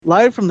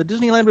Live from the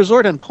Disneyland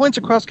Resort and points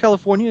across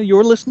California,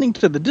 you're listening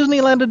to the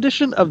Disneyland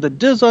edition of the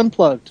Diz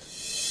Unplugged.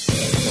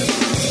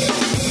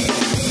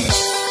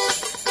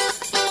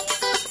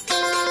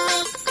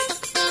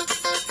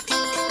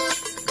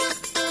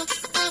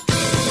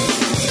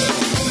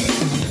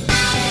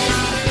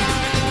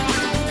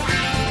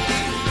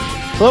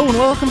 Hello and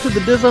welcome to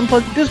the Diz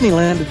Unplugged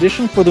Disneyland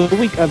edition for the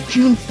week of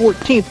June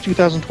 14th,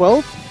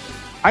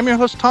 2012. I'm your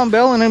host, Tom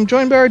Bell, and I'm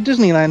joined by our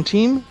Disneyland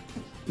team,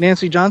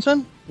 Nancy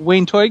Johnson,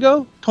 Wayne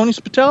Toigo, Tony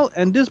Spatel,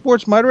 and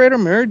Disboard's moderator,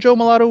 Mary Jo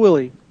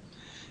Mulatto-Willie.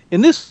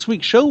 In this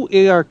week's show,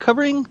 we are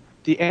covering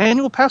the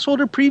annual pass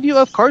holder preview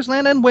of Cars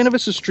Land and Buena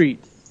Vista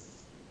Street.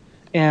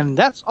 And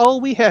that's all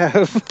we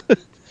have.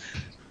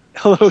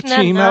 Hello,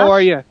 team. How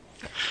are you?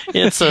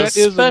 It's a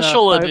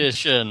special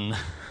edition.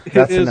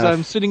 It is.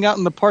 I'm sitting out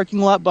in the parking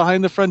lot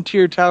behind the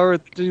Frontier Tower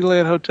at the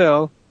Disneyland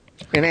Hotel.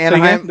 In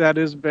Anaheim, that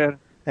is bad.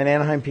 And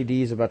Anaheim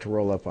PD is about to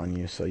roll up on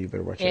you, so you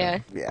better watch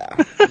out. Yeah.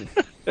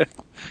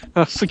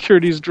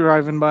 Security's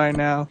driving by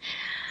now.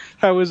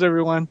 How is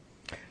everyone?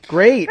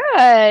 Great.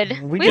 Good.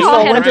 We just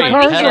all went to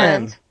Cars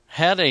Land.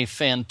 Had a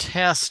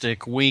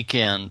fantastic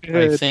weekend.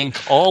 Good. I think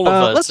all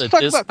of us at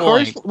this point.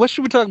 Cars. What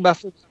should we talk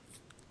about?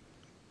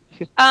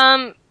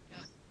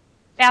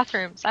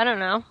 Bathrooms. I don't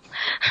know.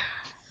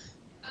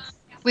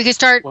 We could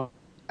start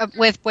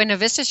with Buena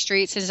Vista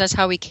Street, since that's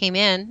how we came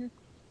in.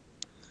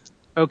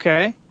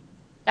 Okay.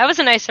 That was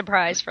a nice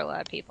surprise for a lot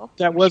of people.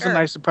 That was a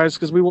nice surprise,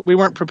 because we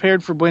weren't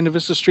prepared for Buena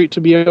Vista Street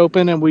to be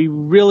open, and we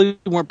really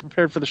weren't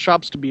prepared for the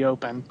shops to be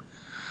open.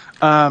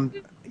 Yeah,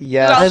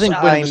 I think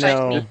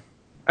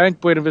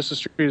Buena Vista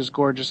Street is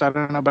gorgeous. I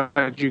don't know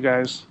about you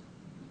guys.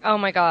 Oh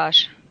my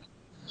gosh.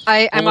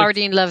 I'm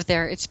already in love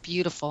there. It's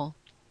beautiful.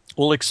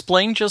 We'll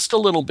explain just a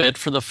little bit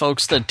for the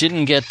folks that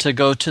didn't get to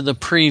go to the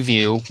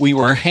preview. We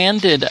were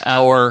handed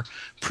our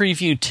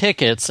preview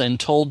tickets and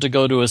told to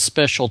go to a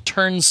special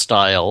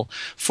turnstile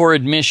for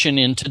admission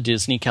into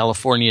Disney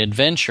California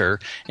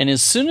Adventure. And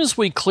as soon as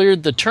we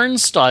cleared the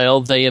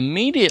turnstile, they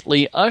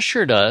immediately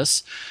ushered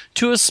us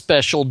to a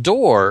special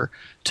door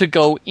to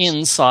go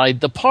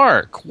inside the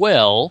park.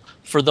 Well,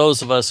 for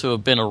those of us who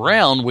have been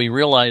around, we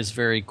realized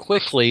very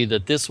quickly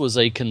that this was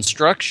a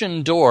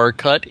construction door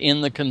cut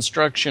in the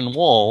construction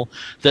wall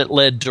that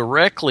led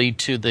directly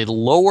to the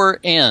lower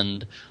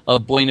end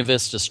of Buena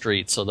Vista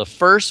Street. So the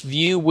first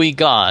view we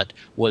got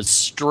was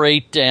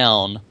straight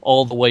down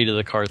all the way to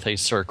the Carthay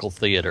Circle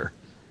Theater.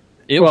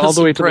 It was all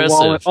the way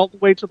impressive. all the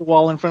way to the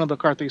wall in front of the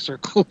Carthay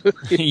Circle.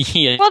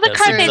 Yes, well, the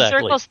Carthay exactly.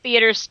 Circle's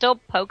theater still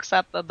pokes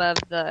up above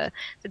the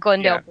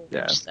Glendale Bridge,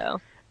 yeah. So.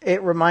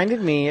 It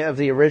reminded me of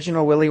the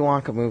original Willy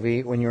Wonka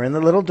movie, when you're in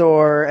the little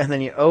door, and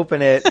then you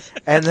open it,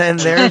 and then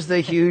there's the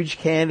huge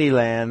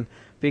Candyland,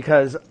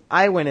 because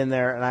I went in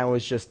there, and I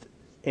was just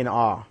in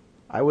awe.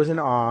 I was in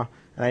awe,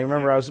 and I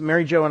remember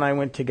Mary Jo and I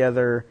went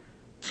together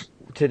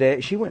today.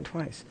 She went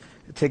twice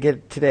to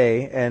get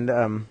today, and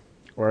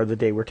or the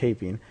day we're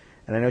taping.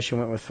 And I know she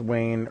went with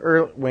Wayne.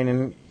 Wayne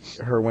and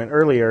her went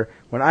earlier.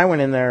 When I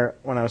went in there,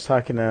 when I was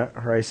talking to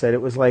her, I said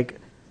it was like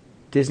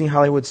Disney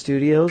Hollywood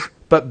Studios,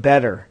 but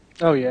better.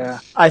 Oh yeah.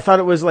 I thought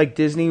it was like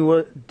Disney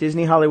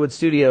Hollywood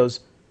Studios,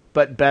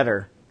 but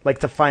better, like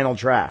the final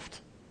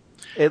draft.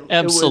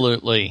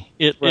 Absolutely,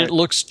 it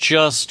looks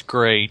just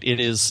great. It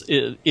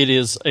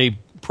is a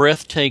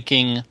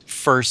breathtaking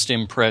first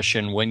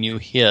impression when you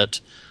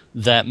hit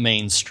that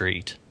main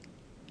street.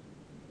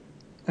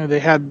 And they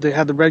had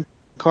the red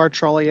car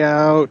trolley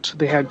out.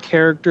 They had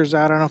characters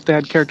out. I don't know if they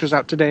had characters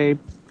out today.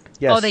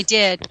 Yes. Oh, they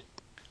did.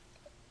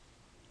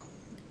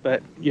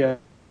 But yeah,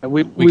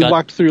 we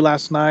walked through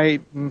last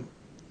night, and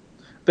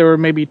there were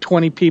maybe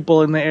 20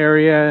 people in the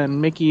area,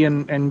 and Mickey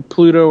and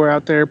Pluto were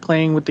out there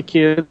playing with the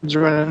kids,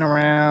 running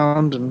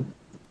around.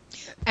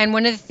 And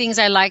one of the things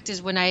I liked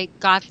is when I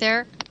got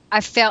there, I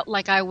felt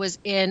like I was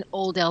in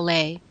old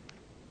LA.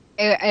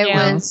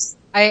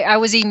 I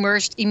was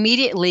immersed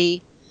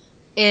immediately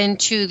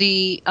into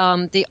the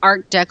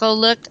Art Deco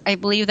look, I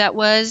believe that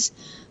was.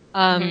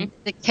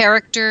 The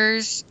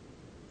characters,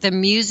 the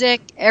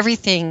music,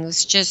 everything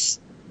was just...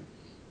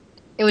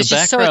 It was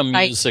just so exciting. The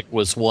background music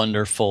was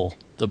wonderful.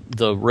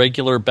 The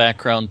regular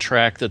background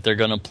track that they're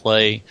going to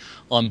play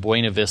on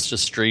Buena Vista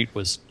Street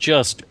was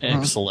just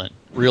excellent.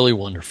 Really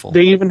wonderful.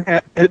 They even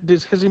had...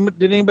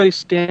 Did anybody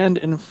stand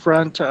in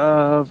front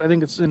of... I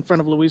think it's in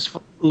front of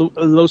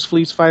Los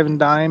Feliz 5 and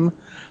Dime.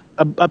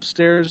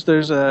 Upstairs,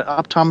 there's an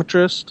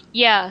optometrist.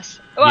 Yes.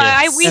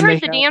 Well, we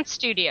heard the dance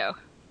studio.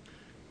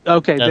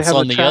 Okay, that's they have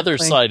on the other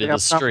side of the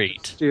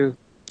street.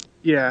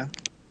 Yeah,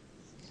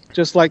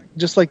 just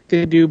like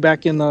they do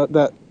back in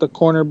the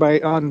corner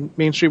on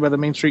Main Street by the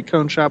Main Street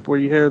Cone Shop, where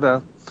you hear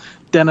the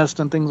dentist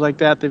and things like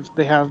that.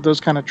 They have those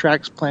kind of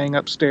tracks playing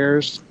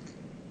upstairs.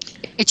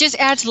 It just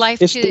adds life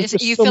to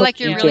it. You feel like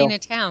you're really in a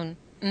town.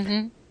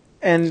 Mm-hmm.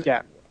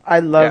 And I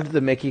loved the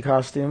Mickey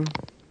costume.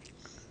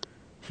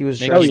 He was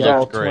dressed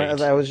all great.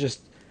 That was just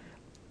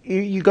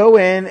you go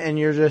in and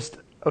you're just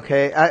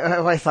okay.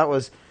 I thought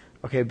was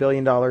okay, $1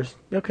 billion.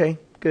 Okay,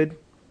 good.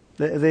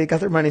 They got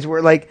their money's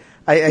worth. Like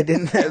I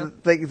didn't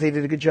think they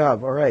did a good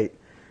job. All right.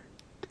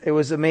 It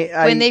was amazing.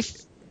 When they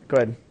Go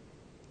ahead.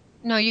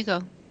 No, you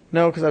go.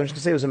 No, because I was just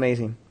gonna say it was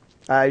amazing.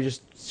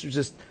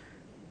 Just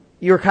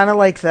you were kind of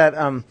like that.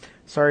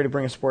 Sorry to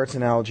bring a sports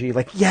analogy.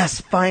 Like,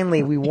 yes,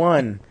 finally we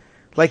won.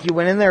 Like you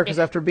went in there because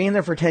after being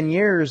there for 10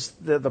 years,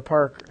 the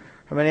park,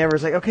 how many ever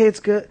was like, okay,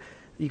 it's good.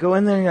 You go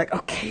in there and you're like,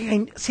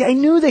 okay, I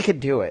knew they could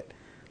do it.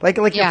 Like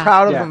you're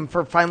proud of them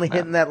for finally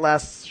hitting that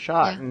last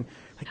shot, and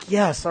like,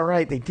 yes, all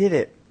right, they did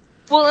it.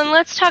 Well, and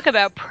let's talk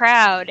about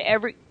proud.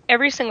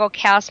 Every single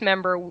cast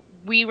member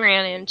we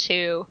ran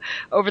into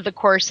over the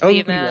course of the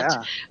event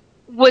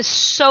was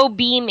so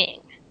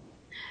beaming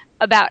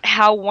about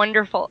how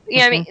wonderful.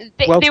 Yeah, I mean,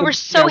 they were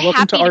so happy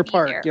welcome to our be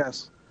park. there.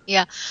 Yes.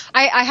 Yeah,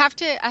 I have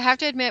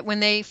to admit, when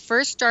they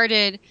first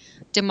started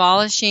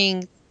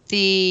demolishing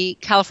the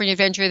California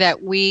Adventure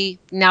that we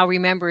now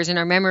remember is in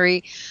our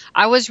memory,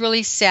 I was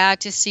really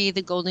sad to see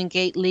the Golden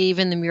Gate leave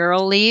and the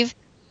mural leave.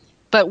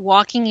 But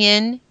walking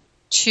in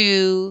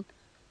to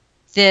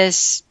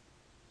this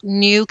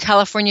new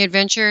California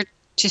Adventure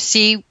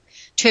to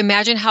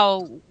imagine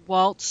how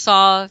Walt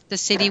saw the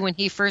city when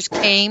he first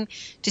came,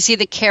 to see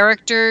the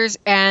characters,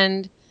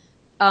 and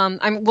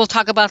we'll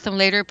talk about them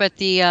later, but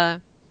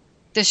the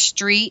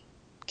street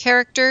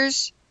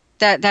characters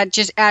that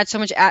just add so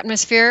much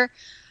atmosphere.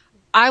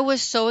 I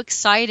was so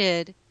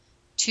excited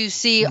to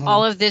see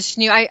all of this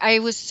new. I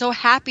was so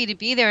happy to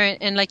be there,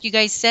 and like you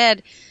guys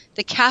said,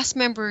 the cast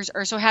members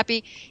are so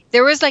happy.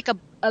 There was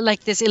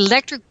like this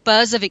electric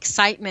buzz of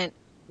excitement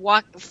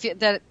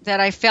that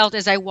I felt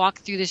as I walked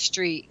through the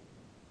street.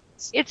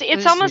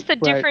 It's almost the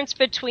difference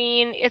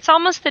between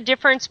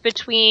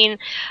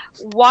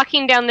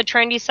walking down the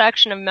trendy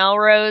section of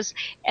Melrose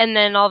and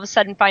then all of a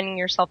sudden finding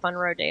yourself on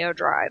Rodeo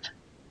Drive.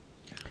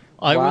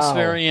 I was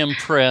very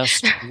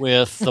impressed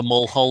with the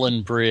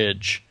Mulholland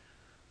Bridge.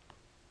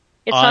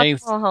 It's not the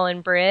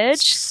Mulholland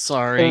Bridge.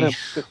 Sorry.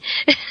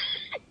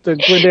 The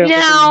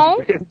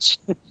Glendale Bridge.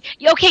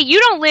 Okay, you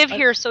don't live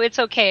here, so it's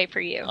okay for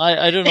you.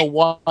 I don't know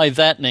why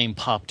that name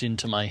popped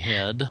into my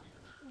head.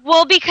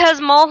 Well,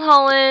 because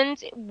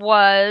Mulholland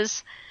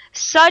was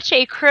such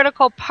a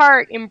critical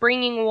part in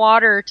bringing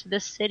water to the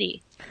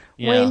city.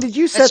 Yeah. Wayne, did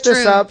you set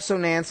this up so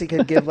Nancy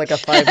could give like a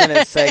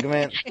 5-minute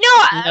segment?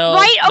 No,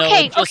 right?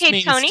 Okay, it just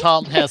means Tony.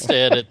 Tom has to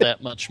edit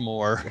that much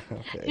more.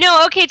 Okay.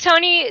 No, okay,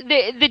 Tony.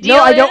 The deal.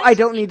 No, is... I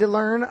don't need to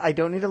learn.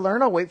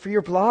 I'll wait for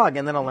your blog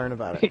and then I'll learn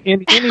about it.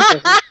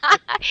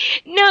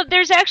 No,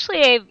 there's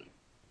actually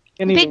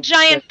a big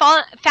giant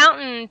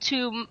fountain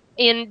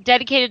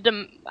dedicated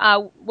to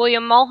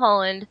William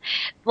Mulholland,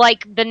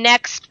 like the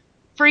next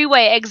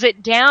freeway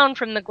exit down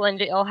from the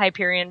Glendale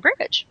Hyperion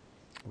Bridge.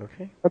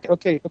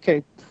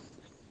 Okay.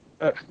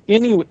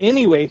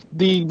 Anyway,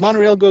 the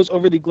monorail goes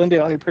over the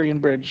Glendale Hyperion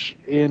Bridge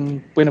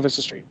in Buena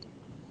Vista Street.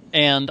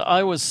 And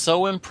I was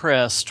so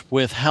impressed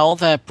with how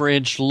that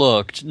bridge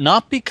looked,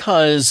 not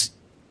because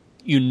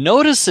you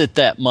notice it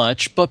that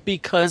much, but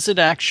because it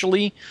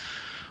actually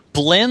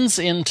blends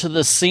into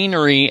the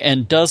scenery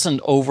and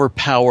doesn't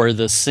overpower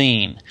the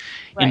scene.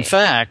 Right. In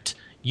fact,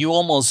 you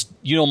almost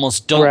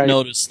don't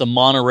notice the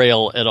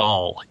monorail at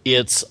all.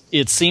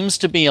 It seems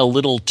to be a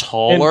little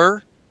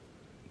taller,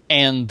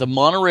 and the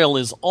monorail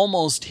is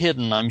almost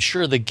hidden. I'm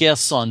sure the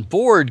guests on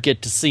board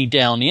get to see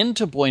down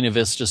into Buena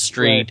Vista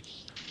Street,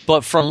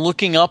 but from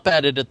looking up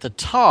at it at the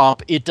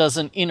top, it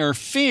doesn't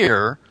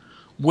interfere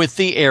with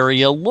the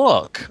area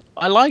look.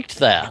 I liked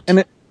that.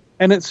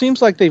 And it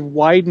seems like they've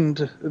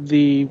widened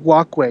the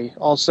walkway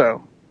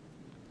also.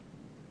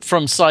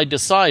 From side to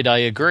side, I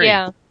agree.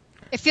 Yeah.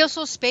 It feels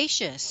so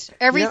spacious.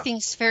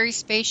 Everything's very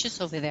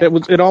spacious over there.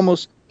 It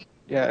almost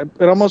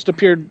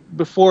appeared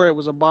before it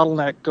was a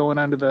bottleneck going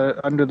under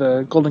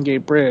the Golden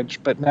Gate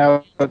Bridge, but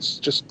now it's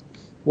just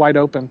wide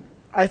open.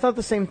 I thought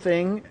the same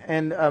thing,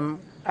 and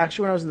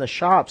actually when I was in the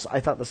shops, I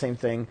thought the same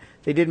thing.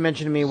 They did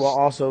mention to me, well,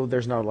 also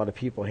there's not a lot of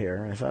people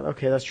here. And I thought,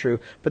 okay, that's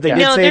true. But they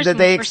did say that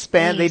they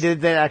expand. They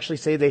did actually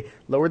say they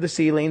lowered the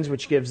ceilings,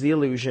 which gives the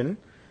illusion,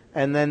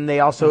 and then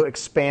they also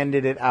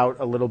expanded it out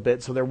a little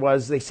bit. So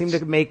they seemed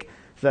to make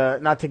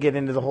not to get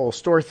into the whole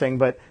store thing,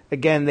 but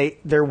again,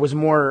 there was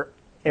more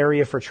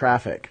area for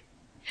traffic.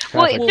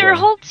 Well, there are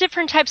whole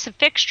different types of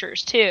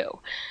fixtures, too.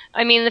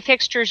 I mean, the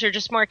fixtures are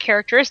just more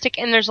characteristic,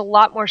 and there's a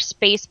lot more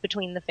space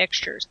between the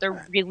fixtures.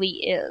 There really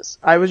is.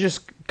 I was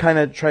just kind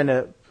of trying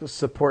to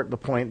support the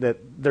point that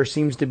there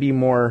seems to be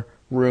more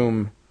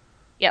room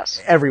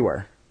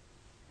everywhere.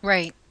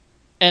 Right.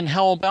 And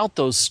how about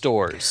those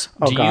stores?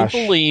 Do you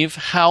believe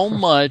how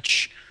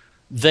much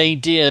they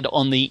did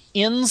on the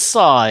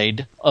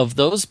inside of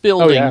those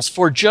buildings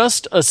for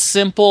just a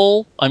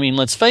simple, I mean,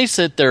 let's face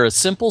it, they're a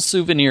simple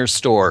souvenir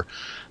store.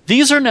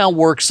 These are now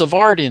works of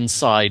art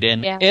inside,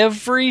 and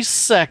every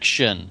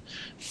section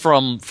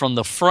from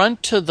the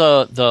front to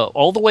the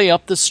all the way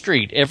up the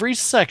street, every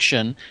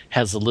section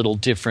has a little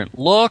different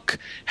look,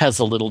 has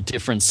a little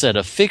different set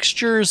of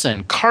fixtures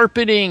and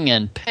carpeting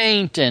and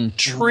paint and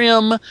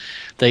trim.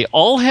 They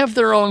all have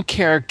their own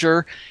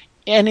character,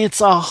 and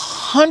it's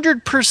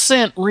 100%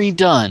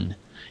 redone.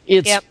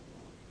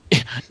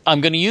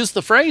 I'm going to use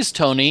the phrase,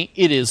 Tony,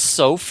 it is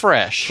so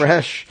fresh.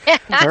 Fresh.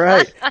 All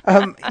right.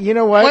 You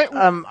know what?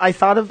 I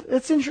thought of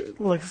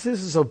look, this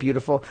is so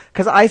beautiful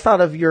because I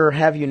thought of your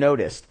Have You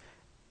Noticed,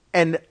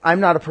 and I'm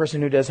not a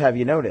person who does Have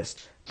You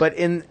Noticed, but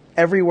in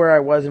everywhere I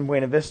was in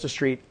Buena Vista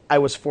Street, I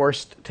was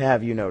forced to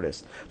Have You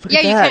Noticed. Look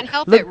at that. You can't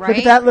help it, right? Look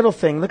at that little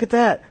thing. Look at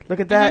that. Look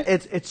at that.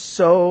 It's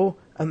so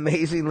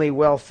amazingly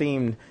well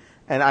themed,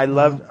 and I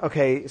loved.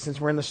 Okay, since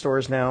we're in the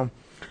stores now,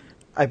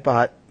 I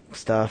bought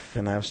stuff,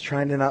 and I was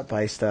trying to not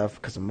buy stuff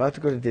because I'm about to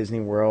go to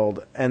Disney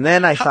World, and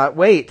then I thought,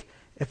 wait,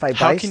 if I buy,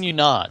 how can you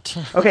not?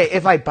 Okay,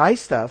 if I buy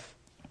stuff,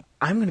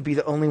 I'm going to be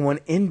the only one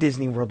in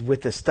Disney World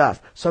with this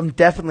stuff, so I'm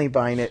definitely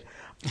buying it.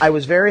 I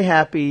was very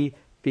happy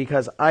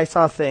because I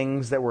saw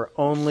things that were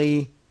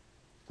only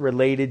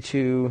related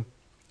to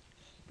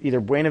either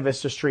Buena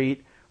Vista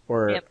Street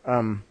or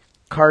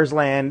Cars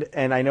Land,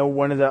 and I know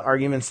one of the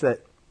arguments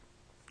that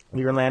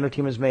the Orlando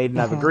team has made, and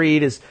I've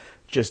agreed, is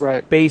just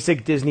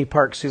basic Disney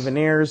park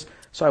souvenirs.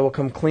 So I will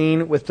come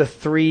clean with the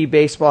 3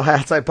 baseball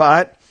hats I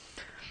bought.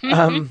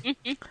 The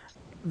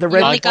red.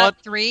 You only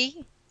got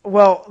 3?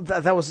 Well,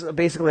 that was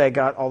basically I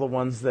got all the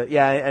ones that.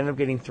 Yeah, I ended up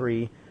getting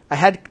 3. I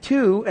had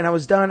 2, and I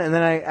was done. And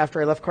then after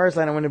I left Cars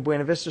Land, I went to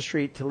Buena Vista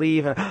Street to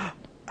leave, and I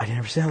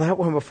never seen that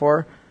one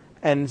before.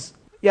 And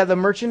yeah, the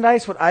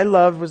merchandise. What I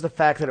loved was the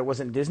fact that it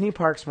wasn't Disney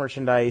Parks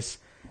merchandise,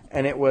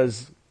 and it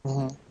was.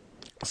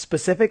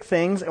 Specific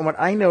things. And what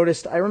I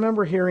noticed, I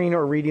remember hearing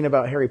or reading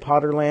about Harry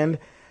Potter Land,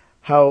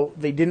 how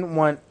they didn't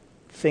want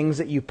things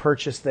that you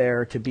purchased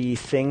there to be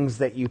things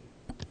that you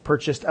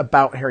purchased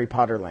about Harry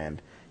Potter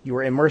Land. You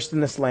were immersed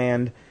in this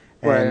land,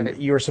 and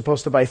you were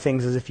supposed to buy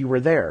things as if you were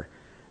there.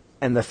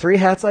 And the 3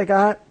 hats I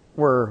got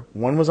were,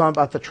 one was on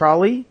about the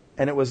trolley,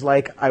 and it was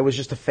like I was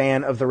just a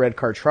fan of the red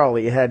car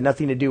trolley. It had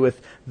nothing to do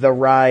with the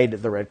ride,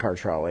 the red car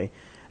trolley.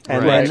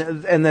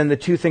 And then the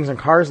 2 things in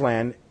Cars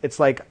Land,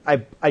 it's like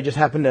I just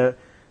happened to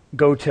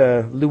go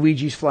to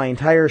Luigi's Flying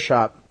Tire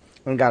Shop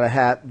and got a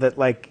hat that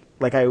like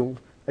I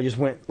just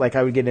went like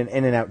I would get an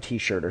In-N-Out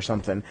T-shirt or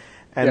something.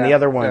 And the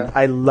other one,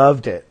 I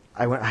loved it.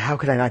 I went, how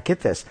could I not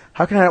get this?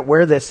 How can I not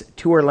wear this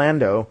to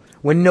Orlando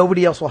when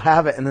nobody else will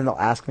have it? And then they'll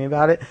ask me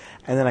about it,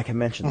 and then I can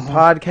mention the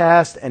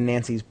podcast and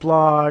Nancy's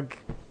blog.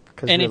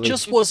 And really, it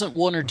just wasn't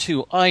 1 or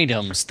 2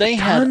 items. They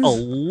had a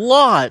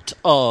lot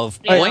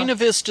of Buena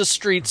Vista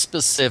Street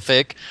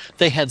specific.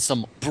 They had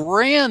some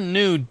brand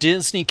new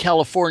Disney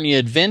California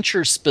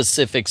Adventure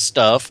specific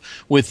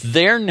stuff with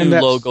their new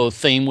logo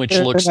theme, which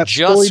looks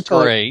just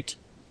great.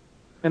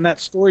 And that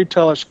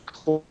Storytellers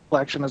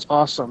collection is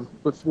awesome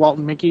with Walt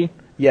and Mickey.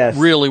 Yes.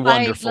 Really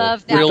wonderful. I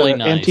love that. Really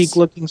nice. Antique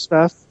looking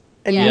stuff.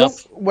 And you know,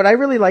 what I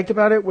really liked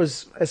about it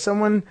was, as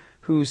someone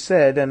who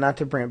said, and not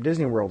to bring up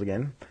Disney World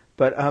again,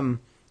 but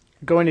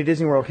going to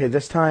Disney World, okay,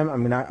 this time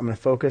I'm gonna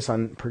focus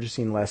on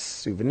purchasing less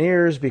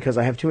souvenirs because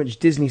I have too much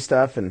Disney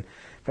stuff, and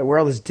if I wear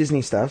all this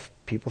Disney stuff,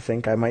 people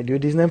think I might do a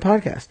Disneyland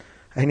podcast.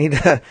 I need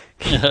to,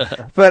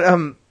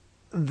 but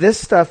this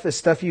stuff is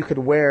stuff you could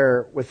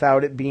wear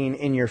without it being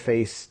in your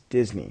face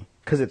Disney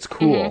because it's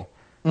cool,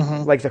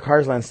 like the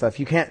Cars Land stuff.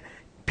 You can't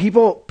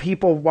people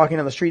walking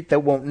down the street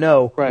that won't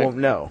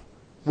know,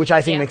 which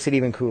I think makes it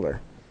even cooler.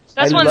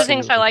 That's one of the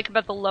things I like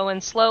about the Low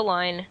and Slow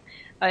line.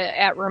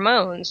 At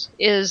Ramone's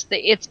is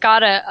that it's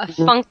got a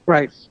funk.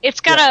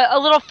 It's got a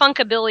little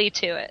funkability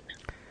to it.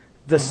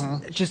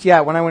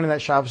 When I went in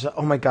that shop, I was like,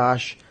 oh my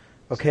gosh,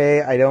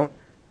 okay,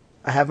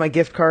 I have my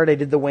gift card. I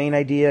did the Wayne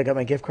idea. I got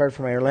my gift card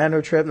for my Orlando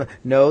trip.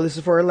 No, this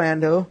is for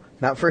Orlando,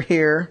 not for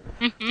here,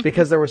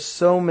 because there were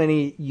so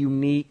many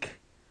unique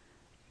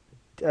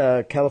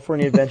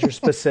California Adventure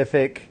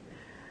specific,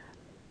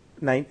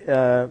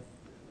 the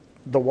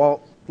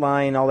Walt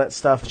line, all that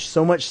stuff.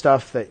 So much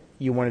stuff that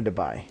you wanted to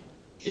buy.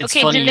 It's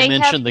funny you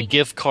mentioned the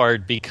gift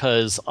card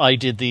because I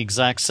did the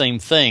exact same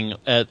thing.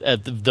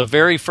 At the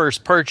very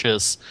first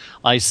purchase,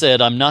 I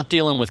said, I'm not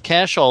dealing with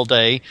cash all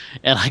day,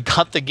 and I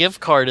got the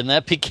gift card, and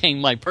that became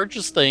my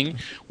purchase thing,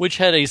 which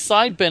had a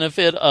side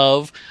benefit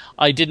of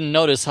I didn't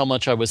notice how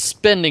much I was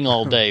spending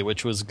all day,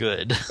 which was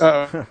good.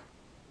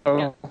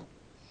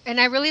 And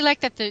I really like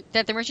that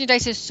the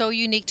merchandise is so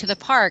unique to the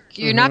park.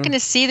 You're not going to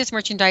see this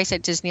merchandise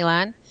at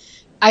Disneyland.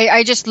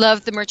 I just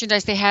love the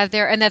merchandise they have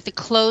there, and that the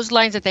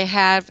clotheslines that they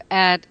have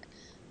at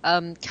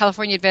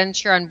California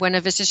Adventure on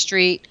Buena Vista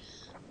Street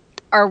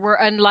were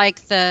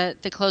unlike the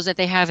clothes that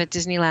they have at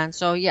Disneyland.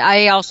 So yeah,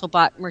 I also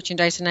bought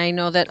merchandise, and I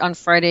know that on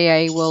Friday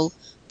I will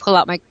pull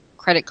out my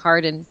credit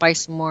card and buy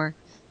some more.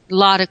 A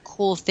lot of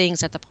cool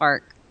things at the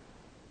park.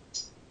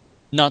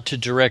 Not to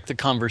direct the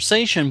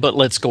conversation, but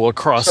let's go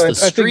across the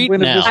street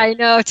now. I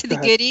know, to the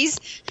goodies.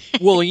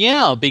 Well,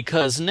 yeah,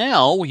 because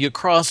now you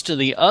cross to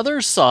the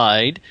other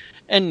side,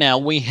 and now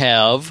we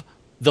have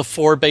the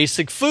 4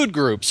 basic food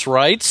groups,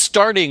 right?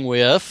 Starting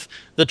with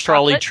the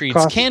Trolley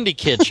Treats Candy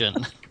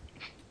Kitchen.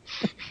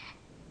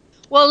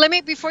 Well,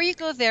 before you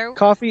go there...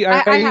 Coffee,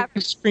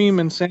 ice cream,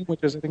 and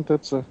sandwiches. I think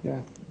that's,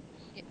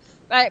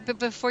 But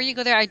before you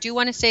go there, I do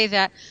want to say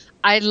that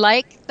I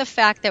like the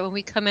fact that when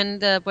we come in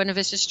the Buena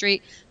Vista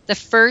Street, the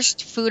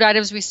first food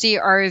items we see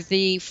are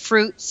the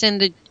fruits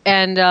and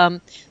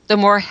the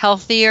more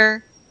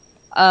healthier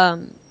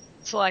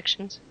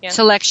Selections. Yeah.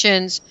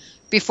 selections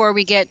before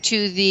we get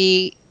to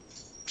the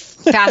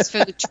fast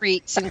food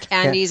treats and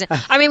candies.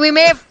 I mean, we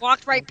may have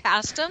walked right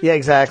past them. Yeah,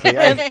 exactly.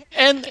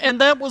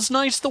 And that was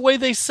nice the way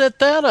they set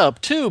that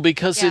up too,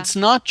 because it's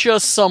not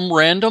just some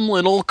random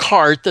little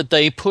cart that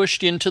they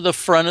pushed into the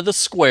front of the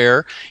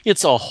square.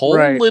 It's a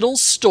whole little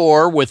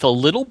store with a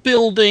little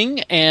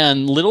building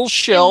and little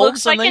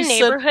shelves. It looks like a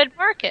neighborhood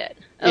market.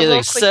 Yeah,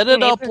 they set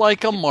it up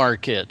like a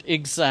market.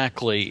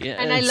 Exactly.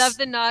 And I love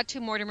the nod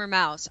to Mortimer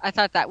Mouse. I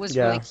thought that was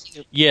really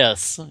cute.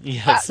 Yes,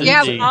 yeah,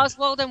 indeed.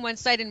 Oswald on one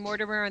side and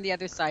Mortimer on the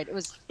other side. It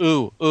was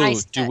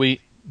nice.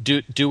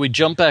 Do we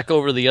jump back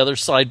over the other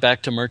side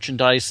back to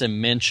merchandise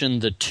and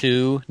mention the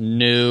 2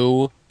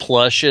 new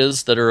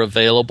plushes that are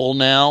available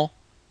now?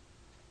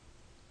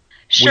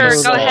 Sure,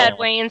 go ahead,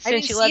 Wayne,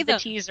 since you love the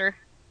teaser.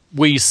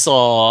 We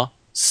saw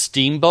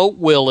Steamboat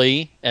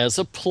Willie as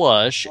a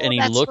plush, and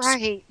he looks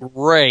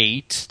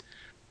great.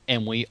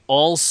 And we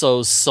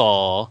also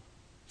saw,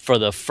 for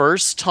the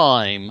first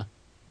time,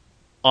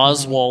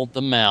 Oswald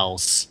the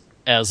Mouse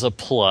as a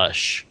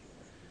plush.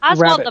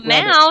 Oswald the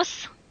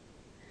Mouse?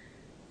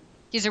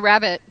 He's a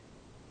rabbit.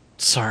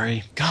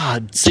 Sorry.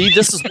 God. See,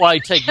 this is why I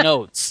take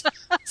notes.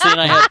 See, and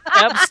I have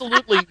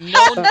absolutely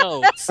no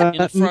notes in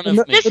front of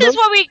me. This is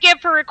what we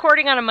get for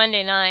recording on a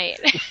Monday night.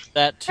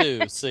 That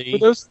too,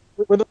 see?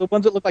 Were the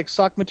ones that look like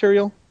sock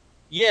material?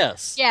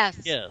 Yes. Yes.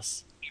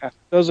 Yes.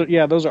 Those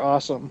are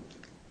awesome.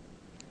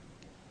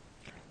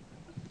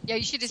 Yeah,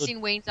 you should have seen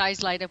Wayne's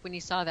eyes light up when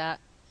he saw that.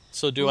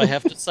 So do I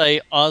have to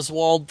say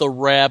Oswald the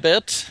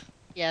Rabbit?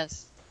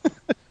 Yes.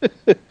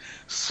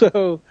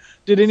 So,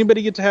 did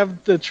anybody get to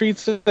have the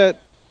treats at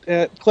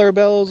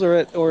Clarabelle's or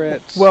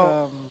at?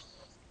 Well,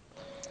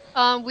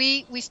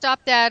 we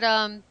stopped at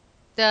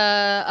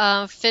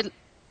the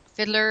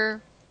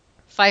Fiddler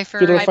Pfeiffer.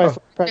 Fiddler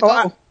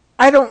Pfeiffer.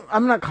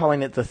 I'm not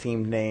calling it the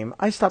themed name.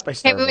 I stopped by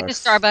Starbucks. Hey, we went to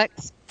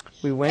Starbucks.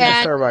 We went to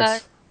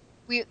Starbucks.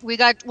 We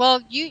got, well,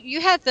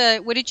 you had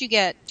what did you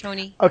get,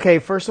 Tony? Okay,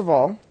 first of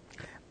all,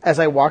 as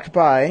I walked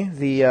by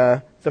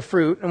the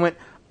fruit and went,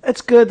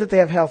 it's good that they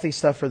have healthy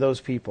stuff for those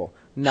people.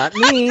 Not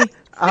me.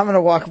 I'm going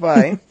to walk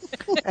by.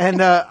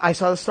 And I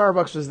saw the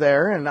Starbucks was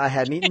there, and I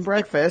hadn't eaten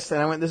breakfast,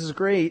 and I went, this is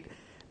great.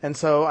 And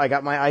so I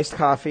got my iced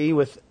coffee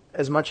with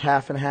as much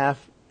half and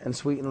half and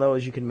sweet and low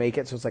as you can make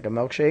it, so it's like a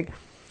milkshake.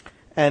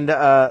 And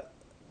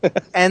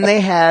and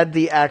they had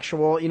the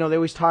actual, they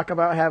always talk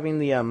about having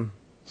the actual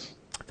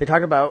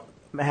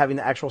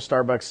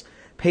Starbucks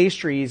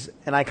pastries,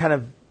 and I kind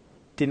of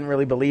didn't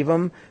really believe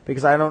them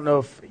because I don't know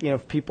if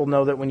people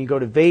know that when you go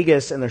to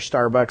Vegas and there's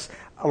Starbucks,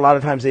 a lot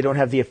of times they don't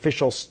have the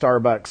official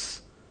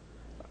Starbucks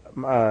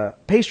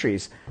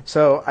pastries.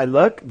 So I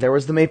look, there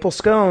was the maple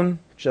scone,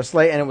 and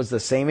it was the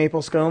same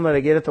maple scone that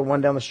I get at the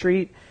one down the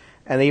street,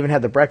 and they even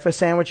had the breakfast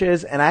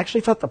sandwiches, and I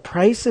actually thought the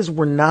prices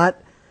were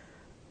not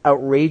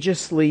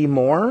outrageously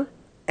more,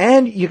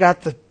 and you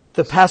got the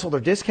pass holder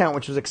discount,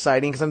 which was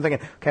exciting because I'm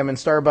thinking, okay, I'm in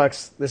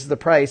Starbucks, this is the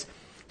price.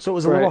 So it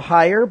was a little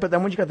higher, but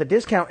then when you got the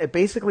discount, it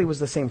basically was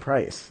the same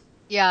price.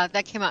 Yeah,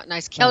 that came out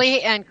nice.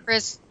 Kelly and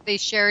Chris, they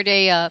shared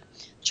a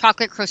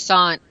chocolate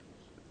croissant,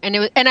 and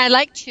I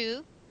like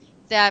too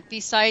that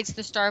besides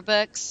the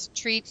Starbucks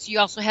treats, you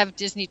also have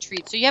Disney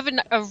treats. So you have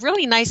a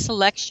really nice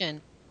selection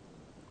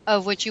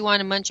of what you want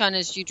to munch on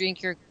as you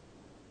drink your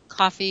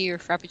coffee or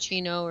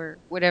frappuccino or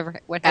whatever,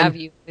 what have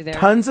you. There.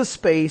 Tons of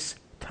space.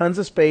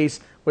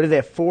 What do they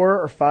have,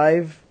 4 or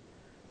 5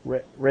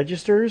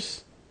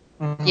 registers?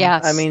 Mm-hmm.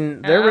 Yes. I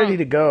mean, they're ready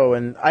to go.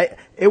 And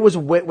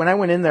when I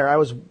went in there, I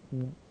was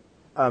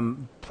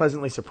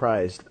pleasantly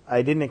surprised.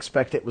 I didn't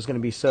expect it was going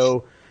to be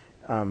so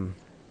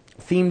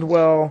themed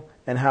well,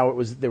 and how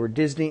they were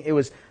Disney. I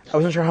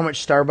wasn't sure how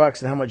much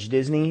Starbucks and how much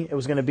Disney it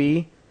was going to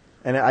be,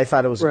 and I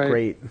thought it was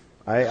great.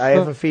 I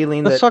have a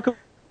feeling that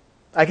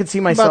I could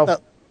see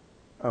myself.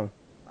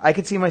 I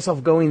could see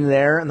myself going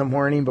there in the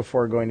morning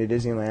before going to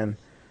Disneyland,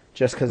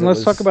 just because.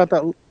 Let's talk about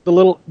the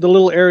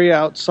little area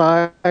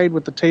outside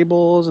with the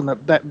tables and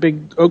that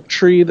big oak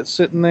tree that's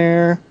sitting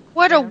there.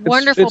 What a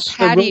wonderful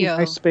patio! A really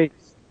nice space.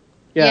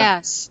 Yeah.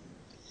 Yes,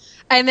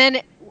 and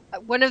then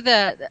one of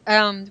the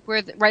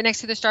right next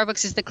to the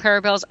Starbucks is the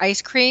Clarabelle's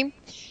ice cream.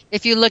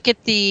 If you look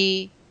at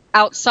the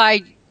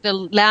outside, the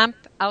lamp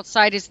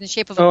outside is in the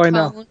shape of a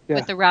cone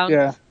with the round.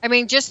 Yeah. I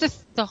mean, just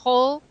the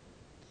whole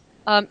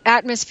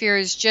atmosphere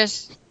is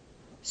just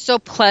so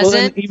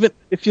pleasant. Well, even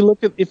if you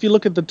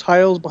look at the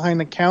tiles behind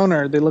the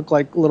counter, they look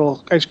like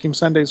little ice cream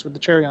sundaes with the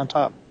cherry on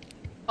top.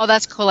 Oh,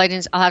 that's cool.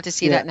 I'll have to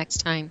see that next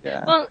time.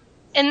 Yeah. Well,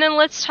 and then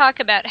let's talk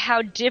about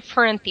how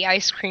different the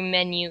ice cream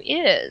menu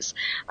is.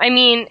 I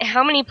mean,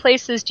 how many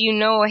places do you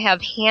know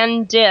have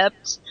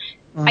hand-dipped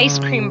ice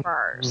cream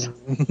bars?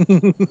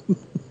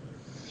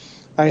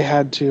 I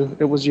had to.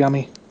 It was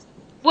yummy.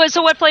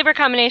 So what flavor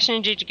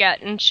combination did you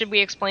get? And should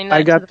we explain that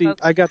I got to the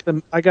folks?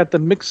 I got the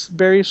mixed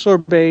berry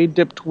sorbet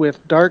dipped in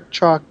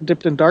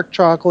dark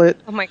chocolate.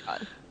 Oh my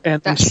god!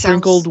 And That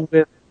sprinkled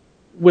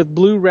with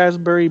blue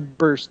raspberry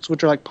bursts,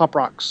 which are like Pop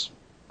Rocks.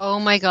 Oh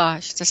my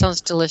gosh, that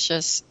sounds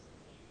delicious.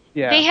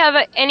 Yeah. They have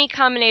any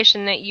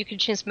combination that you could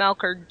choose,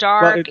 milk or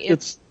dark. Well,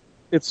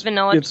 it's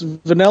vanilla. It's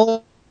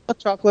vanilla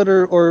chocolate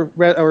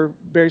or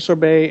berry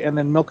sorbet, and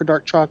then milk or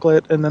dark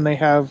chocolate, and then they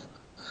have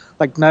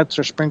like nuts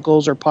or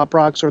sprinkles or Pop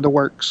Rocks or the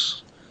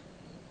works.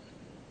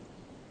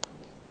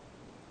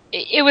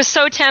 It was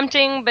so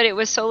tempting, but it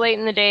was so late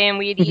in the day, and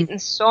we had eaten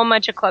so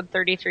much of Club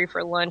 33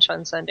 for lunch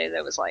on Sunday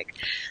that was like...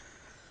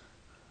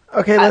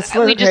 Okay,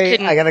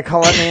 couldn't. I got to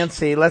call on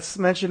Nancy. Let's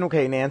mention,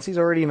 Nancy's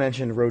already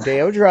mentioned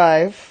Rodeo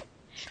Drive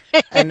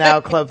and now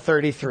Club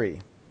 33.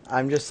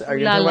 Are you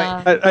La going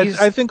la. to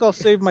I think I'll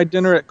save my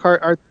dinner at the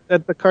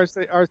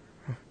Carthay.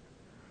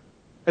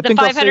 The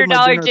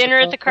 $500 dinner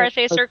at the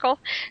Carthay Circle?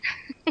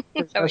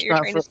 Is that what you're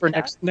trying to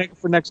say?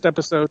 For next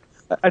episode?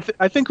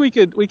 I think we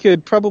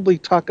could probably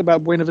talk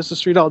about Buena Vista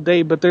Street all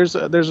day, but there's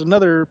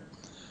another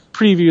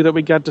preview that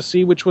we got to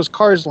see, which was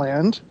Cars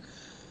Land.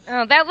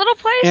 Oh, that little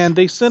place? And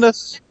they sent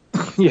us...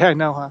 Yeah, I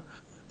know,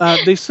 huh?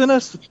 They sent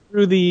us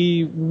through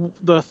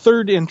the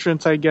third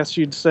entrance, I guess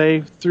you'd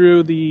say,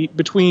 through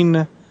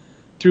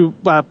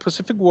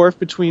Pacific Wharf,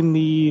 between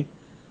the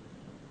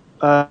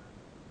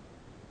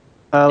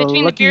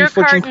between Lucky the beer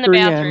Fortune cart and the Curry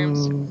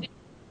bathrooms.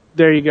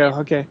 There you go.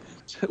 Okay,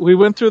 we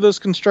went through those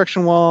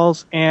construction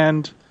walls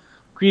and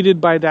greeted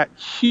by that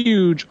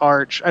huge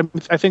arch.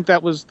 I think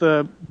that was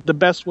the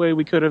best way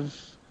we could have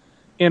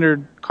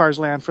entered Cars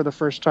Land for the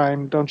first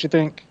time. Don't you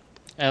think?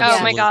 Absolutely.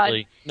 Oh my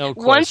god. No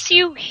question. Once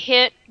you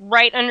hit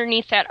right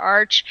underneath that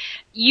arch,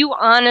 you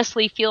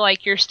honestly feel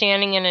like you're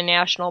standing in a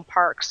national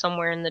park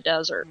somewhere in the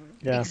desert.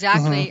 Yeah.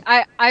 Exactly.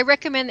 I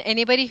recommend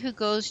anybody who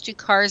goes to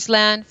Cars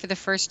Land for the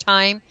first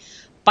time,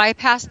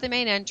 bypass the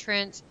main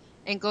entrance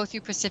and go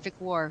through Pacific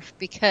Wharf,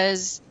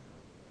 because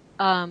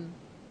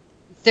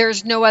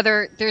there's no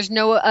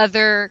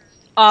other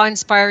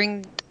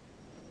awe-inspiring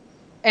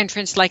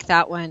entrance like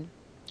that one.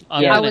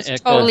 I was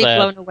totally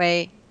blown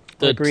away.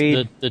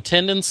 The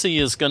tendency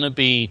is going to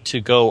be to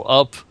go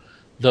up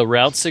the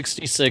Route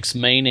 66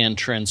 main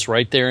entrance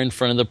right there in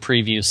front of the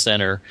preview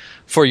center.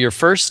 For your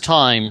first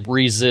time,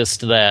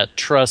 resist that.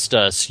 Trust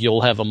us,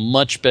 you'll have a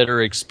much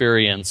better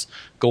experience.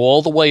 Go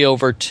all the way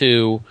over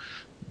to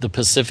the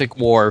Pacific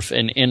Wharf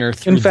and enter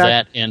through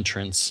that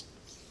entrance.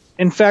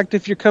 In fact,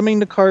 if you're coming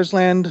to Cars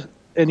Land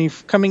and you're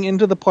coming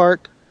into the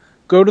park,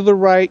 go to the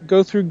right,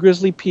 go through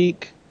Grizzly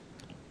Peak,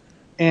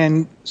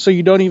 and so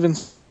you don't even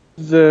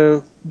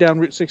down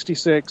Route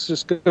 66.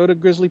 Just go through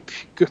Grizzly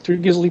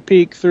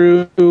Peak,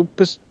 through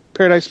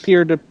Paradise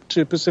Pier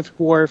to Pacific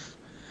Wharf,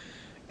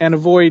 and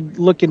avoid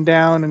looking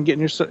down and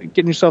getting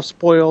yourself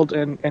spoiled,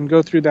 and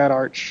go through that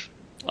arch.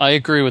 I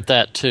agree with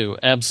that too.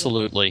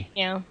 Absolutely.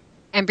 Yeah.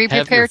 And be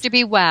prepared to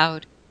be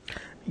wowed.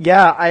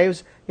 Yeah,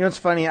 it's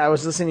funny. I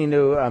was listening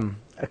to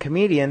a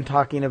comedian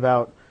talking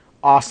about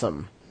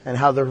awesome and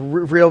how the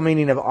real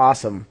meaning of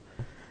awesome,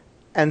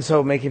 and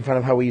so making fun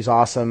of how we use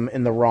awesome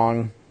in the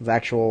wrong, the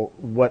actual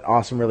what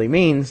awesome really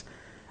means.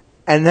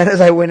 And then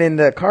as I went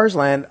into Cars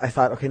Land, I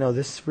thought, okay, no,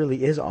 this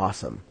really is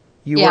awesome.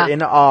 You were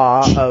in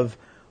awe of,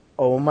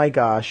 oh my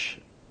gosh,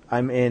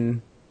 I'm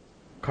in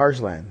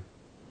Cars Land.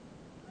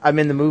 I'm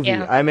in the movie.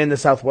 Yeah. I'm in the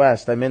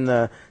Southwest. I'm in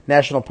the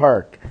national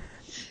park.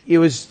 It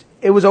was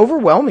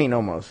overwhelming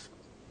almost.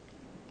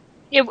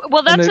 Yeah,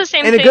 well, that's the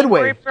same thing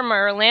Corey from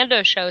our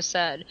Orlando show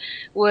said,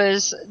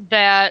 was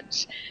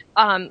that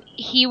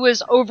he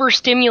was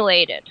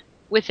overstimulated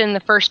within the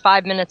first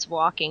 5 minutes of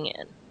walking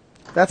in.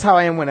 That's how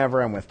I am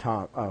whenever I'm with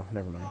Tom. Oh,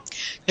 never mind.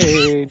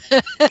 Hey.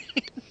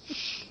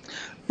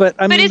 But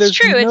it's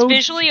true. It's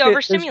visually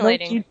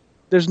overstimulating.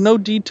 There's no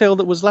detail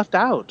that was left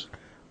out.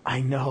 I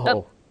know.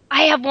 Oh,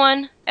 I have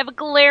one. I have a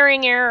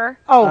glaring error.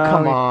 Oh,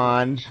 come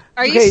on.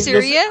 Are you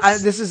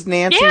serious? This is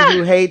Nancy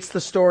who hates the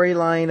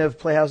storyline of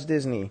Playhouse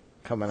Disney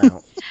coming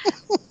out.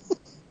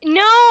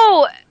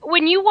 No,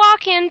 when you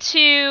walk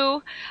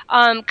into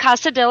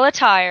Casa de la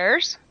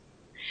Tires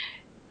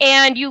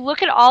and you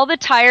look at all the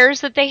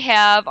tires that they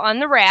have on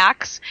the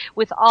racks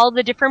with all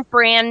the different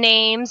brand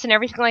names and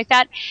everything like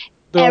that.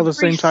 They're all the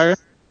same tire?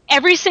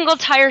 Every single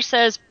tire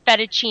says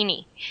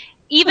fettuccine.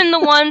 Even the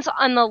ones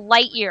on the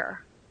Lightyear.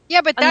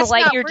 Yeah, but that's on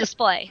the Lightyear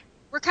display.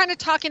 We're kind of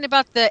talking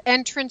about the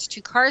entrance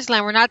to Cars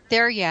Land. We're not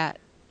there yet.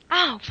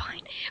 Oh,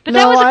 fine. But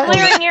that was a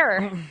glaring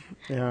error.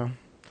 Yeah.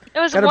 It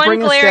was one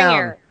glaring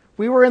error.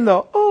 We were in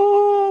the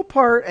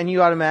part, and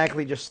you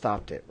automatically just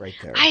stopped it right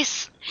there. I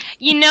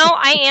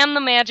am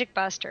the Magic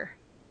Buster.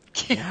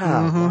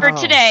 Yeah. For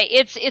today,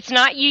 it's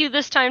not you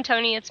this time,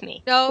 Tony. It's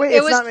me. No,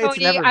 it was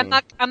Tony. I'm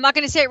not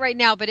going to say it right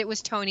now, but it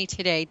was Tony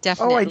today.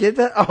 Definitely. Oh, I did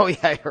that. Oh,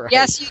 yeah, you're right.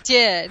 Yes, you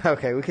did.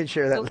 Okay, we can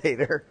share that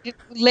later.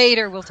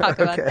 Later, we'll talk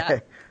about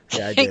that.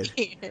 Yeah, I did.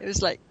 It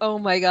was like, oh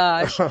my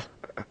gosh.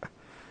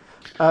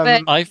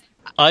 But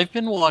I've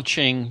been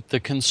watching the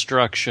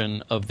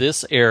construction of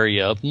this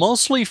area,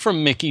 mostly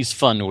from Mickey's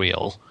Fun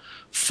Wheel,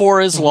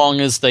 for as long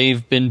as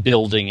they've been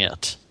building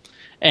it.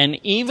 And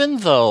even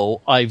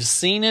though I've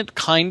seen it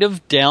kind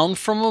of down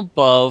from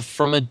above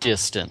from a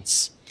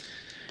distance,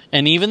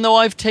 and even though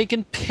I've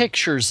taken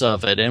pictures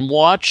of it and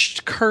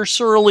watched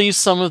cursorily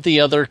some of the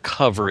other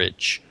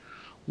coverage,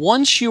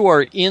 once you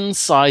are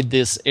inside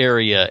this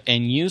area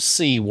and you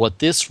see what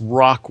this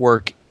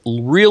rockwork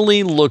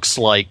really looks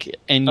like,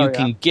 and you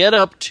can get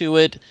up to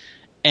it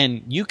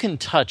and you can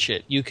touch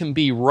it, you can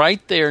be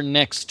right there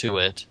next to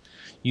it,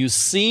 you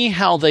see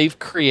how they've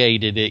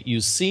created it,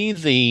 you see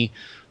the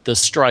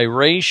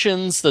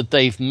striations that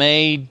they've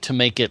made to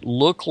make it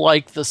look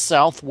like the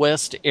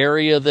southwest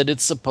area that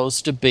it's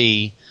supposed to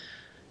be.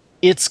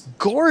 It's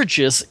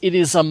gorgeous. It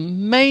is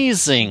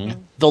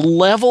amazing the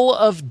level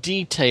of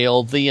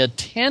detail, the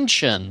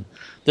attention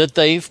that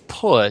they've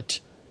put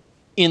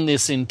in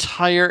this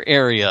entire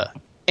area.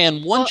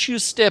 And once you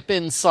step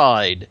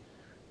inside,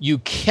 you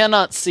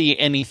cannot see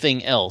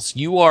anything else.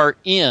 You are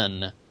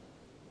in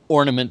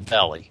Ornament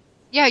Valley.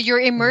 Yeah, you're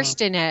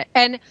immersed in it.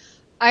 And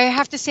I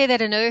have to say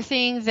that another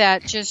thing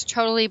that just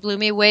totally blew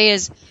me away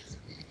is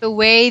the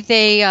way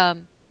they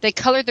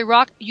colored the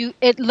rock.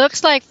 It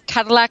looks like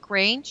Cadillac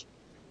Range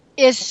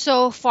is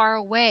so far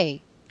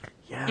away.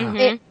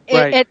 Yeah.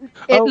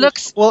 It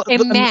looks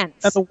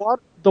immense. And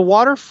the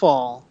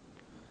waterfall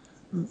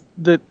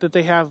that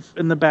they have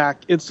in the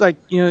back, it's like,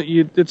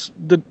 it's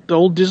the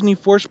old Disney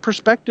forced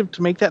perspective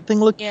to make that thing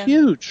look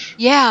huge.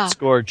 Yeah. It's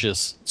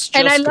gorgeous. It's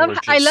just and gorgeous.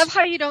 I love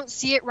how you don't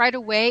see it right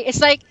away. It's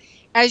like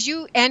as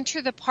you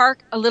enter the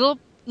park, little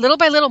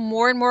by little,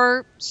 more and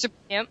more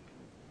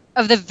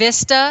of the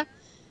vista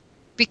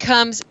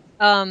becomes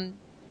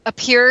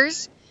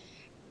appears.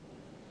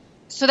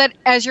 So that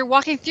as you're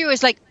walking through,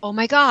 it's like, oh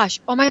my gosh,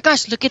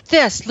 look at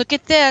this.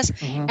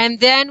 And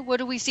then what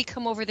do we see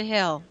come over the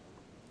hill?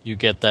 You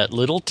get that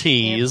little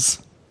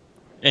tease,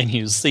 and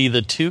you see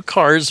the two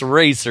cars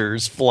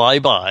racers fly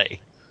by.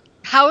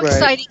 How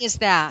exciting is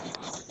that?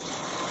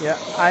 Yeah,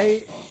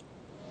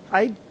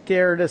 I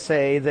dare to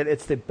say that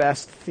it's the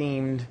best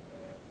themed,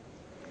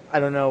 I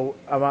don't know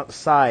about the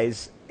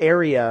size,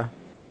 area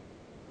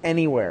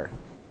anywhere.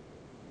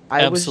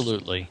 I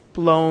Absolutely. was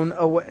blown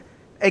away.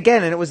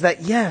 Again, and it was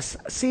that, yes,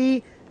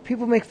 see,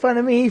 people make fun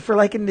of me for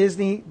liking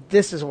Disney.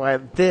 This is why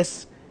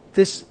this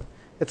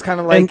it's kind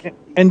of like.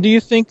 And do you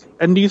think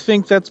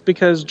that's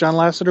because John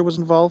Lasseter was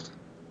involved?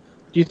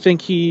 Do you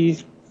think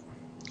he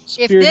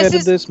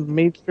spearheaded this,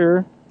 made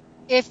sure?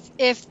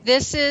 If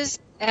this is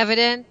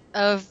evident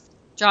of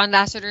John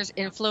Lasseter's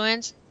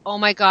influence, oh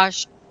my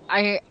gosh,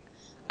 I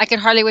can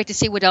hardly wait to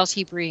see what else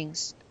he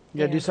brings.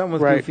 Yeah, do something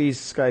with Goofy's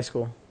Sky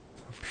School.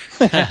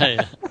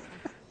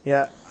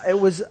 Yeah, it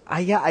was.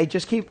 I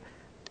just keep,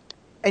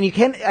 and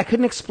I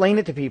couldn't explain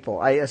it to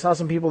people. I saw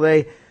some people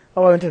I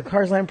went to the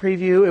Cars Land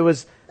preview. It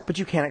was, but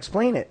you can't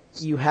explain it.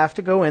 You have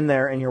to go in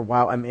there and you're,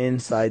 wow, I'm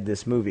inside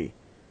this movie.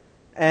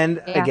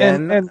 And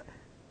again, and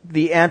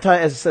the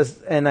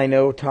and I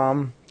know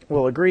Tom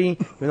will agree,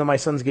 even though my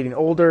son's getting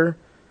older.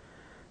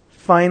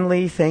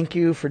 Finally, thank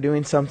you for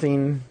doing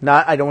something.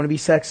 I don't want to be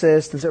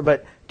sexist,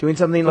 but doing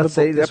something, let's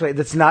say this way,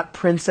 that's not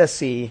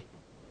princessy,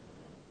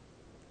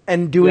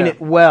 and doing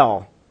it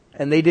well.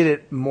 And they did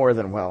it more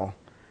than well.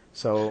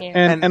 So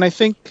and I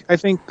think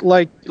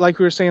like we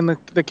were saying,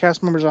 the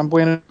cast members on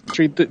Buena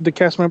Street, the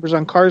cast members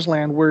on Cars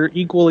Land were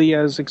equally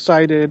as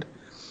excited.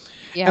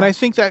 Yeah. And I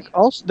think that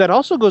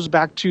also goes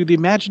back to the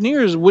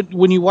Imagineers.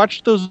 When you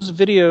watch those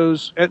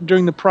videos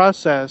during the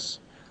process,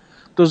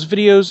 those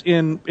videos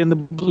in the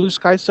Blue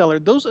Sky Cellar,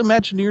 those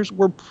Imagineers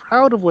were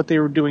proud of what they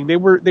were doing. They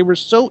were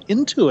so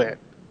into it,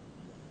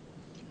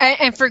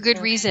 and for good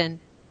reason.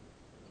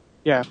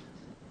 Yeah.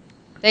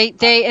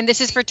 They and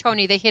this is for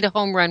Tony. They hit a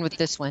home run with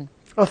this one.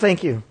 Oh,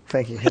 thank you.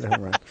 Hit a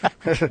home run.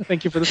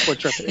 Thank you for the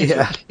sports reference.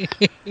 Yeah.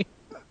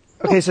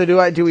 Okay, so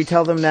do we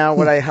tell them now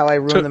how I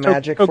ruined the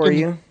magic for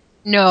you?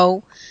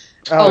 No.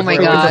 Oh my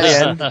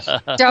gosh!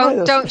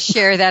 Don't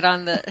share that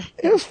on the.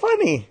 It was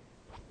funny.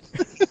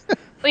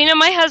 Well,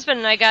 my husband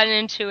and I got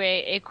into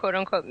a quote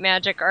unquote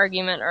magic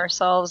argument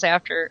ourselves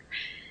after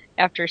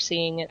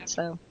seeing it.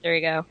 So there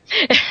you go.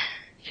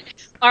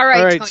 All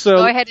right, Tony, so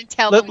go ahead and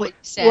tell them what you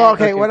said. Well,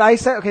 okay, what I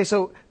said. Okay,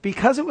 so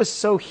because it was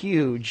so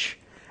huge,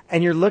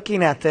 and you're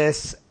looking at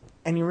this,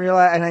 and you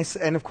realize,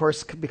 and of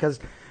course, because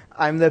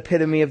I'm the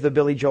epitome of the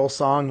Billy Joel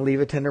song,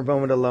 "Leave a Tender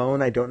Moment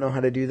Alone." I don't know how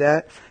to do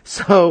that,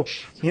 so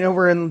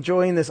we're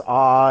enjoying this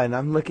awe, and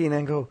I'm looking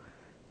and go,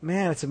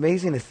 man, it's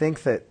amazing to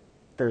think that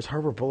there's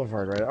Harbor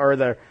Boulevard, right, or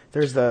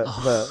there's the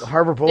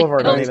Harbor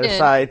Boulevard on the other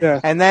side,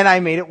 and then I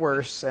made it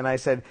worse, and I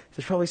said,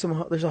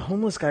 there's a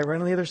homeless guy right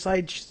on the other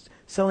side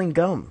selling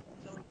gum.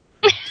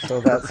 So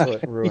that's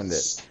what ruined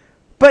it.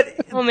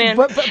 But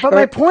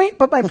my point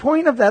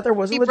of that, there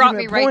was a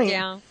legitimate point. Right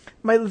down.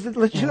 My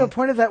legitimate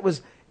point of that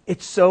was,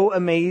 it's so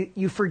amazing.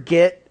 You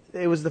forget,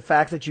 it was the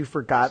fact that you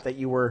forgot that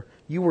you were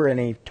in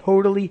a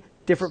totally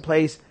different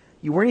place.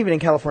 You weren't even in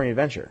California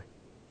Adventure.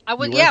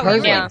 We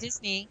were in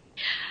Disney.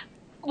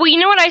 Well,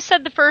 you know what I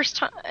said the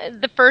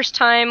first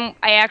time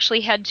I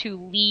actually had to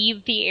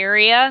leave the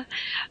area?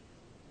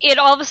 It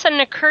all of a sudden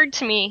occurred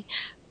to me,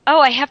 oh,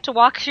 I have to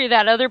walk through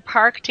that other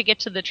park to get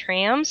to the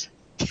trams.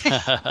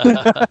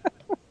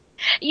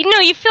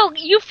 You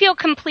feel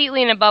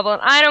completely in a bubble.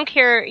 And I don't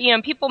care.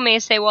 People may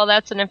say, well,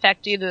 that's an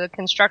effect due to the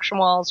construction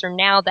walls or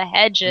now the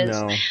hedges.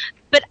 No.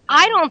 But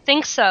I don't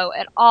think so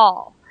at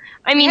all.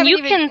 I mean,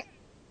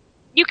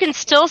 you can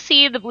still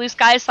see the blue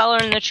sky cellar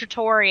and the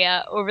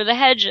trattoria over the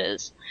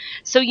hedges.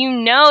 So you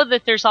know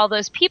that there's all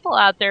those people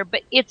out there,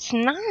 but it's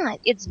not.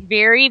 It's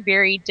very,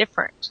 very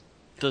different.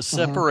 The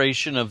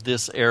separation of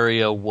this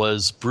area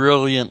was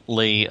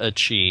brilliantly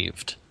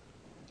achieved.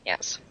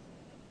 Yes.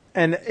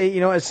 And,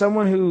 as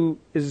someone who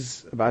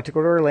is about to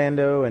go to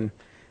Orlando and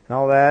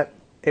all that,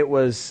 it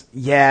was,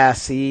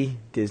 see,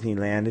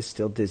 Disneyland is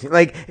still Disney.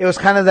 Like, it was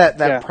kind of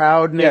that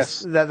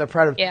proudness, the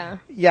pride of,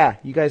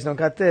 you guys don't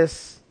got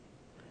this.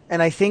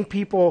 And I think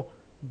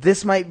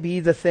this might be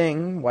the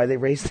thing, why they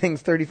raise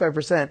things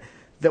 35%,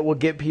 that will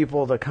get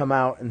people to come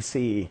out and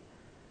see.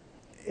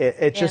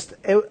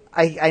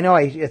 I know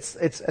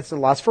it's a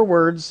loss for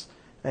words,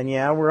 and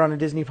we're on a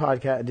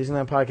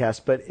Disneyland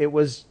podcast, but it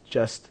was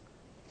just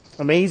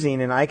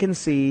amazing, and I can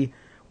see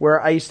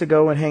where I used to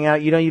go and hang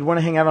out. You'd want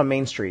to hang out on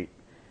Main Street,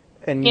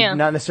 and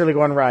not necessarily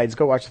go on rides.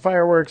 Go watch the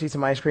fireworks, eat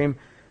some ice cream.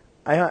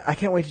 I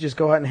can't wait to just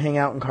go out and hang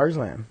out in Cars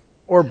Land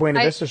or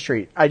Buena Vista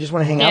Street. I just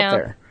want to hang out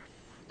there.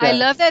 Yeah. I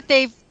love that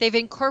they've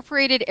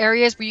incorporated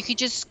areas where you could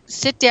just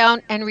sit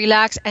down and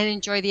relax and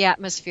enjoy the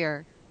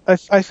atmosphere.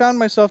 I found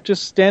myself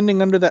just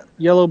standing under that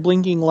yellow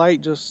blinking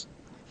light, just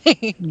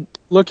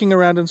looking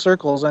around in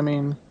circles. I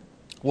mean,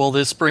 well,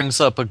 this brings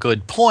up a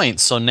good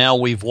point. So now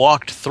we've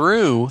walked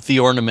through the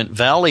Ornament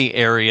Valley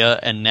area,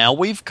 and now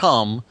we've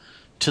come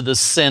to the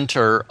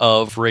center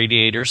of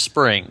Radiator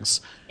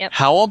Springs. Yep.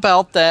 How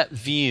about that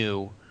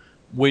view,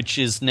 which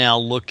is now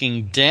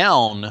looking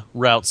down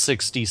Route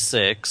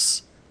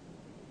 66?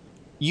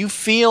 You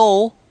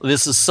feel,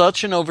 this is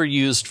such an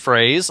overused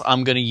phrase,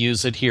 I'm going to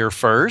use it here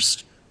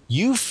first.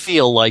 You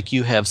feel like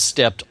you have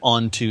stepped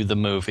onto the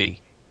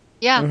movie.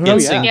 Yeah. Mm-hmm.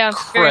 It's very much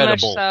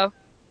incredible. so.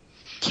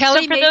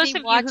 Kelly made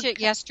me watch it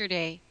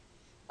yesterday.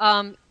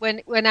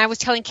 When I was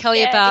telling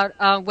Kelly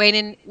about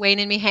Wayne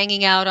and me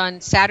hanging out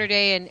on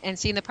Saturday and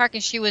seeing the park,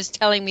 and she was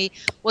telling me,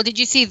 well, did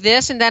you see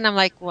this? And then I'm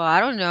like, well, I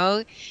don't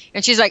know.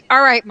 And she's like,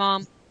 all right,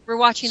 Mom, we're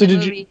watching the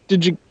movie.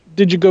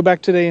 Did you go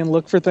back today and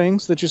look for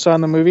things that you saw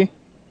in the movie?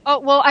 Oh,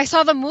 well, I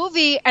saw the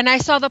movie and I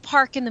saw the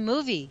park in the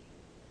movie.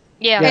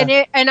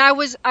 Yeah. And I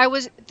was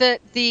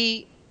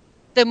the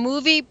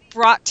movie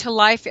brought to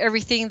life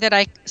everything that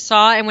I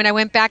saw, and when I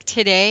went back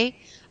today,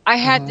 I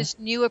had this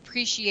new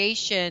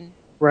appreciation.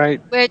 Right.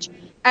 Which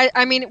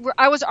I mean,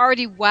 I was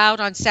already wowed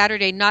on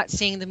Saturday not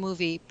seeing the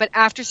movie, but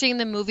after seeing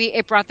the movie,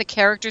 it brought the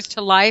characters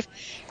to life.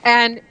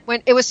 And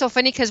when it was so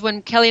funny because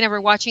when Kelly and I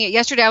were watching it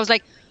yesterday, I was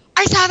like,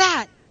 I saw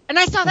that, and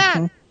I saw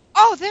that.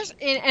 Oh,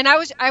 and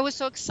I was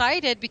so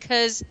excited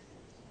because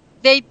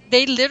they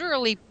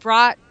literally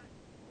brought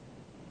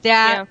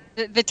that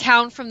the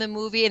town from the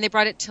movie, and they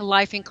brought it to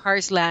life in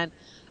Cars Land.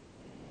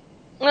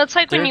 Well, it's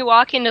like when you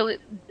walk into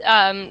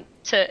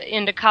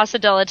Casa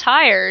della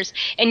Tires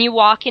and you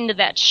walk into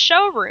that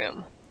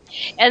showroom,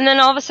 and then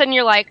all of a sudden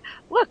you're like,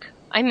 look,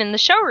 I'm in the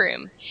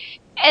showroom.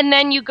 And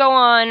then you go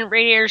on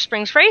Radiator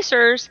Springs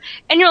Racers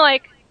and you're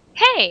like,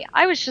 hey,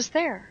 I was just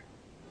there.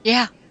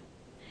 Yeah.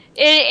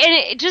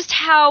 And just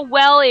how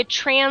well it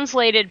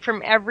translated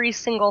from every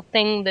single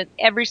thing,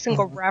 every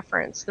single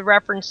reference. The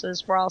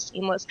references were all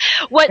seamless.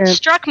 What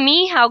struck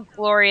me how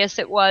glorious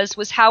it was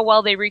how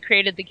well they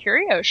recreated the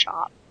curio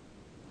shop.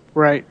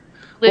 Right.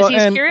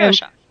 Lizzie's curio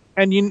shop.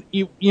 And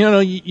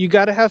you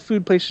got to have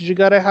food places, you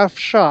got to have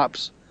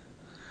shops.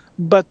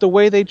 But the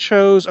way they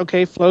chose,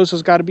 Flo's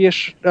has got to be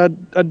a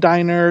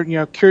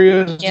diner.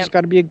 Curio's has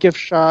got to be a gift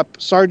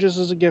shop. Sarge's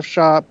is a gift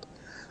shop.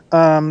 They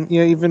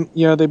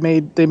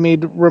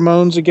made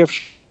Ramon's a gift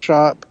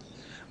shop.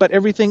 But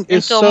everything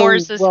is so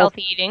Fillmore's is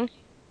healthy eating.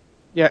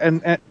 Yeah,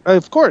 and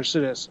of course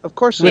it is. Of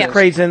course it is. With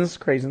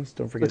craisins.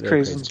 Don't forget with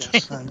craisins.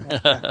 Yes.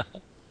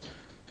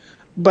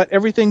 But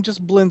everything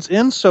just blends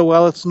in so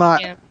well. It's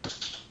not. Yeah.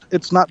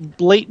 It's not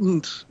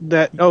blatant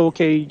that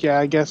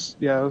I guess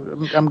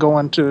I'm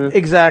going to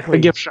a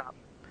gift shop.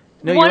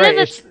 No, you're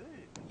right.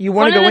 You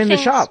want to go in the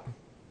shop,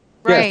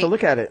 right? To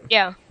look at it.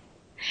 Yeah.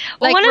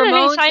 Well, one of the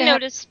things I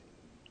noticed.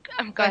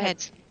 Go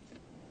ahead.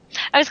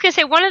 I was going to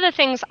say one of the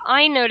things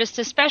I noticed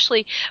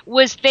especially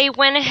was they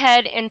went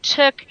ahead and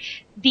took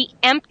the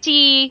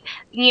empty,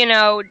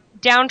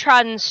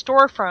 downtrodden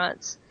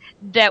storefronts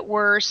that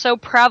were so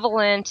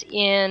prevalent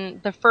in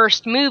the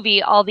first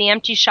movie, all the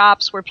empty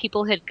shops where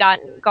people had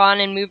gone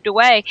and moved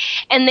away,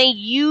 and they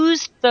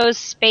used those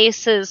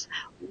spaces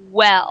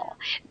well.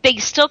 They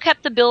still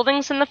kept the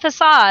buildings and the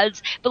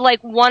facades, but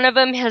like one of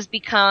them has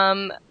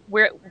become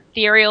the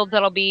area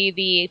that'll be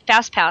the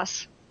Fast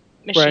Pass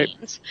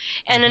machines,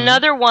 and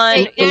another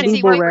one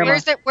is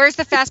where's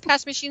the Fast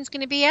Pass machines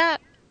going to be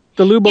at?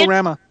 The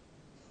Luborama.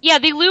 Yeah,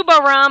 the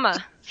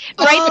Luborama,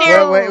 right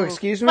there. Wait,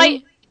 excuse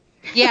me.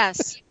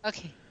 Yes.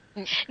 Okay.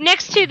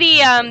 Next to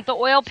the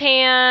oil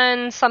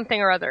pan something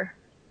or other.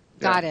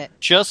 Got it.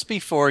 Just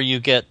before you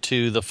get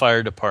to the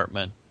fire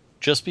department,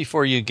 just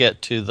before you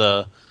get to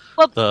the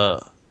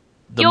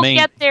you'll main,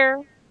 get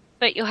there,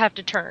 but you'll have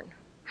to turn.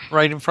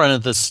 right in front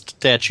of the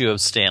statue of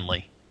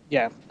Stanley.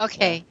 Yeah.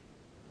 Okay.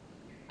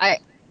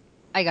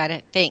 I got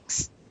it.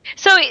 Thanks.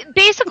 So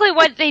basically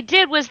what they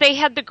did was they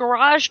had the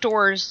garage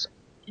doors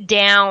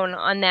down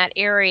on that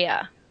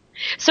area.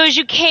 So as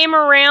you came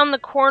around the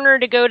corner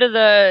to go to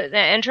the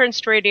entrance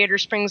to Radiator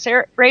Springs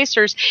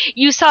Racers,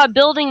 you saw a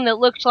building that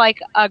looked like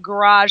a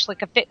garage,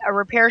 like a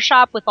repair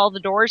shop with all the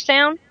doors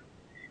down.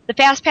 The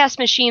Fast Pass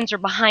machines are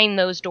behind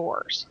those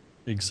doors.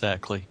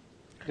 Exactly.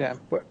 Yeah.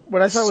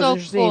 What I thought was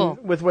interesting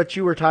with what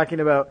you were talking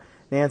about,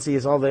 Nancy,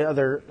 is all the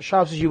other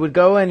shops you would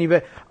go in. You'd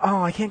be,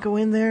 oh, I can't go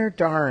in there?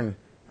 Darn.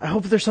 I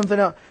hope there's something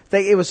else.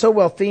 It was so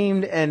well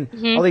themed and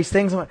all these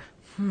things. I'm like,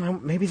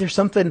 maybe there's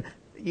something,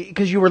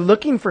 because you were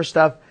looking for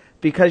stuff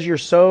because you're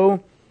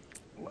so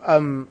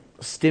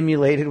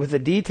stimulated with the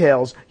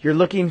details. You're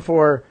looking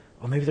for,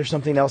 maybe there's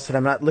something else that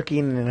I'm not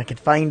looking and I can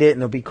find it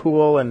and it'll be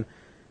cool. And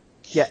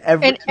yeah,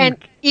 and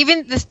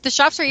even the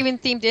shops are even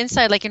themed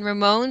inside. Like in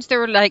Ramon's, there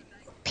were like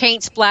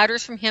paint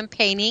splatters from him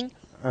painting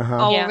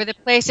all over the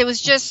place. It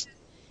was just,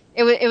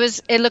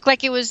 it looked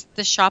like it was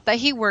the shop that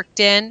he worked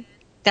in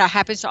that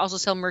happens to also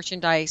sell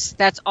merchandise.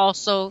 That's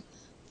also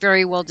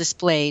very well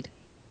displayed.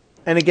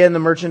 And again, the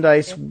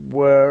merchandise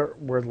were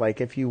like,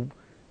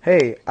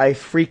 hey, I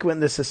frequent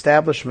this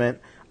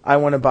establishment. I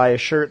want to buy a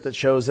shirt that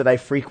shows that I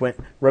frequent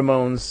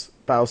Ramon's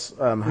house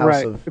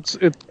right. of. It's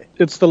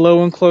the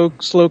Low and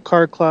Slow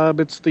Car Club.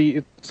 It's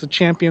the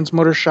Champions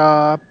Motor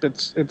Shop.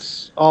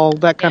 It's all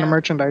that kind of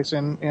merchandise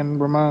in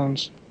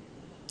Ramon's.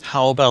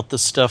 How about the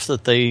stuff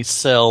that they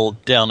sell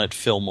down at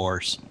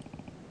Fillmore's?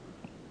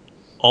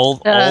 All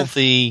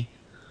the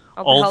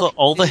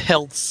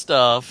health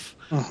stuff,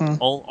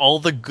 all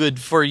the good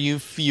for you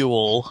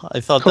fuel. I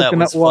thought that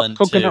was fun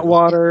too. Coconut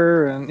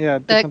water and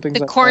different things.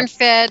 The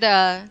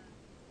corn-fed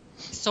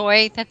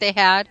soy that they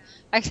had.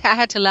 I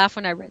had to laugh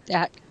when I read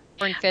that.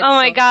 Corn-fed Oh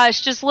my soy.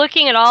 gosh, just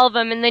looking at all of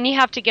them, and then you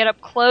have to get up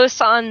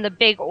close on the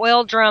big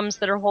oil drums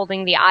that are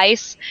holding the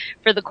ice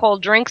for the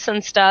cold drinks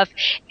and stuff,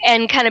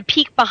 and kind of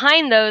peek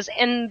behind those.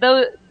 And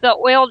the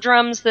oil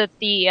drums that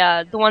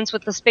the ones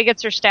with the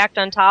spigots are stacked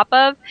on top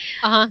of,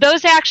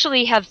 those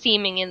actually have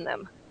theming in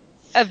them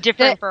of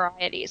different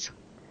varieties.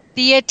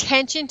 The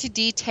attention to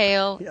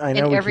detail in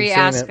every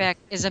aspect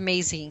is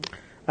amazing.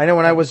 I know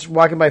when I was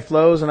walking by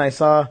Flo's and I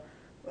saw,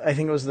 I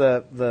think it was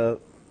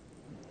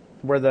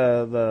where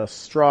the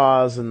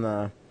straws and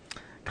the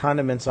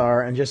condiments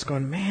are, and just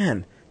going,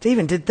 man, they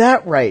even did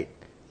that right.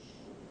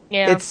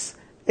 Yeah. It's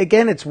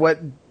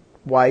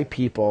why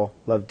people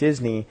love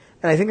Disney.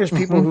 And I think there's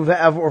people who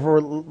have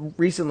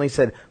recently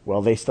said,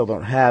 well, they still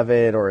don't have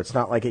it, or it's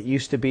not like it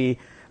used to be.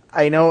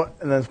 I know,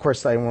 and then of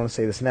course I don't want to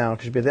say this now,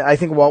 because I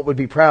think Walt would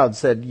be proud,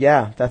 said,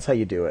 yeah, that's how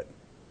you do it.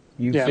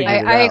 You figured it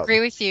out. I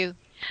agree with you.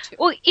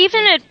 Well,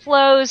 even at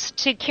Flo's,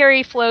 to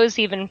carry Flo's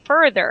even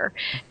further,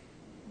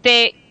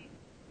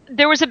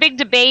 there was a big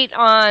debate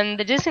on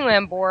the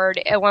Disneyland board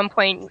at one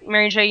point.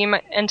 Mary Jo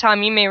and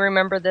Tom, you may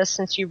remember this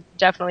since you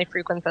definitely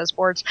frequent those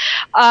boards.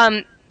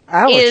 Ouch.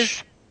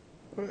 That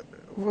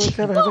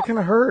kind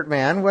of hurt,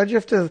 man. Why'd you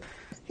have to...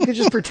 You could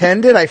just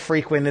pretend it. I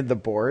frequented the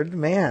board.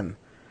 Man.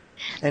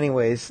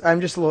 Anyways,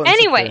 I'm just a little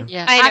insecure. Anyway,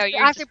 Yeah, I know.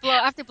 I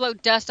have to blow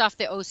dust off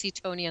the OC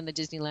Tony on the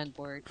Disneyland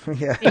board.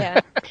 Yeah.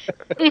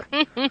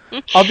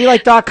 I'll be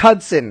like Doc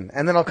Hudson,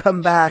 and then I'll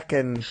come back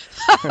and...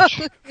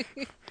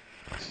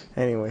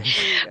 Anyway.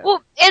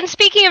 Well, and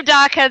speaking of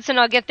Doc Hudson,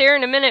 I'll get there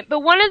in a minute, but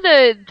one of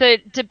the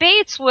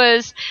debates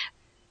was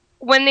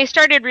when they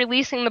started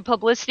releasing the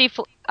publicity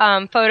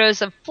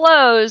photos of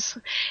Flo's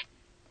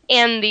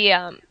and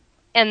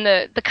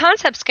the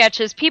concept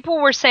sketches, people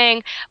were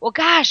saying, well,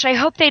 gosh, I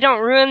hope they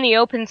don't ruin the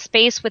open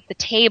space with the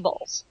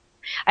tables.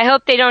 I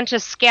hope they don't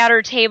just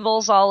scatter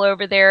tables all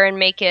over there and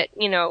make it,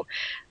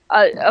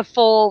 a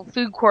full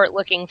food court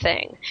looking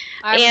thing.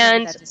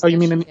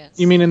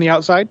 You mean in the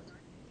outside?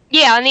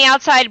 Yeah, on the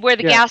outside where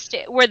the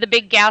where the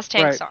big gas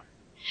tanks are.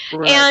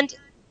 Right. And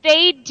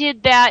they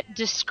did that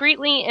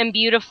discreetly and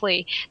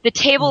beautifully. The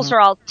tables are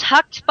all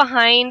tucked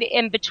behind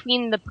and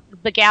between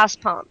the gas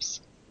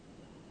pumps.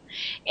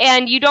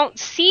 And you don't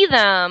see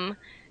them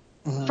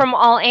from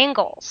all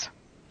angles.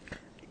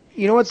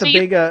 You know what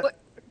sorry. Go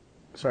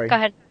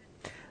ahead.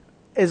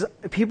 Is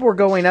people were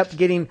going up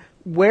getting,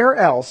 where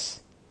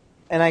else,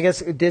 and I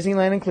guess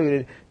Disneyland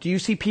included, do you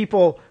see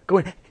people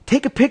going,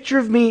 take a picture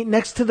of me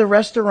next to the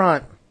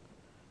restaurant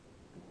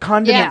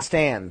condiment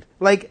stand?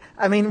 Like,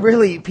 I mean,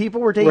 really,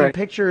 people were taking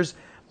pictures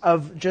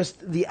of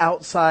just the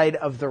outside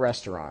of the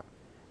restaurant.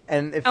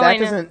 And if that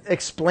doesn't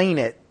explain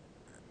it,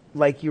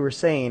 like you were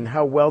saying,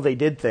 how well they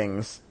did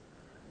things,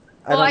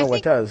 I don't know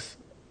what does.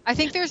 I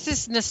think there's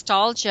this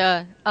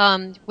nostalgia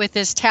with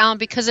this town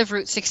because of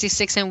Route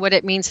 66 and what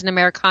it means in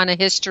Americana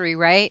history,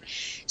 right?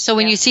 So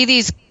when you see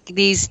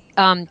these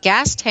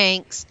gas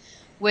tanks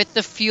with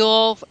the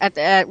fuel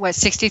at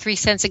 63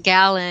 cents a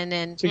gallon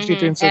and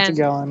 63 cents a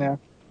gallon, yeah.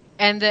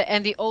 And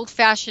the old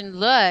fashioned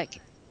look,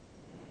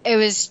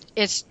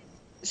 it's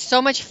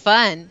so much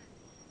fun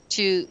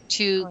to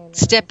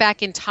step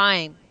back in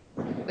time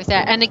with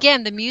that. And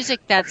again, the music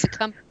that's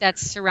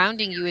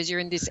surrounding you as you're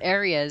in these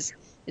areas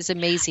is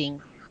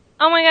amazing.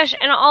 Oh my gosh,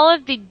 and all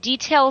of the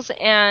details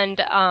and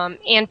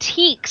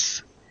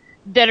antiques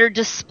that are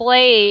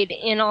displayed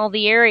in all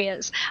the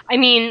areas. I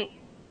mean,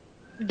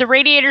 the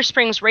Radiator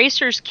Springs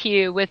Racers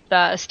queue with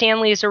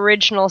Stanley's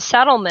original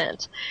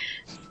settlement.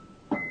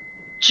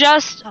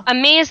 Just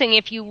amazing.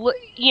 If you look,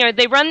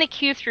 they run the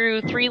queue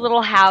through 3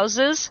 little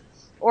houses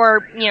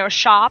or,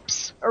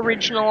 shops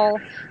original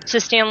to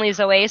Stanley's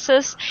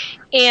Oasis.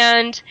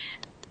 And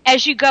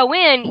as you go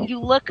in, you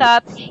look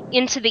up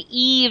into the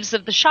eaves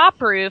of the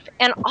shop roof,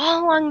 and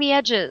all along the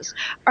edges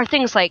are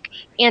things like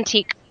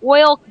antique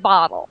oil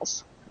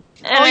bottles.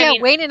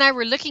 And Wayne and I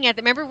were looking at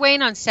them. Remember,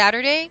 Wayne, on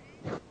Saturday?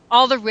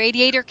 All the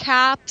radiator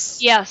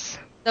caps? Yes.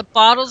 The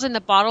bottles in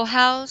the bottle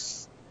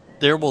house?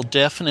 There will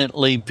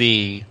definitely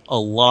be a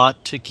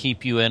lot to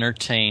keep you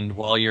entertained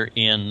while you're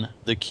in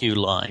the queue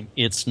line.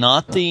 It's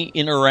not the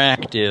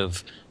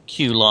interactive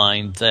queue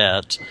line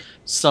that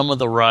some of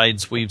the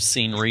rides we've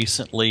seen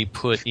recently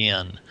put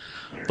in.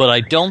 But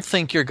I don't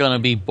think you're going to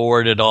be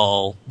bored at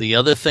all. The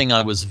other thing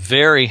I was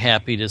very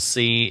happy to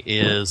see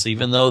is,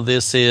 even though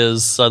this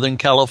is Southern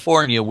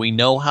California, we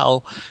know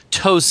how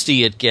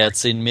toasty it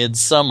gets in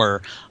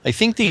midsummer. I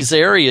think these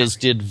areas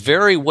did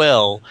very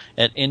well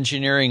at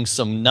engineering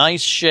some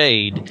nice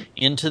shade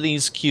into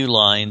these queue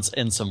lines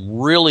and some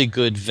really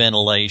good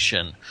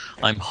ventilation.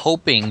 I'm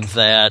hoping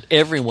that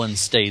everyone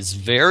stays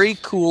very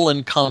cool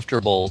and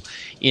comfortable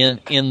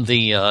in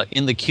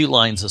the queue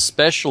lines,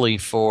 especially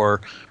for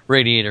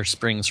Radiator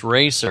Springs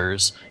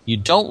Racers. You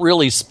don't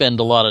really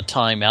spend a lot of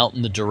time out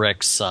in the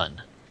direct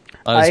sun.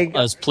 I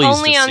was pleased to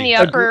see. Only on the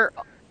upper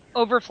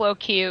overflow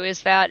queue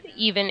is that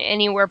even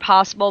anywhere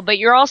possible, but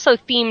you're also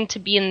themed to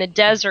be in the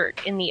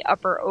desert in the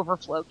upper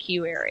overflow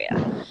queue area.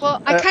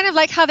 Well, I kind of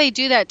like how they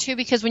do that too,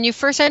 because when you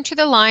first enter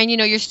the line,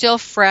 you're still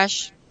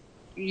fresh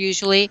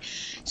usually,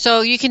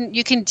 so you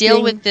can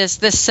deal with the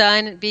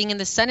sun, being in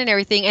the sun and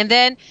everything, and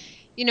then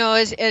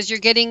as you're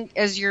going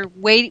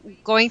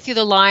through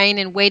the line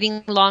and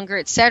waiting longer,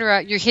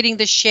 etc., you're hitting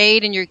the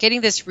shade and you're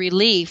getting this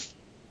relief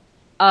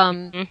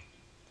that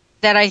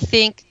I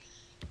think,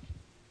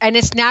 and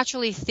it's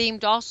naturally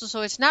themed also,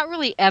 so it's not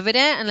really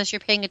evident unless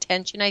you're paying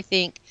attention, I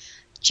think,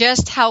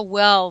 just how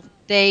well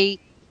they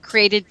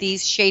created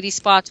these shady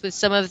spots with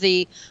some of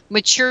the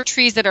mature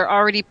trees that are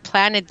already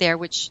planted there,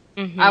 which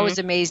I was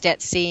amazed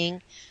at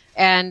seeing.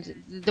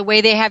 And the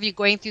way they have you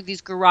going through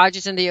these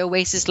garages in the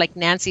Oasis, like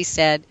Nancy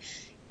said,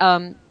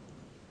 I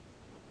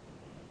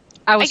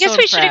guess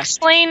we should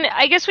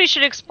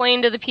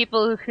explain to the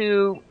people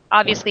who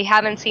obviously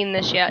haven't seen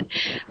this yet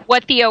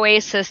what the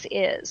Oasis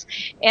is.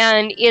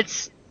 And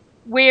it's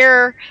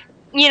where,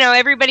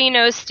 everybody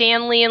knows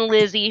Stanley and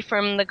Lizzie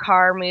from the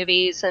car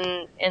movies,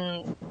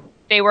 and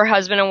they were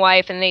husband and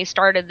wife, and they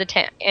started the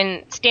town.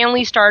 And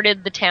Stanley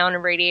started the town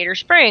of Radiator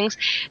Springs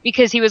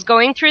because he was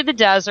going through the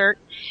desert,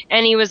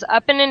 and he was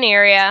up in an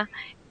area,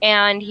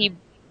 and he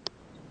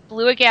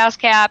blew a gas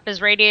cap,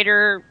 his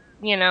radiator,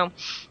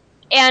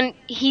 and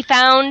he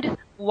found,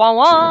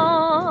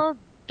 voila,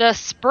 the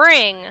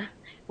spring,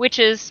 which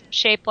is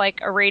shaped like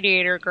a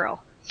radiator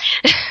girl.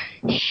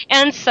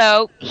 And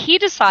so he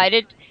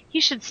decided he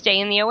should stay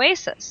in the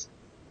Oasis.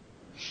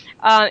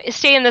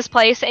 Stay in this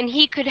place, and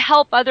he could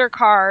help other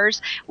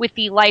cars with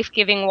the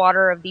life-giving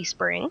water of the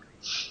spring.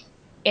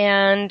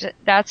 And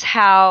that's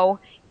how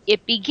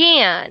it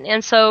began.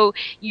 And so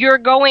you're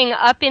going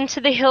up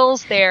into the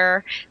hills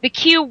there. The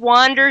queue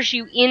wanders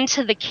you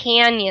into the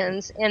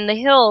canyons and the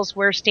hills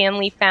where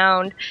Stanley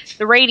found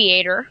the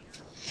radiator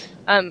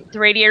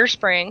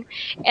spring,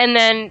 and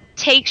then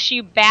takes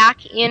you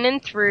back in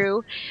and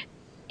through.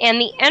 And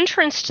the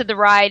entrance to the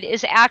ride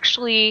is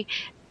actually,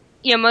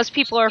 most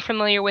people are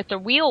familiar with the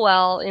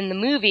Wheelwell in the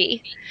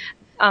movie,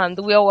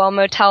 the Wheelwell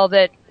Motel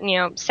that,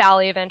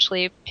 Sally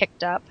eventually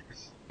picked up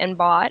and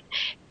bought.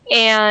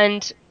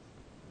 And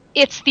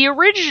it's the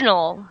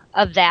original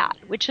of that,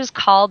 which is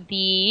called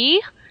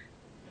the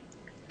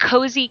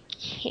Comfy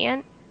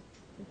Caverns.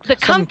 The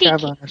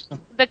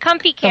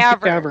Comfy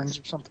Caverns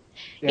or something.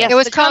 Yeah. Yes, it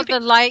was called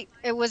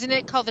wasn't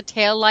it called the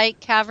Tail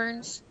Light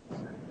Caverns?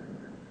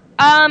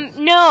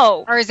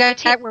 No. Or is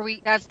that's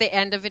the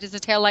end of it, is the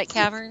Tail Light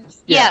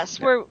Caverns? Yes,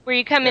 yeah. where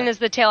you come in as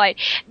the tail light.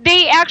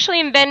 They actually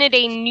invented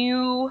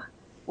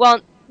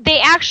they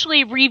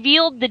actually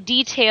revealed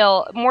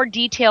more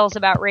details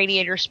about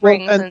Radiator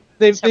Springs. Well, and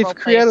they've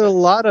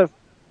created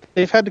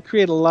they've had to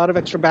create a lot of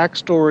extra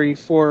backstory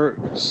for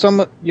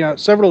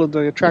several of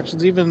the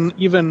attractions.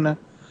 Even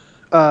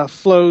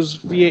Flo's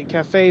V8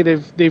 Cafe,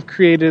 they've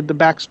created the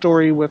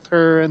backstory with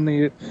her and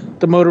the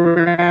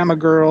Motorama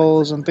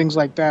girls and things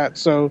like that.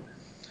 So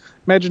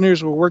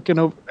Imagineers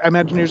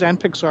and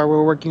Pixar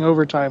were working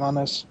overtime on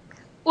this.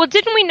 Well,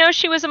 didn't we know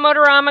she was a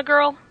Motorama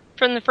girl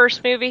from the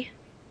first movie?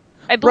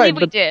 I believe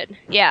we did,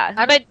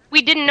 yeah. But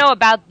we didn't know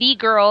about the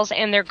girls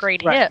and their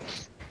great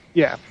hits.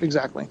 Yeah,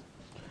 exactly.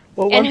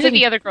 Well, and who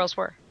the other girls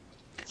were.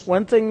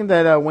 One thing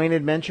that Wayne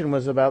had mentioned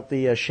was about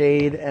the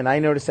shade, and I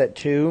noticed that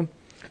too.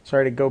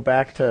 Sorry to go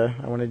back to,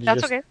 I wanted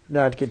to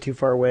not to get too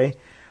far away.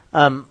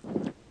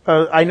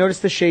 I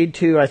noticed the shade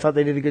too. I thought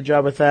they did a good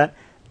job with that.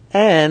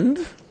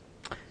 And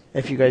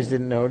if you guys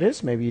didn't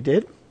notice, maybe you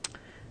did.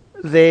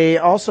 They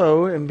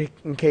also,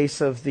 in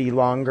case of the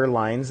longer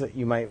lines that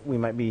we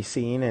might be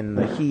seeing and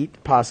the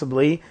heat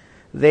possibly,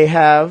 they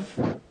have,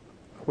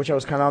 which I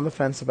was kind of on the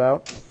fence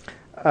about,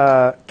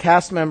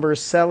 cast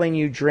members selling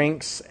you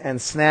drinks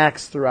and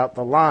snacks throughout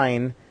the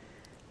line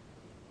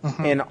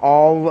in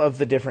all of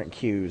the different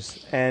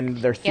queues, and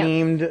they're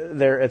themed.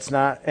 It's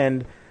not.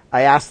 And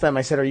I asked them.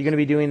 I said, "Are you going to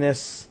be doing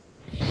this?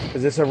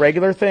 Is this a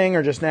regular thing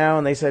or just now?"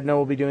 And they said, "No,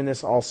 we'll be doing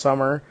this all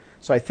summer."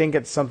 So I think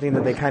it's something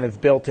that they kind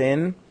of built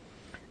in.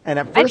 And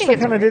at first, I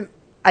kind of didn't.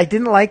 I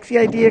didn't like the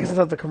idea because I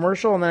thought the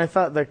commercial, and then I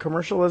thought the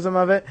commercialism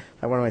of it.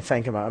 What am I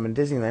thinking about? I'm in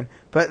Disneyland.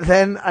 But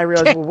then I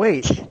realized, well,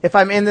 wait. If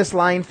I'm in this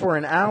line for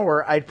an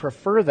hour, I'd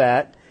prefer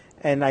that.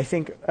 And I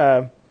think,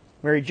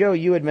 Mary Jo,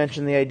 you had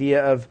mentioned the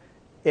idea of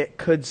it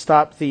could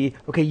stop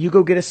okay, you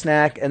go get a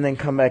snack and then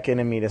come back in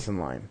and meet us in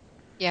line.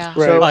 Yeah.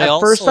 So right. at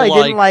first I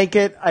didn't like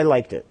it. I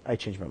liked it. I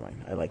changed my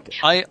mind. I liked it.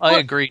 I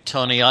agree,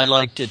 Tony. I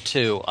liked it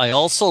too. I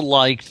also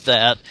liked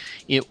that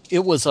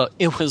it was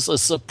a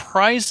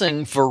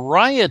surprising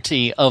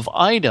variety of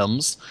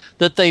items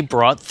that they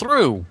brought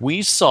through.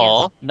 We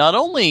saw not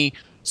only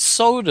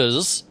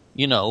sodas,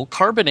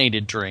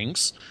 carbonated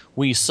drinks.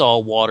 We saw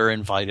water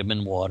and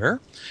vitamin water.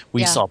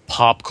 We saw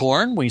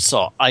popcorn. We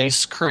saw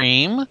ice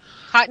cream.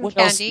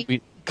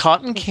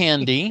 Cotton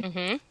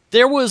candy.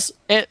 There was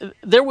a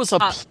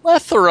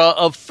plethora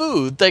of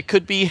food that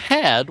could be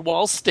had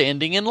while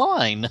standing in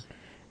line.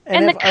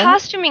 And the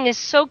costuming is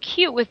so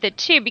cute with it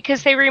too,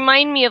 because they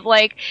remind me of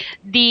like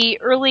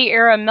the early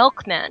era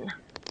milkmen.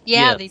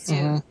 Yeah, they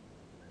do.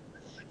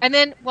 And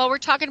then while we're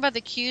talking about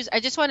the queues, I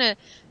just want to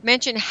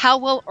mention how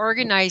well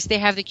organized they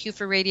have the queue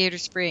for Radiator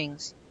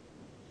Springs.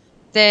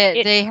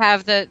 They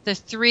have the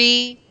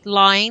 3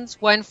 lines,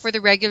 one for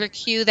the regular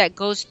queue that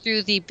goes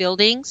through the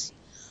buildings,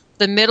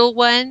 the middle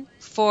one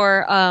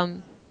for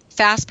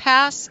Fast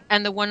Pass,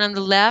 and the one on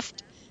the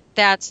left,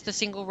 that's the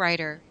single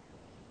rider.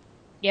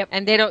 Yep.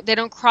 And they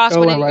don't cross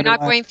when you're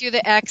not going through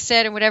the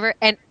exit and whatever.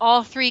 And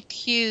all 3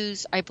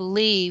 queues, I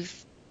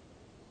believe,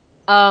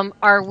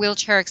 are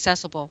wheelchair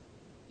accessible.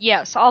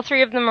 Yes, all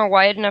 3 of them are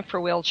wide enough for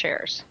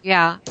wheelchairs.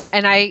 Yeah,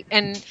 and I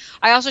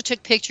also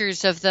took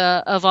pictures of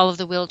all of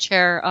the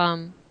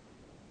wheelchair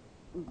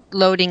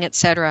loading,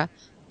 etc.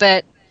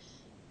 But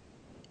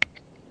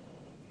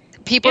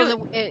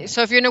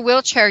so if you're in a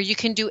wheelchair, you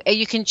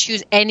can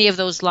choose any of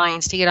those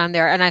lines to get on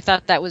there, and I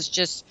thought that was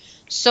just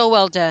so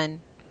well done.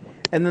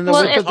 And then the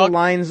width of the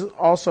lines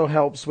also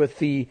helps with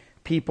the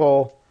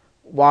people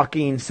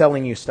walking,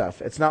 selling you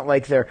stuff. It's not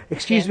like they're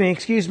excuse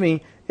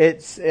me.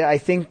 I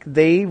think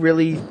they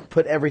really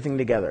put everything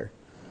together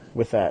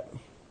with that.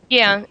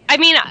 Yeah, I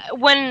mean,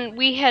 when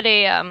we had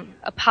a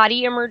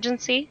potty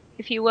emergency,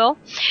 if you will,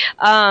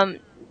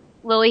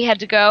 Lily had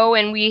to go,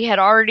 and we had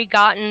already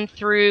gotten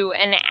through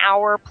an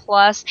hour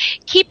plus.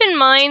 Keep in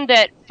mind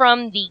that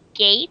from the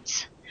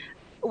gate,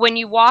 when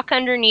you walk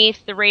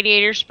underneath the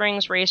Radiator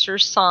Springs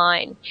Racers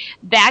sign,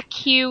 that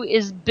queue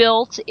is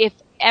built. If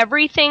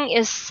everything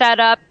is set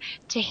up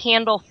to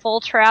handle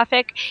full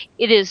traffic,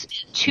 it is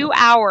 2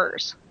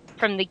 hours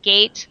from the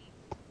gate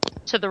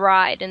to the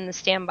ride in the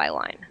standby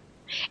line.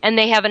 And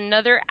they have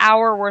another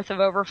hour worth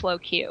of overflow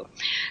queue.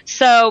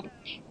 So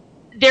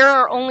there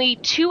are only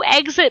 2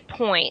 exit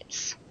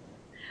points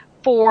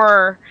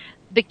for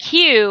the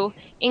queue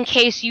in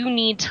case you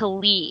need to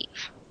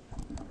leave.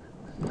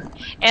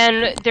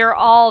 And they're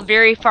all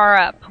very far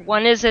up.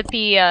 One is at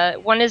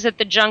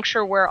the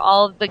juncture where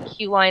all of the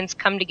queue lines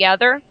come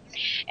together,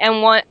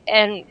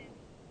 and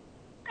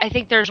I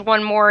think there's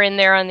one more in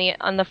there on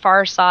the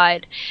far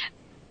side.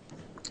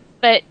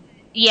 But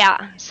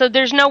yeah, so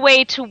there's no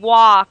way to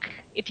walk.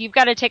 If you've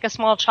got to take a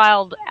small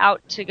child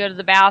out to go to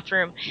the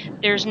bathroom,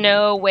 there's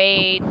no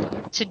way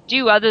to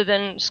do other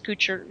than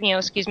scoot your,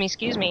 excuse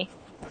me.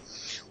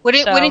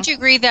 Wouldn't you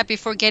agree that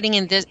before getting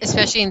in this,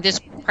 especially in this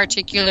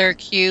particular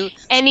queue,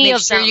 make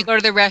sure you go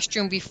to the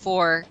restroom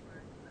before?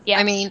 Yes.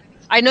 I mean,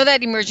 I know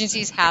that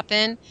emergencies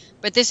happen,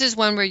 but this is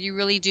one where you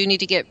really do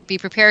need to be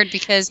prepared,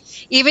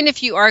 because even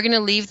if you are going to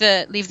leave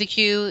the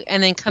queue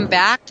and then come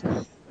back,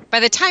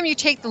 by the time you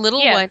take the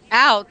little one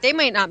out, they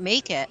might not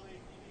make it.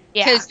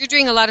 Because you're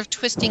doing a lot of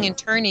twisting and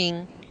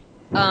turning,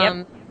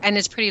 and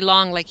it's pretty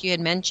long, like you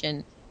had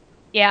mentioned.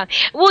 Yeah.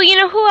 Well,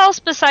 who else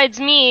besides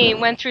me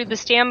went through the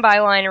standby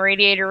line of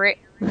Radiator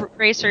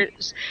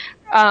Racers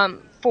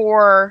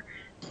for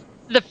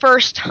the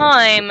first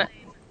time?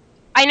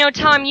 I know,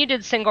 Tom, you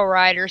did single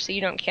rider, so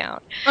you don't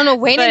count. Oh, no,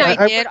 Wayne and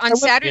I did. On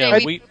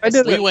Saturday,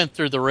 we went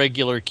through the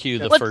regular queue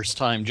the first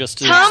time just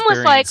to Tom was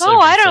like,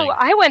 everything.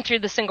 I went through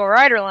the single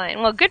rider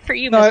line. Well, good for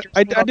you, Mr.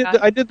 I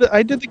did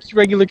the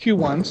regular queue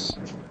once,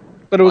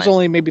 but it was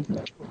only maybe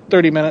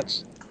 30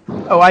 minutes.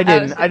 Oh, I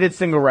didn't. I did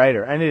single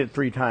rider. I did it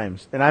 3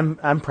 times, and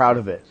I'm proud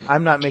of it.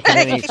 I'm not making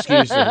any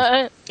excuses.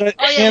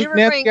 You were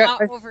going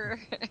over.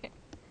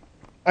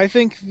 I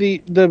think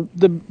the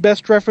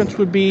best reference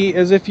would be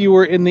as if you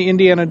were in the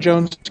Indiana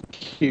Jones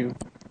queue.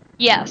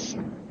 Yes,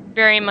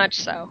 very much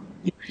so.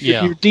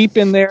 Yeah. You're deep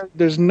in there.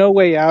 There's no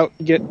way out.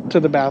 Get to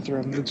the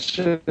bathroom. It's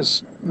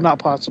just not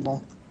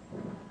possible.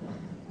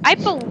 I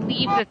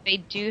believe that they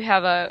do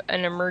have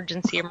an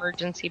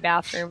emergency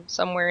bathroom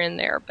somewhere in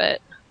there,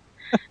 but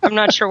I'm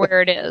not sure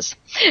where it is.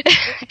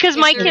 Because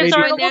my kids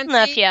aren't old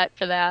enough yet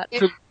for that.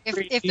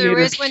 If there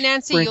is one,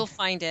 Nancy, you'll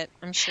find it,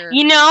 I'm sure.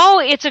 You know,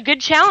 it's a good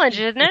challenge,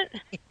 isn't it?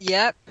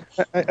 Yep.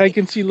 I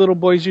can see little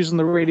boys using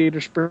the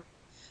radiator spring.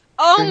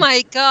 Oh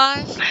my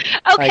gosh.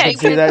 I can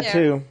see that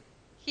too.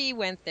 He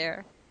went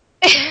there.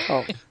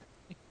 Oh.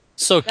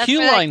 So That's queue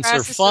where that lines are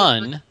grass is so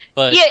fun,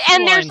 but Yeah, and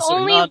queue there's lines are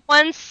only not-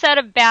 one set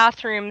of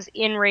bathrooms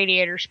in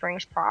Radiator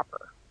Springs proper.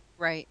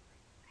 Right.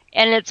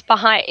 And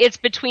it's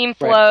between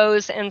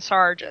Flo's and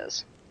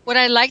Sarge's. What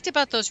I liked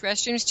about those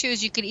restrooms too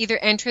is you could either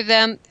enter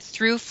them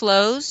through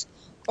Flo's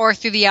or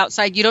through the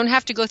outside. You don't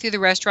have to go through the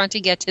restaurant to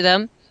get to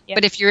them. Yep.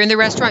 But if you're in the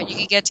restaurant, you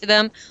could get to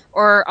them,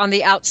 or on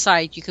the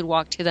outside, you could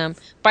walk to them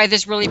by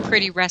this really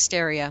pretty rest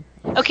area.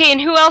 Okay,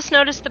 and who else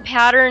noticed the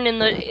pattern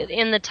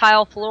in the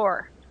tile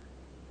floor?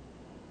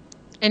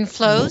 In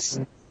Flo's?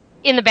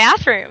 In the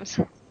bathrooms.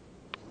 Oh,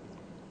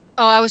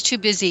 I was too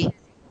busy.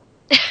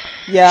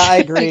 Yeah, I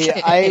agree.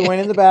 Okay. I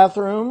went in the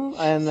bathroom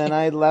and then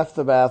I left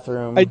the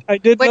bathroom. I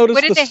did What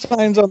notice did the they-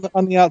 signs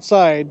on the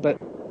outside, but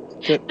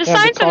The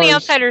signs on the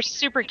outside are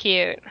super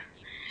cute.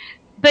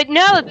 But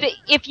no,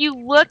 if you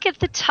look at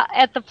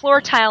the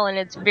floor tile, and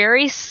it's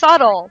very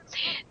subtle,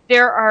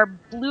 there are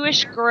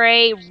bluish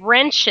gray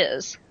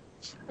wrenches,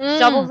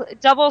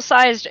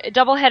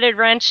 double-headed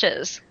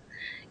wrenches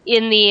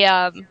in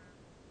the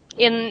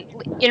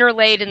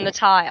interlaid in the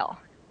tile.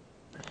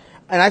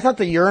 And I thought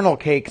the urinal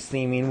cakes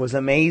theming was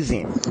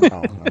amazing.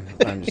 Oh,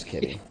 I'm just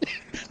kidding.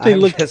 They I'm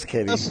look just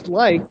kidding. just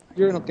like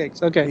urinal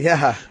cakes. Okay.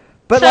 Yeah.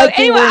 But So like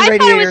anyway, they were in I thought it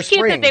Radiator was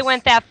cute that they Springs.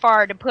 went that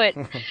far to put,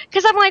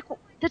 because I'm like,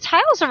 the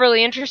tile's a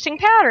really interesting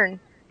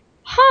pattern.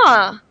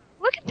 Huh?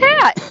 Look at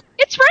that.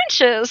 It's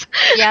wrenches.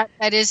 Yeah,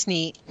 that is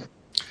neat.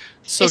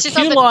 So It's just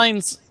queue all the-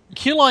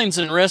 lines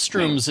in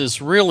restrooms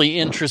is really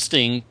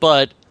interesting,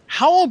 but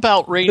how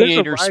about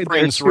Radiator ride there,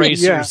 Springs too,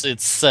 Racers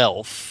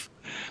itself?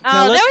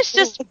 Now Oh, that let's- was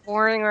just a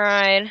boring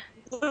ride.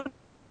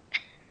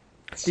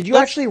 Did you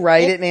actually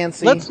ride it,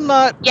 Nancy? Let's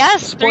not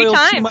Yes, 3 spoil too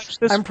times. much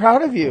this. I'm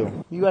proud of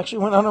you. You actually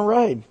went on a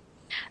ride.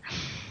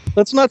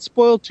 Let's not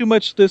spoil too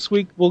much this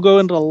week. We'll go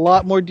into a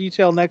lot more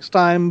detail next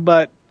time,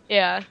 but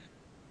Yeah.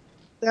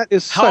 that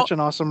is How- such an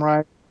awesome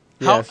ride.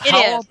 Yes. It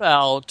How is.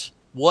 about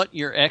what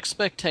your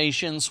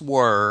expectations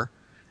were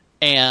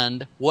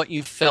and what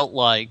you felt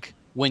like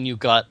when you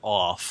got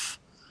off?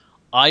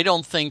 I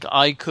don't think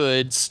I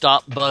could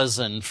stop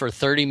buzzing for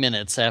 30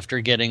 minutes after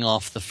getting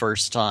off the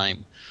first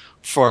time.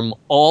 From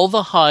all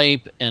the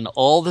hype and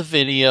all the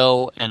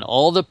video and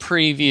all the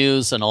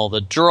previews and all the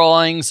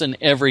drawings and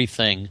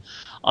everything,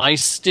 I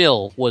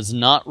still was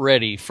not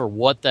ready for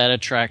what that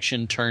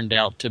attraction turned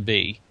out to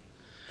be.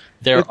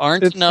 There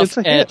aren't enough it's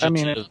a hit. adjectives. I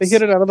mean, they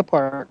hit it out of the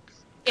park.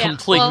 Yeah.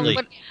 Completely.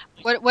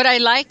 Well, what I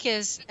like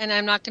is, and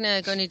I'm not going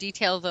to go into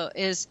detail though,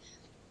 is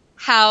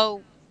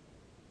how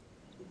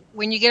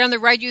when you get on the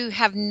ride, you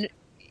have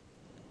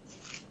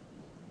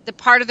the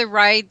part of the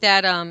ride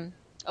that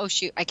oh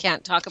shoot, I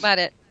can't talk about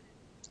it.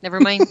 Never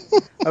mind.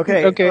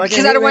 Okay. Okay. like,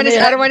 Because I don't want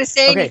to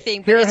say okay,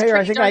 anything. But Here, it's I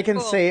pretty think darn I can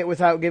cool. say it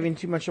without giving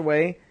too much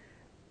away.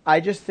 I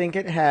just think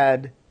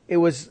it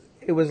was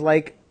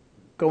like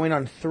going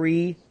on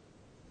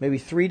maybe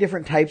three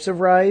different types of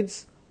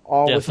rides,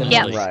 all within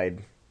Definitely. one ride.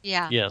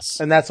 Yeah. Yes.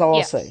 And that's all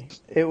Yes. I'll say.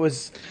 They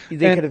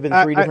And could have been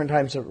I- three different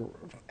types of. The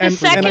And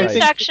second I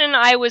think- section,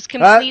 I was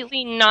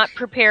completely not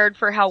prepared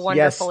for how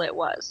wonderful it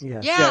was.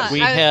 Yes. Yeah.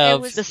 We I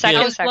have was, the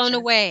second I was blown section.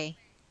 away.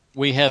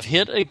 We have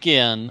hit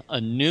again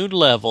a new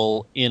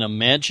level in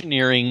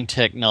Imagineering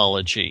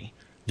technology.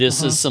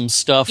 This is some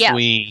stuff Yes.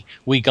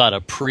 we got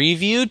a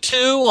preview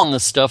to on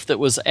the stuff that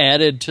was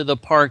added to the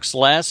parks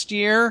last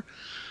year.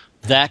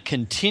 That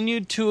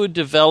continued to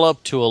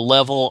develop to a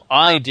level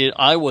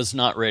I was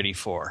not ready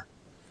for.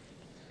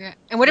 Yeah.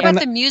 And what about And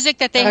the music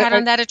that they had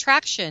on that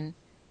attraction?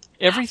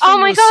 Everything Oh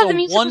my was God, so the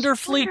music was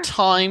wonderfully wonderful.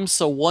 timed,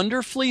 so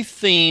wonderfully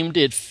themed.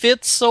 It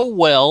fit so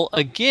well.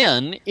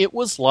 Again, it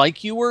was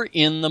like you were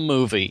in the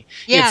movie.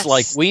 Yes. It's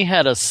like we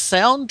had a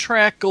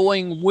soundtrack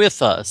going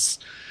with us.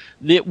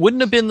 It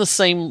wouldn't have been the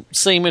same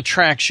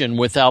attraction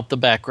without the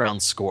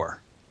background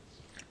score.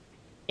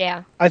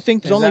 Yeah. I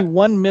think there's Is only that-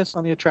 one miss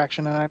on the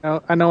attraction, and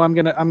I know I'm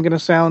gonna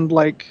sound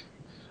like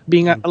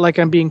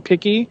I'm being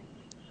picky.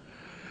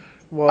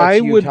 Well, it's I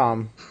you, would-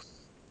 Tom.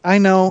 I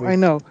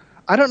know.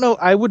 I don't know.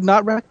 I would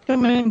not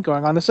recommend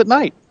going on this at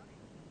night.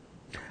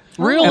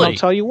 And Really? I'll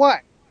tell you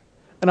why.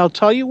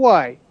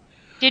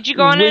 Did you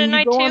go on it When at you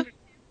night go too? on-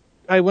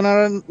 I went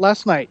on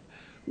last night.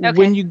 Okay.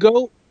 When you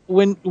go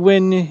when you're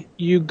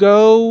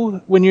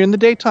in the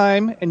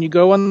daytime and you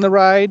go on the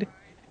ride,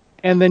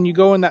 and then you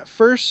go in the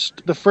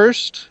first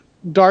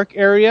dark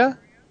area,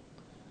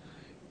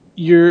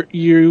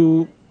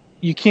 you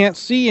can't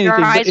see anything. Your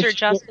but eyes if are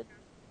adjusted.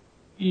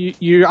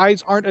 your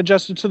eyes aren't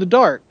adjusted to the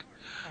dark.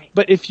 Right.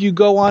 But if you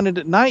go on it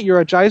at night, your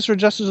eyes are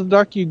adjusted to the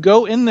dark. You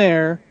go in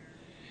there,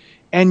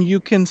 and you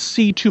can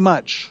see too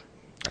much.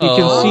 You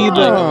can see I know what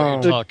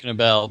the you're talking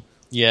about.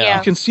 Yeah.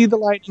 you can see the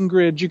lighting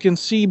grid. You can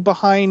see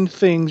behind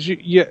things. No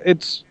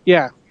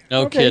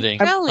Okay. kidding.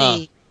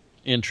 Really?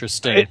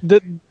 Interesting.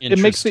 It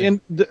makes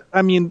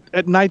I mean,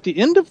 at night the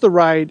end of the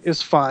ride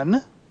is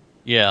fun,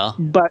 Yeah.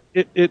 but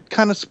it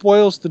kind of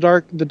spoils the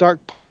dark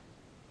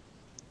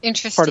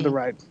Interesting. part of the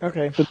ride.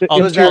 Okay. The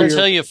I'll interior.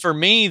 tell you, for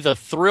me, the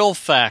thrill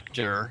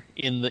factor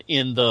in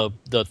the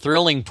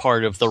thrilling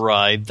part of the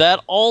ride, that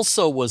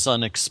also was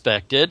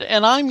unexpected,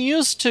 and I'm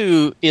used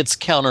to its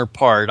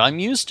counterpart. I'm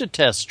used to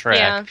Test Track.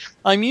 Yeah.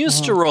 I'm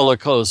used to roller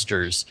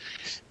coasters.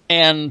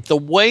 And the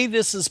way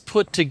this is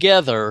put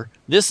together,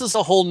 this is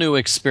a whole new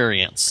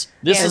experience.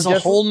 This Yeah. is a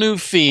whole new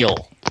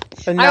feel.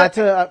 And not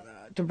to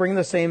bring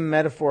the same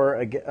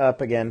metaphor up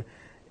again,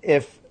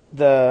 if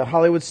the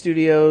Hollywood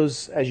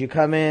Studios, as you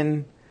come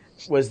in,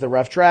 was the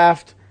rough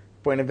draft,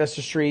 Buena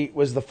Vista Street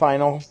was the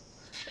final,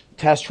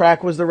 Test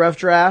Track was the rough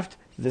draft,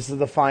 this is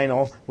the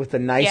final with the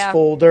nice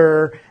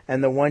folder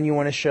and the one you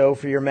want to show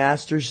for your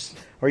master's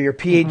or your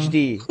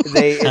PhD.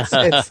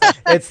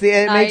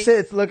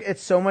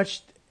 It's so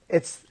much.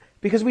 It's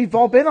because we've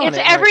all been on It's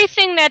it.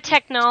 everything that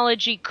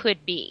technology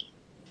could be.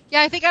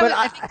 Yeah, I think Cody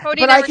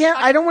But and I I were can't.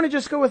 talking- I don't want to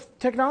just go with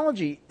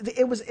technology.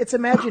 It's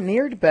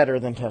imagineered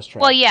better than Test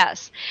Track. Well,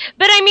 yes.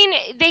 But I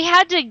mean, they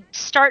had to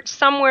start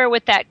somewhere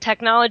with that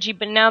technology,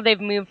 but now they've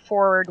moved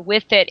forward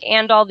with it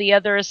and all the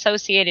other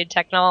associated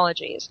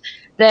technologies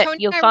that Tony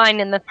you'll and I were-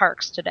 find in the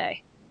parks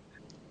today.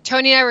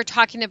 Tony and I were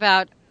talking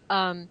about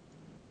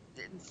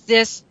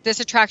this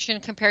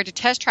attraction compared to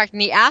Test Track,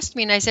 and he asked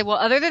me, and I said, well,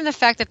 other than the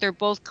fact that they're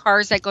both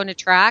cars that go on a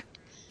track,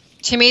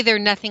 to me they're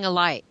nothing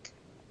alike.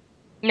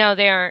 No,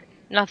 they aren't.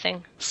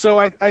 Nothing. So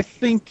I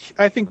think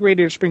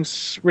Radiator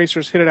Springs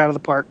Racers hit it out of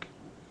the park.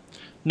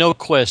 No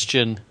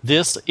question.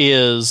 This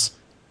is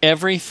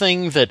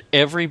everything that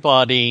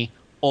everybody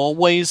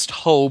always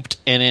hoped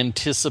and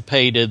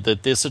anticipated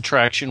that this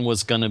attraction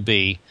was going to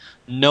be.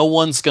 No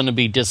one's going to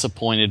be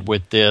disappointed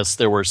with this.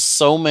 There were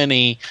so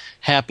many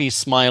happy,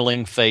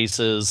 smiling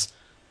faces.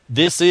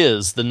 This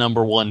is the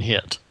number one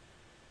hit.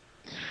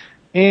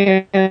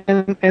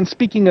 And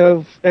speaking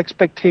of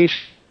expectations,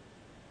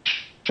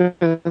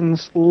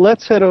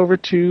 let's head over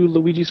to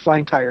Luigi's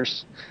Flying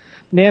Tires.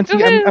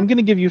 Nancy, I'm going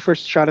to give you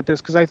first shot at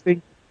this because I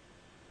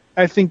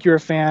think you're a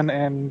fan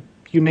and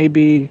you may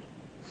be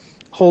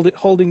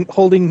holding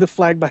the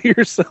flag by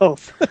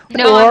yourself.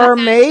 No, or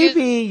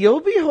maybe you'll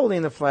be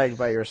holding the flag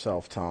by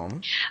yourself,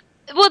 Tom.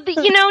 Well,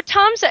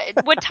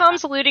 what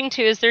Tom's alluding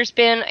to is there's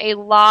been a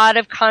lot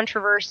of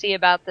controversy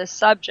about this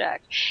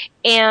subject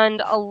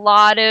and a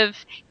lot of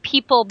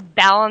people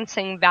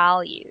balancing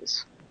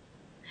values.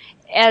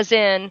 As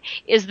in,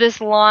 is this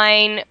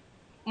line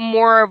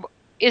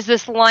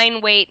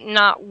weight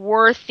not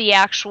worth the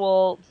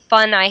actual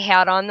fun I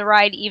had on the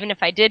ride, even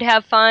if I did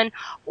have fun?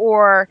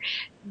 Or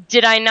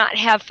did I not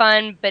have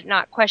fun, but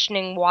not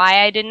questioning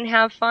why I didn't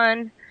have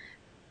fun?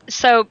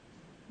 So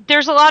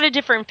there's a lot of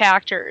different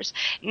factors.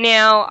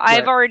 Now,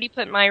 I've already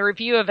put my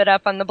review of it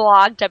up on the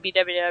blog,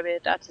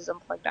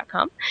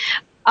 www.disunplug.com.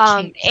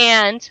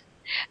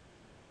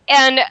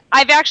 And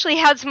I've actually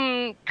had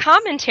some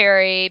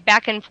commentary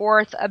back and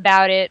forth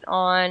about it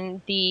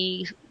on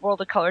the World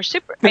of Color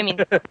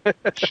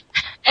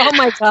Oh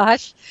my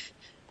gosh.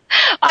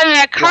 on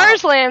that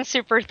Cars Land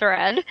super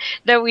thread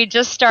that we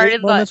just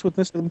started. Great moments with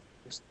Mr.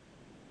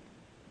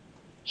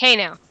 Hey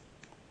now.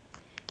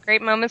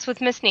 Great moments with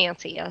Miss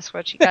Nancy. That's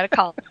what you got to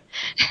call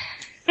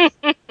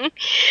it.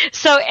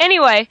 So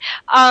anyway,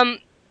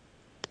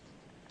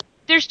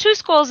 there's two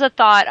schools of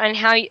thought on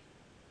how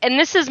and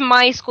this is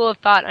my school of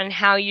thought on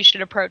how you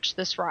should approach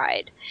this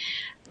ride.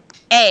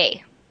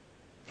 A,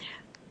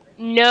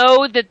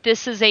 know that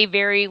this is a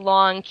very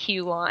long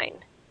queue line.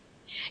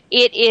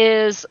 It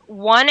is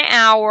 1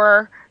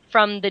 hour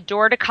from the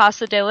door to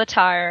Casa de la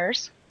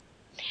Tires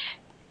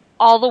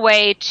all the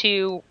way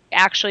to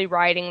actually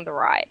riding the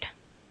ride.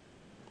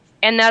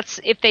 And that's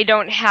if they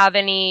don't have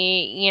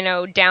any,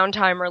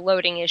 downtime or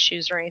loading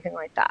issues or anything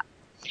like that.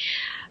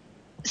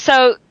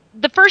 So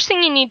the first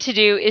thing you need to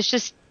do is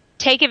just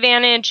take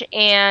advantage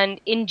and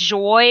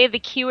enjoy the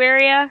queue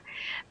area.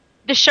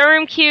 The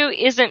showroom queue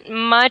isn't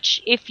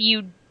much if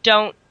you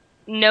don't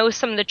know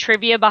some of the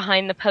trivia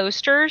behind the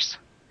posters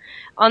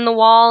on the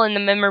wall and the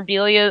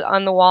memorabilia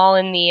on the wall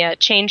in the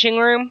changing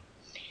room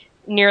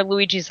near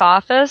Luigi's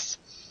office.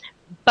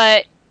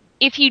 But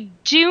if you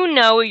do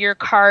know your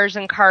Cars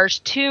and Cars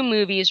 2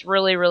 movies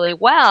really, really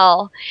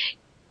well,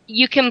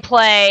 you can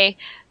play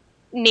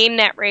Name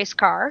That Race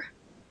Car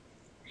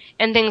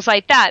and things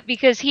like that,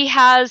 because he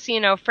has,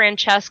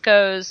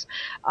 Francesco's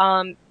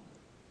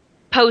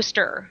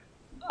poster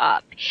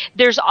up.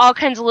 There's all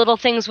kinds of little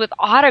things with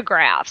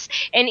autographs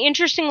and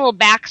interesting little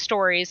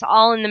backstories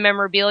all in the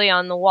memorabilia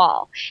on the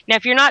wall. Now,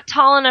 if you're not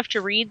tall enough to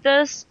read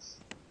this,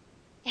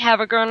 have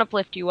a grown-up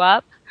lift you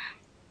up.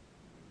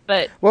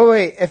 But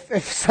wait,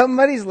 if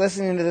somebody's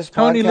listening to this podcast...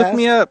 Tony, lift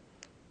me up.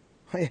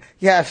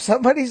 Yeah, if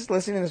somebody's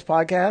listening to this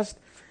podcast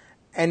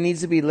and needs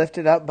to be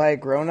lifted up by a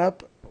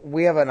grown-up,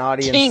 we have an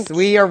audience. Jinx.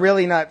 We are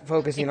really not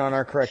focusing on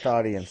our correct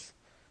audience.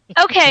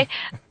 okay,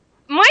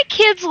 my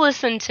kids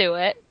listen to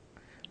it.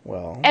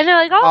 Well, and they're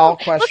like, I'll "Oh,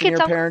 question look, your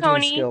it's Uncle parenting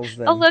Tony. skills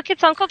then. Oh, look,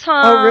 it's Uncle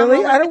Tom. Oh,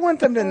 really? Oh, I don't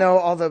want them to know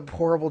all the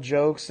horrible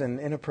jokes and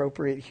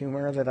inappropriate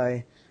humor that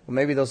I... Well,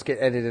 maybe those get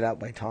edited out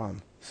by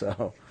Tom,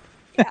 so...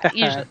 Yeah,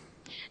 usually.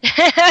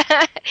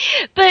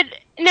 But,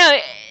 no,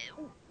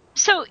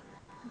 so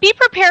be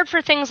prepared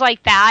for things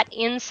like that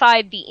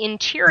inside the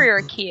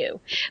interior queue.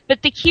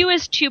 But the queue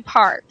is two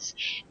parts.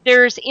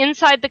 There's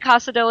inside the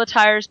Casa de la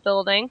Tires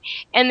building,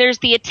 and there's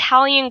the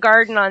Italian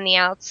garden on the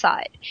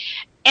outside.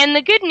 And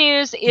the good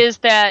news is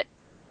that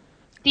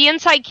the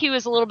inside queue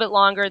is a little bit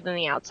longer than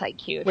the outside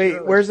queue.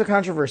 Wait, where's the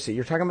controversy?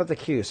 You're talking about the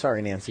queue.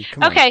 Sorry, Nancy.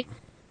 Come on. Okay.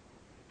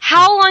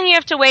 How long you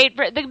have to wait?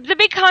 The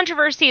big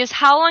controversy is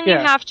how long you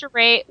have to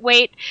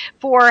wait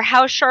for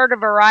how short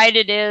of a ride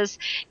it is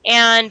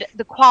and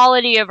the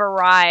quality of a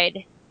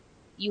ride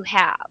you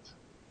have.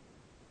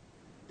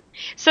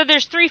 So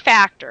there's three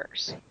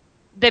factors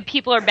that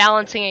people are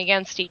balancing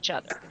against each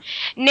other.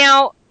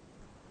 Now,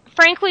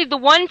 frankly, the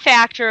one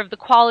factor of the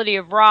quality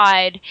of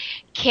ride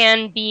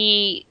can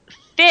be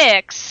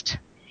fixed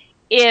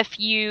if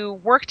you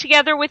work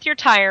together with your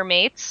tire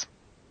mates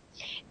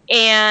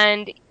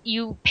and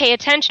you pay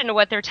attention to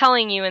what they're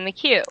telling you in the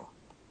queue.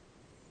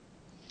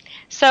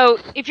 So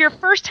if you're a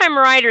first-time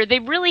rider, they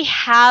really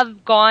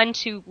have gone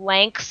to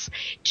lengths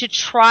to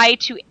try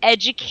to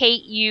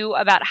educate you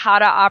about how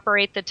to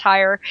operate the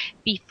tire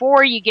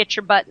before you get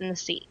your butt in the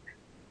seat.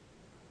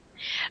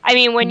 I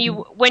mean, when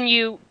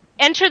you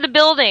enter the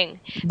building,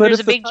 there's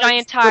a big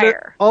giant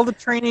tire. All the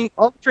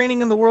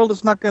training in the world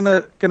is not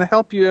gonna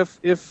help you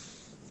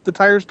if the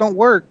tires don't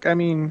work. I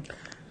mean,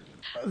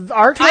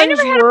 our tires I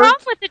never had a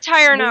problem with the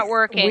tire not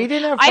working. We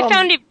didn't have I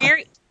found it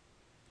very.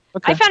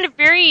 Okay. I found it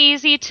very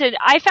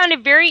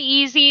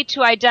easy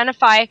to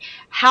identify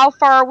how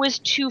far was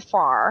too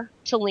far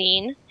to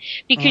lean,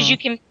 because you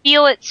can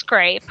feel it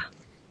scrape,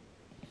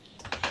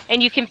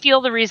 and you can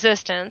feel the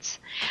resistance.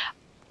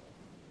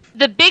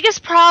 The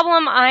biggest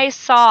problem I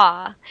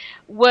saw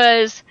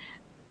was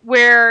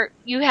where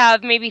you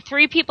have maybe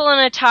three people in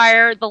a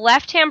tire. The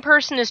left-hand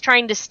person is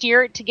trying to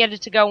steer it to get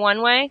it to go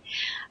one way.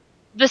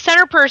 The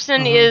center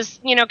person is,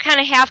 kind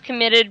of half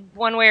committed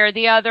one way or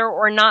the other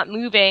or not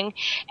moving.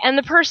 And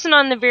the person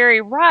on the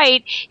very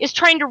right is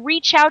trying to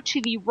reach out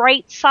to the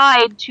right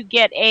side to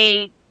get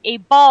a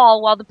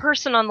ball, while the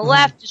person on the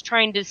left is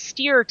trying to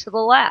steer to the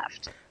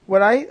left.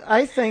 What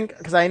I think,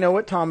 because I know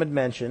what Tom had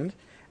mentioned,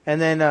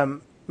 and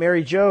then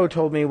Mary Jo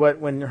told me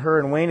when her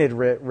and Wayne had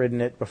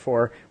ridden it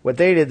before, what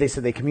they did, they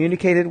said they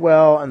communicated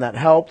well and that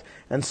helped.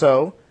 And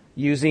so,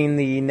 using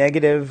the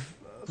negative,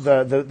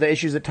 the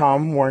issues that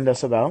Tom warned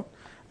us about,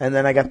 and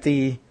then I got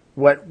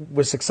what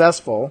was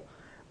successful.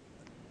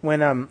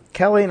 When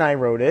Kelly and I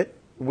rode it,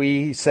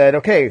 we said,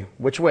 okay,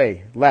 which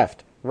way?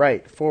 Left,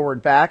 right,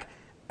 forward, back,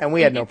 and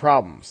we had no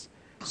problems.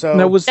 So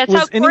that's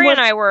how Corey and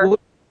I were.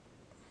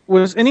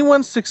 Was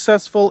anyone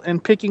successful in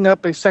picking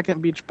up a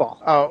second beach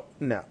ball? Oh,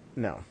 no.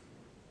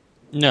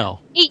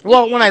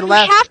 Well, when I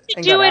left, you have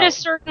to do it out. a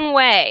certain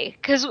way,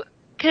 because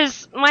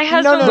my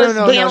husband was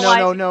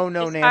No,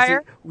 Nancy.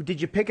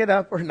 Did you pick it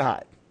up or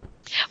not?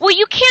 Well,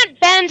 you can't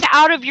bend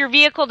out of your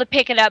vehicle to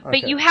pick it up,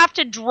 but you have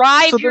to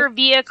drive your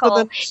vehicle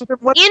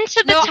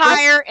into the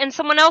tire and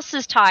someone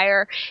else's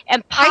tire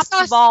and pop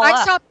the ball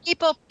up.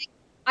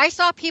 I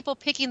saw people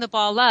picking the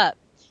ball up.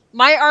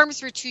 My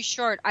arms were too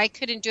short. I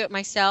couldn't do it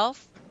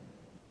myself.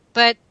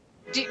 But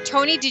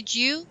Tony, did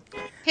you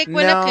pick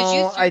one up?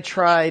 No, I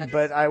tried,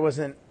 but I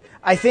wasn't.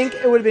 I think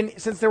it would have been,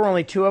 since there were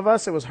only two of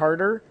us, it was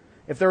harder.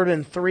 If there would have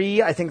been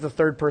three, I think the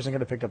third person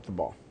could have picked up the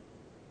ball.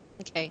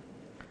 Okay.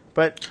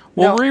 But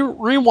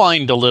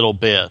rewind a little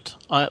bit.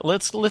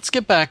 Let's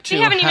get back to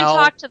we haven't even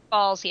talked to the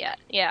balls yet.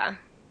 Yeah.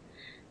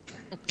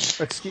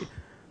 Excuse.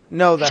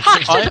 No, that's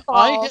talk to the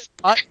balls.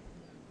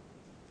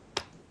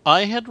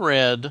 I had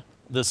read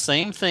the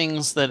same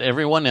things that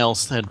everyone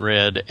else had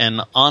read, and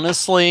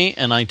honestly,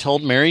 and I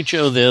told Mary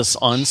Jo this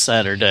on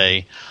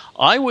Saturday,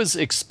 I was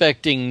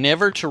expecting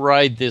never to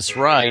ride this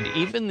ride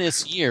even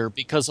this year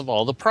because of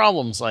all the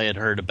problems I had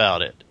heard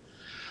about it.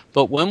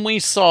 But when we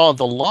saw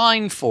the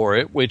line for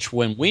it, which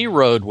when we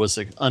rode was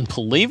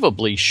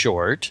unbelievably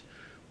short,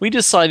 we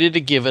decided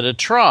to give it a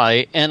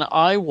try, and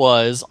I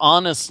was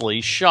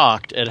honestly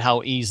shocked at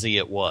how easy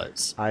it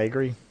was. I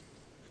agree.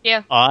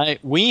 Yeah.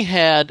 We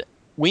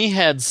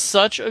had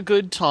such a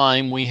good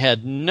time.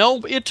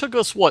 It took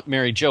us,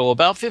 Mary Jo,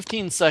 about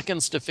 15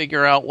 seconds to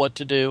figure out what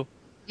to do.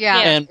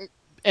 Yeah.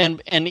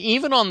 And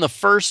even on the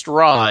first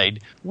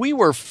ride, we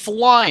were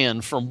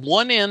flying from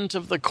one end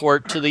of the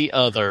court to the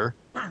other.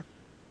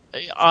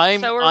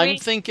 I'm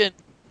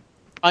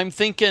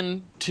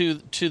thinking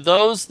to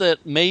those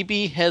that may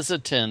be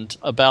hesitant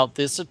about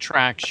this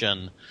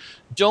attraction,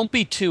 don't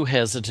be too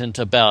hesitant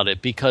about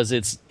it, because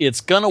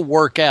it's going to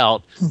work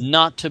out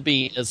not to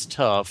be as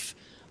tough,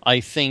 I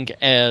think,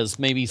 as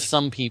maybe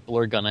some people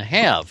are going to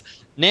have.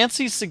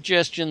 Nancy's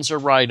suggestions are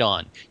right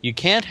on. You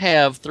can't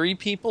have three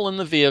people in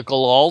the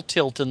vehicle all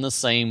tilt in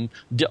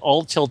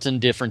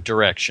different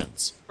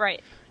directions.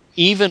 Right.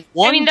 Even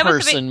one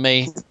person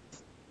may.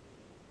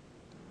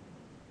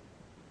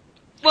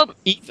 Well,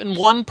 even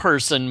one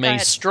person may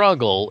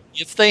struggle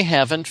if they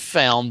haven't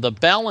found the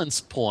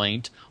balance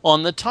point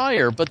on the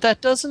tire, but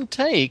that doesn't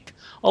take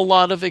a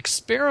lot of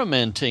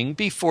experimenting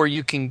before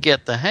you can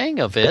get the hang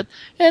of it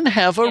and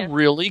have a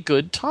really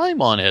good time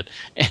on it.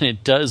 And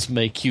it does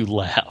make you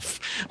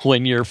laugh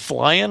when you're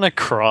flying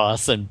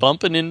across and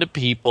bumping into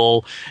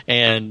people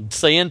and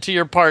saying to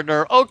your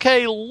partner,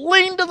 okay,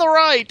 lean to the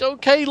right,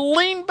 okay,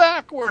 lean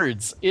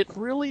backwards. It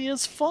really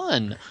is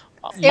fun.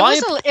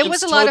 It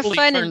was a lot of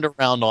fun. Turned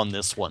around on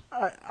this one.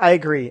 I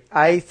agree.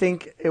 I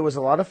think it was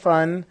a lot of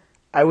fun.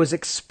 I was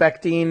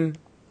expecting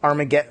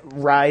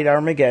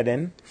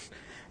Armageddon,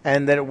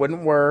 and that it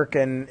wouldn't work,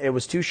 and it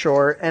was too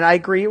short. And I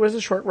agree, it was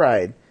a short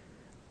ride.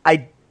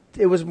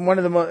 It was some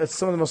of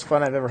the most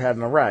fun I've ever had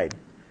on a ride.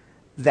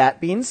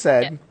 That being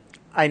said,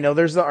 I know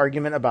there's the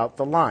argument about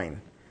the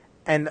line,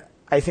 and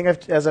I think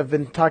as I've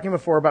been talking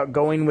before about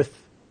going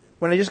with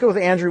when I just go with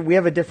Andrew,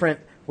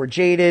 we're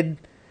jaded.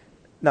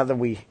 Not that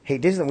we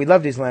hate Disneyland, we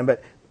love Disneyland,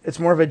 but it's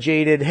more of a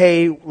jaded,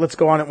 hey, let's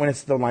go on it when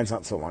the line's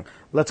not so long.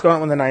 Let's go on it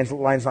when the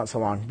line's not so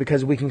long,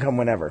 because we can come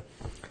whenever.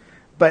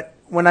 But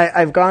when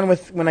I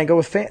go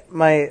with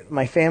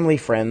my family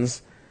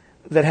friends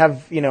that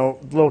have,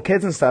 little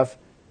kids and stuff,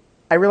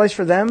 I realize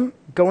for them,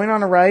 going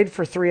on a ride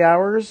for 3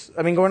 hours,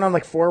 going on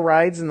like 4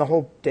 rides in the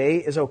whole day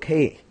is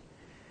okay.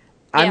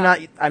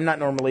 Yeah. I'm not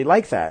normally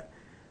like that.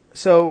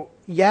 So,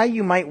 yeah,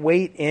 you might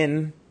wait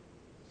in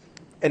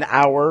an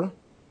hour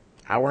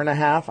and a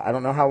half. I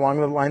don't know how long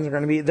the lines are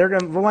going to be. The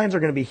lines are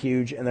going to be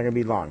huge and they're going to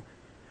be long.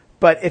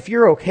 But if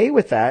you're okay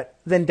with that,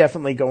 then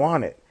definitely go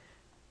on it.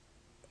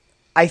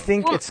 I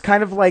think it's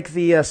kind of like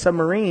the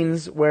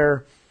submarines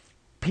where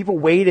people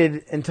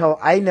waited until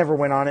I never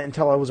went on it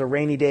until it was a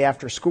rainy day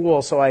after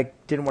school, so I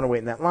didn't want to wait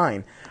in that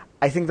line.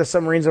 I think the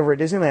submarines over at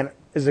Disneyland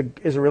is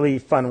a really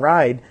fun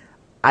ride.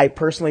 I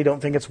personally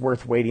don't think it's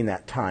worth waiting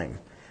that time.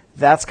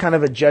 That's kind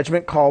of a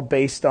judgment call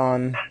based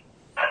on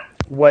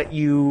what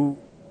you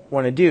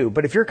want to do.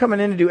 But if you're coming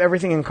in to do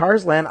everything in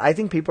Cars Land, I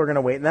think people are going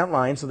to wait in that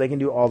line so they can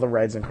do all the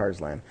rides in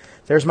Cars Land.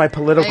 There's my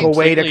political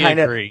way to kind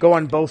of go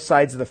on both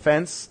sides of the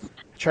fence,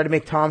 try to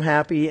make Tom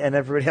happy and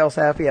everybody else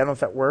happy. I don't know if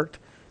that worked.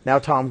 Now,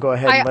 Tom, go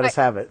ahead and let us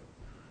have it.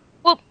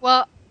 Well,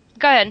 go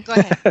ahead. Go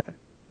ahead.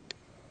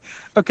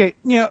 Okay,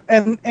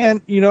 and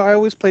I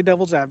always play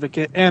devil's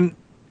advocate, and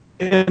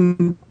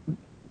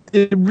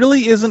it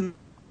really isn't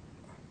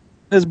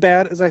as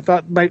bad as I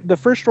thought. The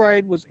first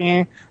ride was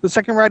the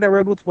second ride I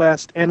rode with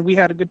West, and we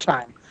had a good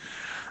time.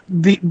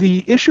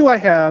 The issue I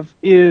have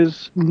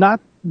is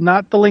not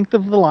the length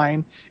of the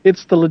line;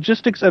 it's the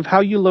logistics of how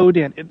you load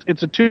in.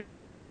 It's a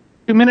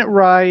 2-minute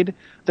ride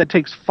that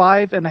takes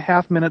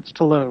 5.5 minutes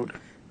to load.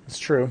 It's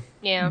true.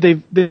 Yeah.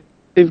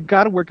 They've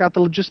got to work out the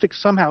logistics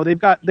somehow. They've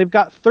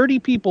got 30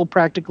 people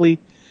practically,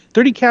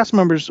 30 cast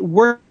members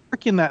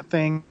working that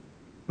thing,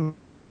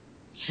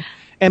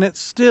 and it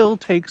still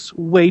takes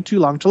way too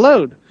long to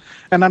load.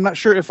 And I'm not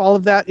sure if all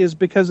of that is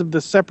because of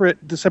the separate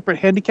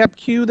handicap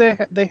queue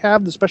they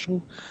have, the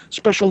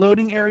special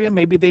loading area.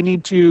 Maybe they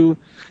need to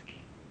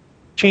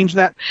change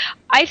that.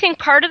 I think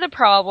part of the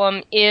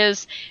problem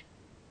is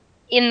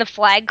in the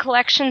flag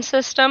collection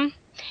system.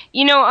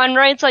 On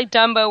rides like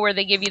Dumbo where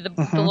they give you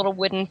the little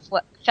wooden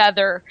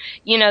feather,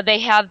 they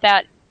have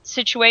that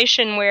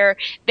situation where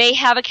they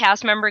have a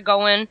cast member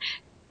going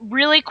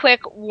really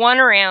quick, one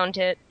around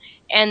it,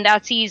 and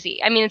that's easy.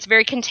 It's a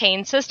very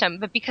contained system,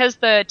 but because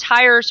the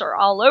tires are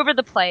all over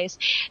the place,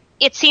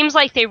 it seems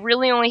like they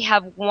really only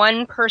have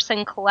one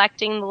person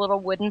collecting the little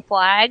wooden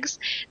flags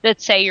that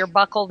say you're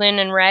buckled in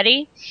and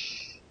ready.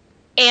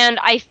 And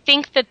I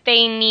think that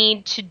they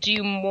need to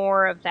do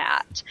more of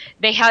that.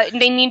 They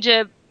need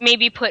to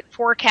maybe put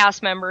 4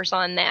 cast members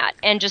on that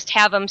and just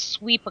have them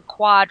sweep a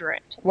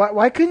quadrant.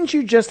 Why couldn't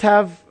you just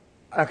have...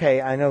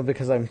 Okay, I know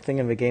because I'm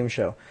thinking of a game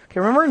show.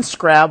 Okay, remember in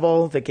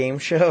Scrabble, the game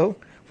show,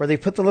 where they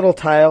put the little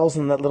tiles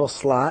in that little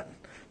slot?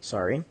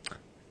 Sorry.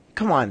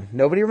 Come on,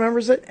 nobody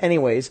remembers it?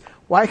 Anyways,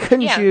 why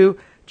couldn't you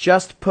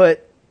just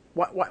put...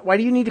 Why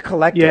do you need to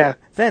collect it?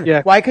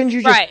 Then why couldn't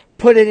you just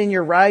put it in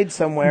your ride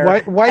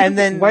somewhere? Why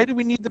do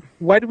we need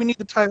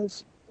the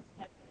tiles?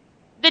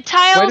 The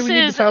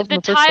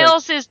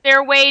tiles is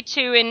their way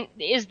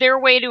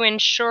to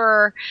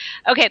ensure.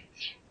 Okay,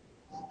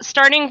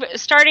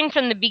 starting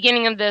from the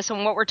beginning of this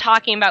and what we're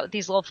talking about with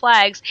these little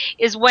flags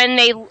is when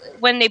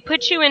they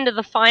put you into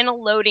the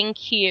final loading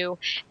queue,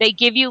 they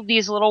give you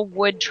these little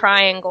wood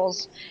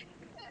triangles.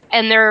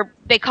 And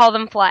they call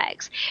them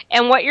flags.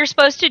 And what you're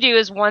supposed to do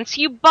is once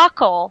you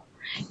buckle,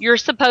 you're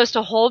supposed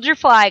to hold your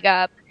flag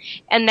up,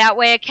 and that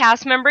way a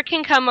cast member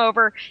can come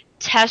over,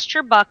 test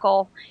your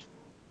buckle,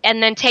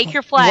 and then take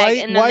your flag,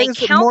 and then they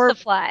count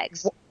the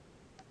flags.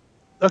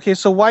 Okay,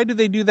 so why do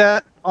they do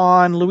that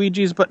on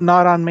Luigi's but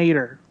not on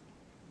Mater?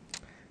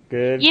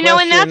 Good question.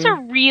 And that's a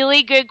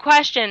really good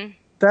question.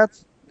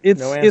 It's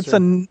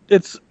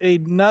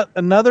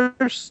another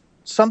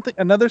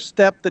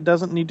step that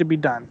doesn't need to be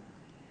done.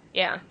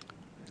 Yeah.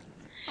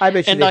 I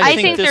bet you. And I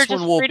think this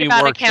one will be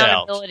worked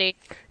out.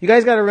 You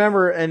guys got to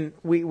remember, and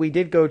we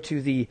did go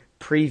to the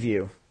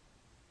preview.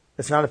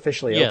 It's not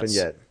officially open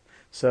yet.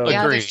 So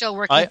Yeah, they're Agreed. still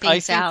working I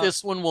things think out.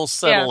 this one will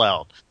settle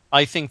out.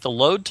 I think the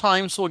load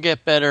times will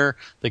get better.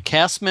 The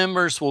cast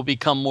members will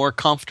become more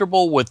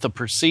comfortable with the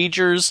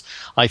procedures.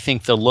 I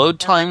think the load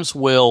times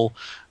will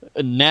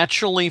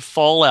naturally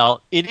fall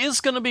out. It is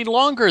going to be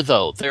longer,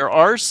 though. There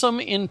are some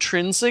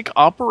intrinsic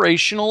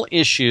operational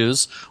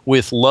issues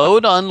with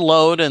load,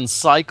 unload, and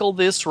cycle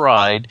this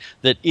ride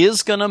that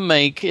is going to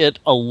make it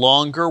a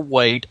longer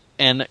wait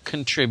and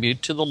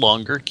contribute to the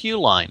longer queue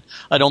line.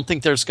 I don't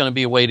think there's going to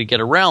be a way to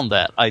get around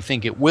that. I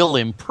think it will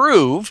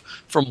improve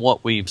from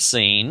what we've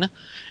seen.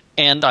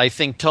 And I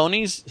think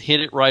Tony's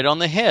hit it right on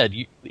the head.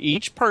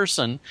 Each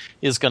person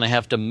is going to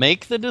have to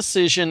make the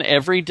decision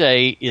every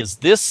day, is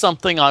this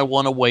something I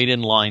want to wait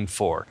in line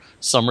for?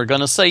 Some are going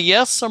to say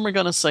yes, some are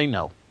going to say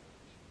no.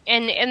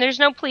 And there's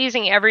no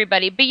pleasing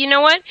everybody. But you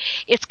know what?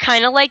 It's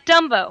kind of like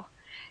Dumbo.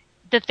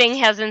 The thing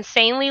has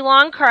insanely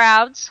long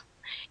crowds,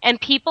 and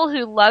people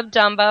who love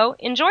Dumbo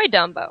enjoy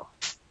Dumbo.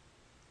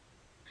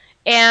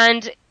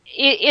 And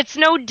it's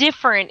no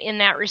different in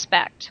that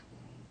respect.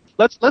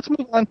 Let's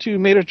move on to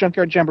Mater's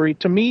Junkyard Jamboree.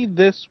 To me,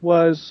 this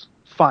was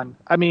fun.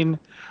 I mean,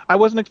 I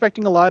wasn't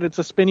expecting a lot. It's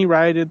a spinny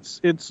ride.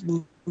 It's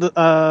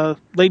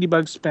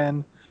Ladybug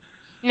Spin.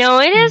 No,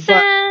 it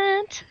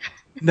isn't.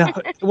 No,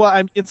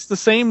 well, it's the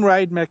same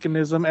ride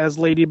mechanism as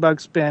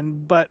Ladybug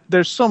Spin, but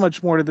there's so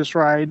much more to this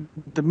ride.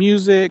 The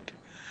music.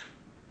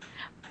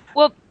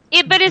 Well,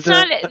 but it's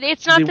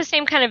not the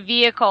same kind of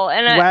vehicle.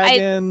 And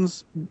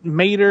wagons,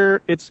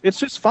 Mater. It's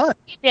just fun.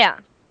 Yeah.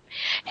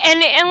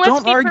 And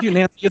let's don't argue,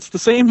 Nancy. It's the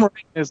same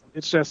mechanism.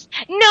 It's just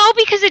no,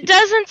 because it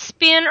doesn't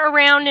spin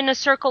around in a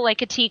circle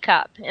like a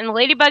teacup. And the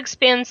Ladybug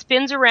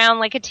spins around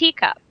like a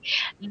teacup.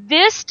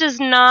 This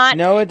does not.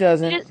 No, it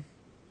doesn't.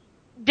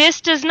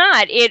 This does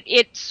not.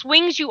 It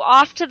swings you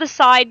off to the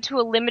side to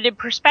a limited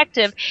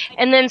perspective,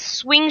 and then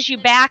swings you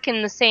back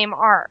in the same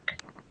arc.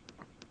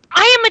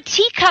 I am a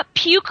teacup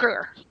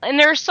puker. And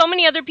there are so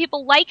many other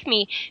people like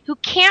me who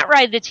can't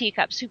ride the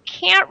teacups, who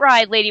can't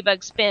ride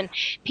Ladybug Spin.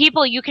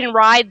 People, you can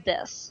ride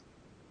this.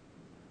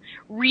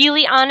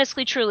 Really,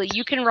 honestly, truly,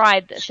 you can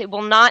ride this. It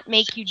will not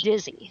make you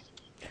dizzy.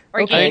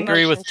 Or I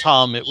agree with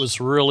Tom. It was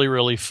really,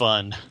 really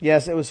fun.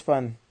 Yes, it was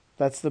fun.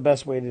 That's the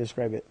best way to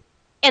describe it.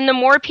 And the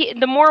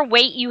more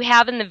weight you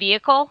have in the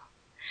vehicle,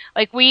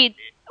 like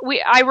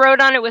I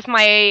rode on it with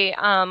my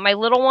my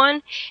little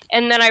one,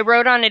 and then I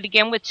rode on it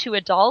again with two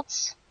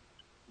adults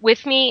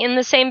with me in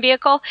the same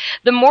vehicle.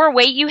 The more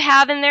weight you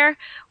have in there,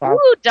 wow.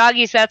 Woo,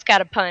 doggies, that's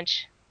got a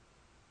punch.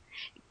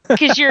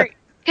 Because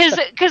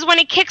when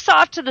it kicks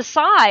off to the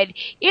side,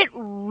 it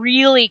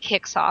really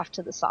kicks off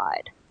to the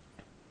side.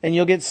 And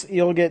you'll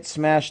get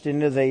smashed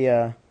into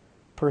the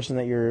person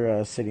that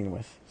you're sitting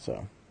with.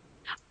 So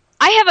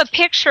I have a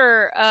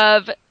picture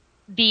of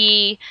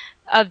the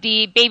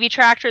baby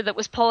tractor that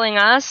was pulling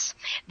us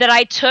that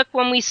I took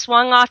when we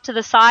swung off to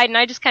the side, and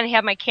I just kind of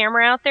had my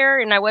camera out there,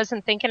 and I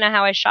wasn't thinking of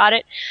how I shot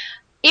it.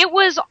 It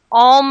was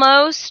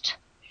almost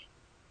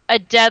a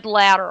dead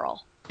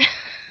lateral.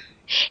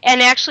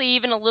 And actually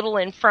even a little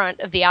in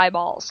front of the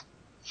eyeballs.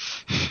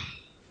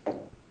 It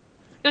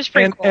was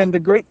pretty cool. And the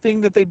great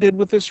thing that they did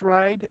with this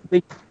ride,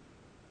 the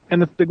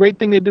great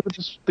thing they did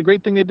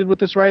with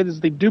this ride is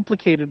they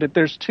duplicated it.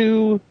 There's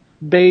 2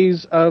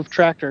 bays of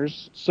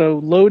tractors, so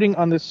loading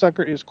on this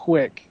sucker is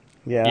quick.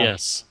 Yeah.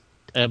 Yes,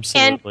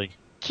 absolutely. And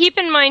keep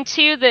in mind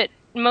too that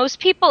most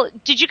people.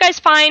 Did you guys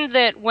find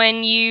that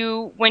when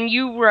you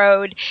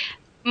rode,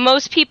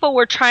 most people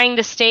were trying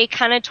to stay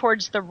kind of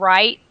towards the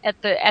right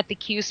at the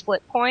queue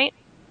split point?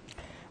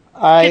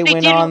 I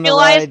went on the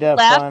ride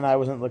fun. I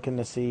wasn't looking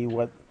to see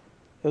what.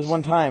 It was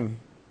one time.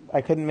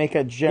 I couldn't make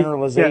a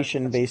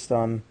generalization based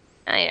on.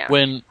 I know.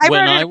 When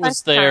I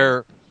was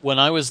there. When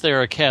I was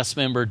there, a cast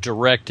member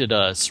directed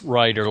us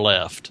right or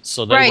left,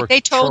 so they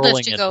told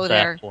us controlling to it go at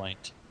there. that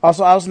point.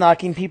 Also, I was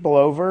knocking people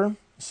over,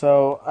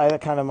 so I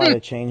kind of might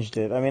have changed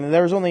it. I mean,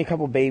 there was only a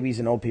couple babies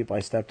and old people I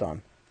stepped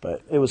on,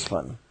 but it was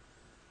fun.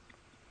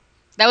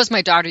 That was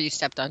my daughter you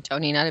stepped on,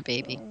 Tony, not a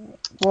baby.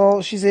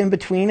 Well, she's in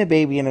between a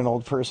baby and an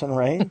old person,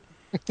 right?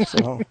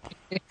 So.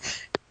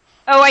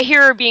 Oh, I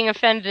hear her being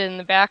offended in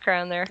the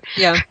background there.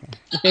 Yeah.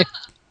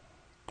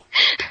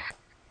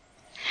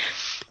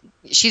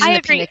 She's in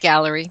the peanut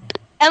gallery.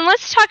 And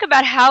let's talk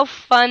about how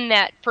fun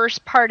that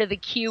first part of the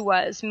queue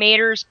was.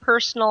 Mater's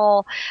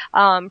personal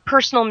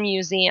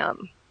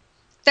museum.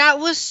 That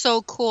was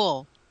so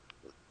cool.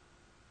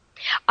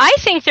 I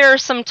think there are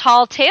some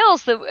tall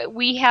tales that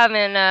we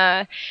haven't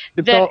have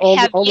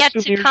yet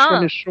to come.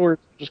 From his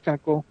shorts, which is kind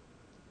of cool.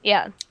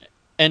 Yeah.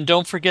 And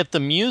don't forget the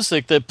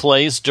music that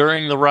plays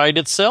during the ride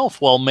itself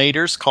while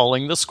Mater's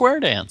calling the square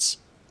dance.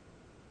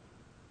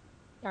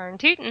 Darn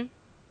tootin'.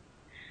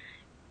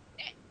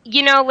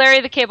 You know,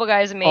 Larry the Cable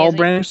Guy is amazing. All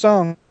brand new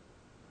song.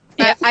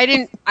 Yeah.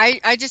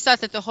 I just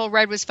thought that the whole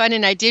ride was fun,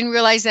 and I didn't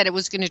realize that it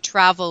was going to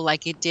travel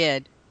like it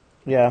did.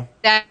 Yeah.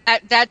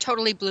 That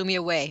totally blew me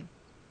away.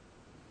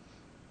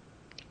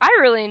 I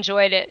really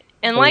enjoyed it.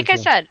 And like I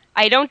said,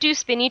 I don't do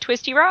spinny,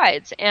 twisty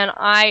rides, and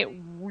I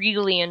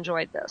really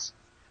enjoyed this.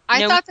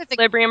 I thought that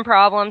equilibrium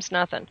problems,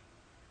 nothing.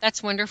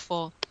 That's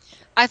wonderful.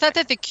 I thought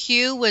that the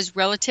queue was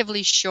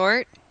relatively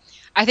short.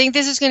 I think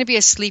this is going to be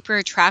a sleeper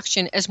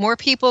attraction. As more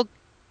people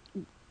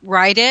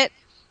ride it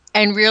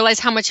and realize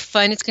how much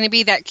fun it's going to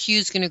be, that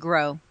queue's going to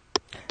grow.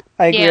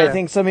 I agree. Yeah. I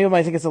think some people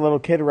might think it's a little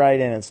kid ride,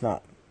 and it's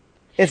not.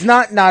 It's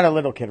not a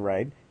little kid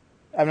ride.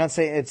 I'm not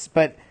saying it's,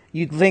 but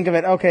you think of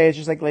it, okay, it's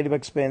just like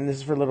Ladybug Spin. This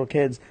is for little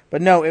kids.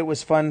 But no, it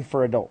was fun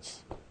for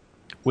adults.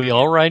 We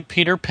all ride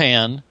Peter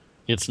Pan.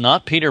 It's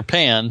not Peter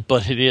Pan,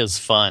 but it is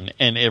fun,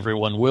 and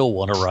everyone will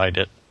want to ride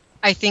it.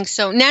 I think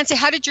so. Nancy,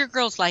 how did your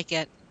girls like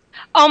it?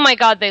 Oh my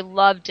God, they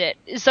loved it.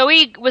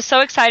 Zoe was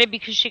so excited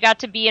because she got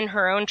to be in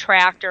her own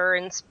tractor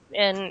and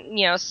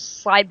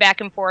slide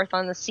back and forth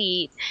on the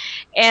seat,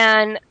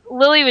 and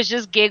Lily was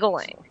just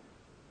giggling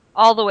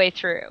all the way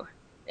through.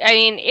 I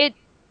mean,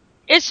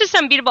 it's just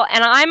unbeatable,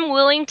 and I'm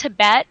willing to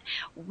bet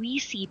we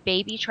see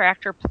Baby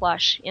Tractor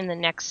plush in the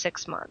next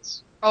 6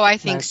 months. Oh, I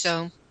think Nice.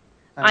 so.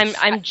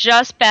 I'm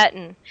just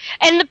betting.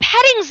 And the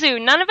petting zoo.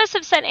 None of us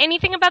have said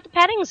anything about the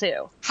petting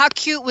zoo. How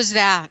cute was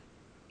that?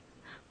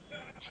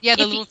 Yeah,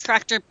 the If little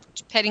tractor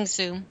petting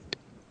zoo.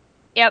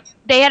 Yep.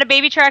 They had a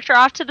baby tractor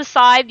off to the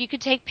side. You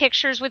could take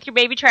pictures with your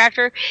baby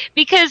tractor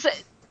because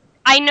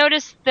I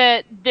noticed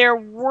that there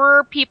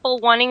were people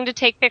wanting to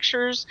take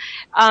pictures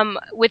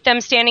with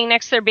them standing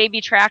next to their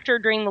baby tractor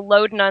during the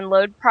load and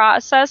unload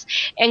process.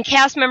 And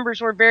cast members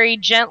were very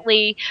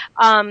gently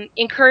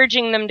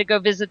encouraging them to go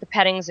visit the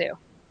petting zoo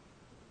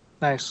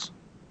Nice.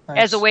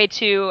 as a way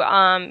to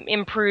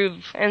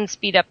improve and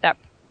speed up that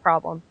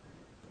problem.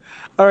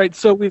 All right,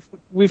 so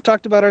we've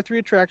talked about our 3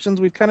 attractions.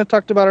 We've kind of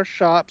talked about our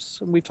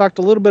shops, and we've talked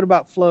a little bit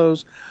about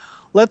flows.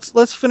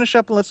 Let's finish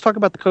up and let's talk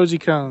about the Cozy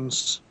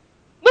Cones.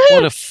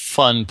 What a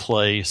fun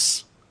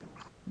place.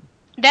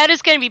 That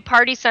is going to be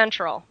party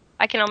central.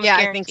 I can almost Yeah,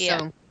 I guarantee think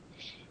so.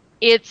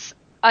 it. It's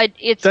That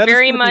is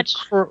very gonna be much.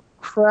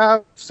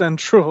 crowd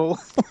central.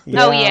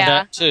 Oh yeah.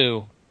 That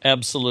too.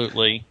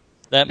 Absolutely.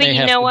 That But may you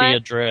have know to what? be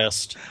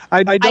addressed.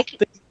 I don't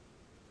think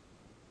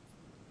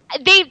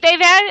They've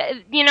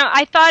had,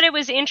 I thought it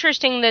was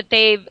interesting that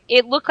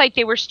it looked like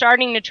they were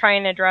starting to try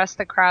and address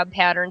the crowd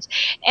patterns.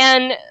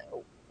 And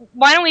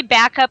why don't we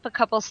back up a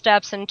couple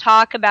steps and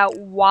talk about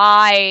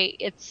why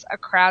it's a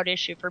crowd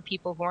issue for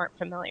people who aren't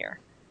familiar?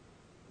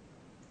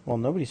 Well,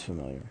 nobody's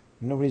familiar.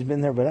 Nobody's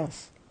been there but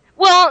us.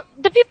 Well,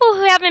 the people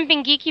who haven't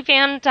been geeky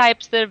fan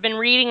types that have been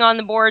reading on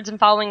the boards and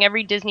following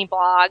every Disney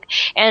blog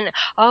and,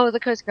 the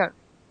Cozy Cone.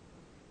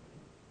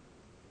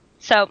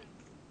 So,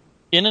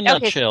 In a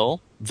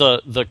nutshell,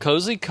 the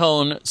Cozy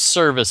Cone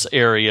service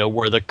area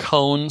where the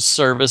cone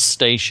service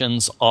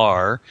stations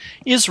are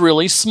is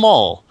really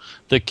small.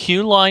 The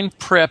queue line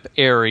prep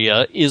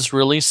area is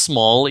really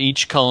small.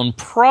 Each cone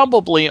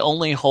probably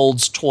only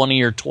holds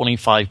 20 or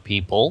 25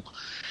 people.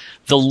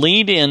 The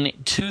lead-in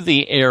to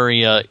the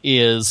area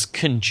is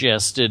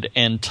congested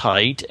and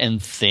tight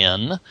and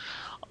thin.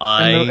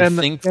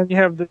 and you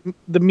have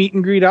the meet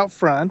and greet out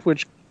front,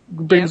 which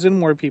brings in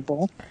more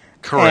people.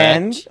 Correct.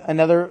 And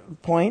another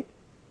point,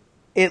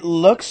 it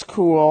looks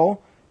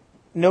cool.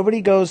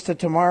 Nobody goes to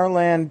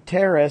Tomorrowland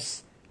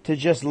Terrace to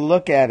just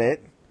look at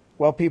it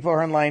while people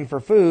are in line for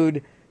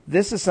food.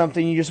 This is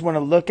something you just want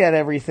to look at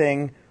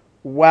everything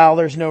while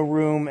there's no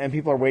room and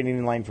people are waiting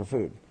in line for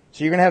food.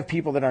 So you're going to have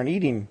people that aren't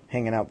eating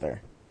hanging out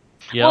there.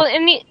 Yep. Well,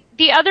 and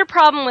the other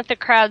problem with the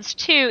crowds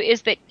too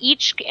is that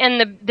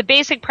the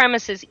basic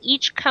premise is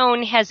each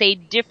cone has a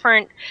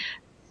different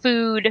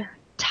food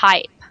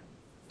type.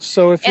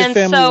 So if your And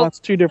family so- wants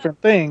 2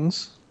 different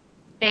things,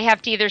 They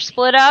have to either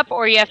split up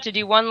or you have to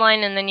do one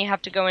line and then you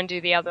have to go and do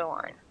the other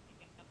line.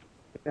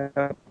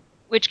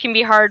 Which can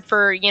be hard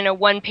for,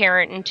 one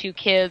parent and 2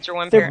 kids or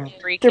one parent and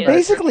 3 kids. They're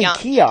basically young.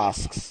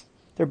 kiosks.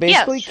 They're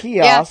basically Yes.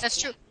 kiosks. Yeah,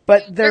 that's true.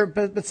 But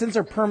but since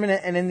they're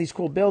permanent and in these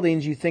cool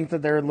buildings, you think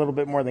that they're a little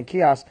bit more than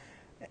kiosks,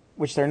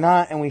 which they're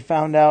not. And we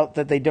found out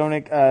that they don't.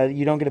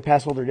 You don't get a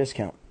pass holder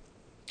discount.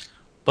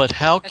 But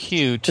how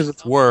cute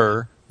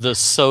were the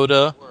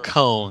soda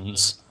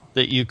cones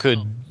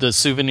the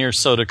souvenir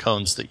soda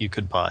cones that you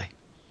could buy?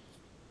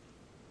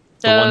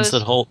 The ones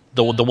that hold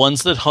the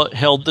ones that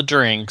held the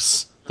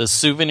drinks, the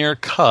souvenir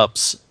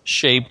cups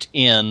shaped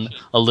in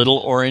a little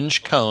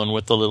orange cone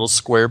with a little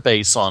square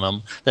base on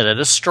them that had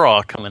a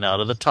straw coming out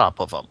of the top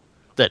of them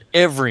that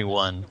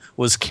everyone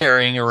was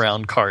carrying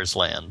around Cars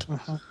Land.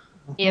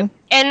 Yep.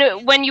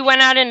 And when you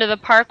went out into the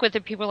park with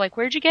it, people were like,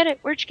 "Where'd you get it?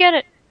 Where'd you get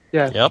it?"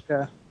 yeah. Yep.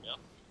 Yeah.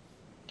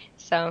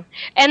 So,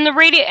 and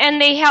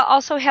they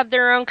also have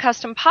their own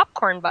custom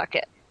popcorn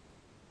bucket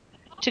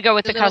to go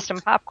with the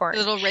custom popcorn.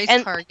 Little race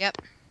And- car, yep.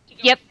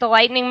 Yep, the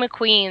Lightning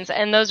McQueens,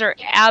 and those are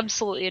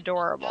absolutely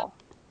adorable.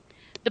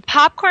 The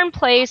popcorn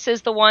place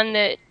is the one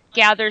that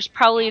gathers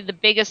probably the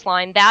biggest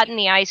line. That and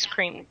the ice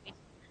cream,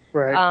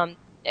 Right.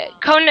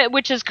 cone,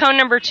 which is cone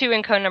number 2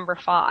 and cone number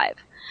 5.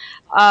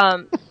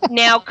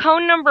 Now,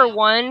 cone number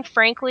 1,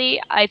 frankly,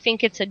 I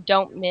think it's a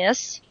don't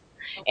miss.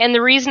 And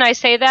the reason I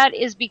say that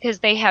is because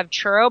they have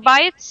churro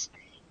bites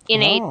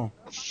in a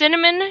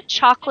cinnamon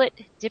chocolate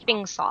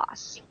dipping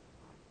sauce.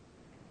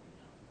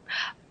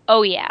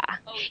 Oh yeah,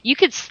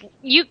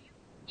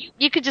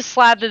 You could just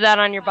slather that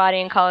on your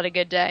body and call it a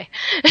good day.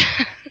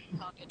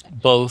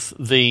 Both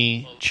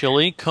the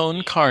chili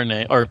con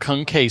carne or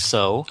con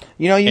queso.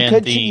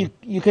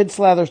 You could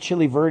slather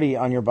chili verde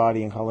on your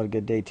body and call it a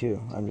good day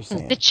too. I'm just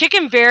saying. The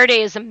chicken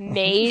verde is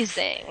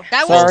amazing.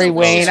 Sorry,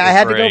 Wayne. I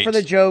had to go for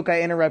the joke.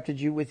 I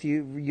interrupted you with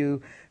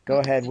you. Go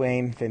ahead,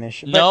 Wayne.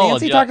 Finish. But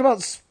Nancy talked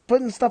about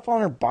putting stuff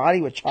on her body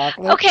with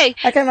chocolate. Okay,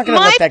 I'm not going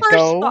to let that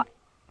go.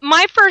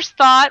 My first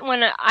thought when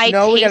we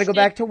got to go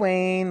back to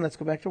Wayne. Let's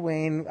go back to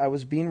Wayne. I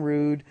was being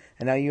rude,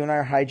 and now you and I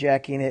are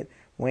hijacking it.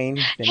 Wayne,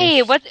 finish.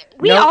 Hey,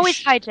 we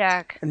always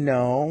hijack.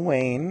 No,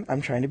 Wayne,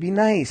 I'm trying to be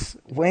nice.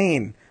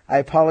 Wayne, I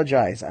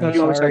apologize. I'm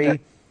sorry.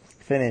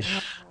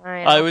 Finish.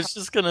 I was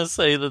just going to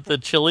say that the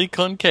chili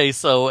con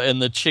queso and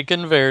the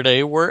chicken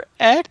verde were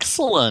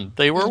excellent.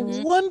 They were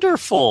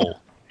wonderful.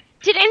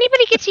 Did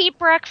anybody get to eat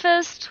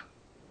breakfast?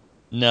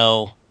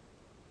 No.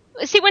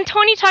 See, when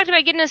Tony talked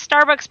about getting his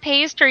Starbucks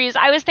pastries,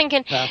 I was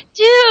thinking,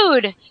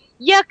 dude,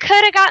 you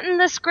could have gotten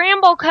the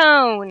scramble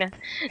cone.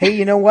 Hey,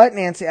 you know what,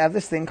 Nancy? I have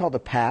this thing called a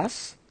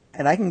pass,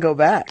 and I can go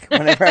back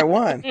whenever I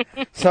want.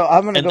 So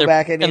I'm going to go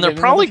back and they're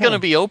probably going to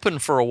be open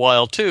for a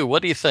while too.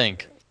 What do you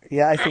think?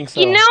 Yeah, I think so.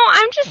 You know,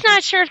 I'm just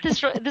not sure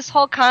if this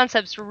whole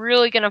concept's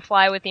really going to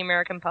fly with the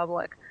American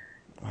public.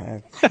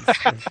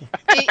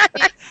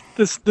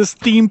 This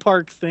theme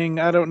park thing,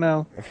 I don't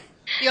know.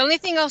 The only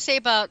thing I'll say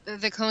about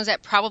the cones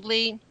that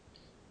probably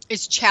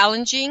is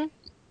challenging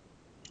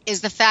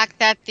is the fact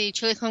that the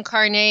chili con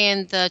carne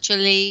and the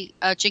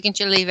chicken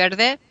chili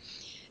verde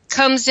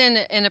comes in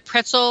a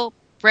pretzel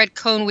bread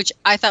cone, which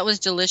I thought was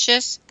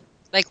delicious,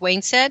 like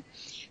Wayne said.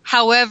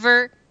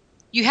 However,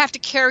 you have to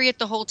carry it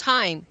the whole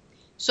time.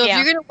 So if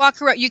you're going to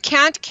walk around, you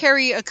can't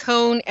carry a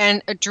cone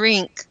and a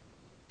drink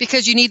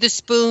because you need the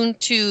spoon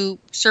to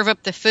serve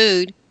up the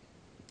food.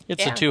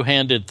 It's a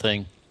two-handed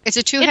thing. It's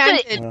a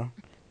two-handed.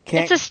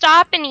 It's a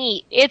stop and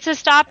eat.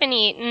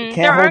 And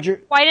there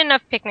aren't quite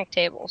enough picnic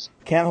tables.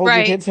 Can't hold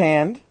your kid's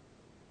hand.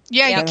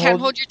 Yeah, you can't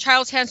hold your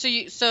child's hand.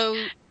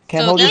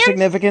 Can't hold your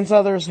significant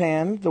other's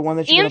hand, the one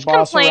that you're going to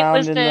boss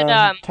around in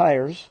the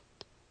tires.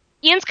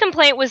 Ian's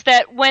complaint was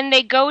that when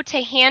they go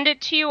to hand it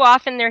to you,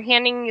 often they're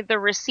handing you the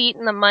receipt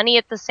and the money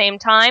at the same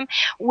time.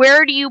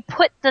 Where do you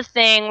put the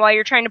thing while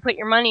you're trying to put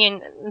your money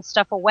and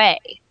stuff away?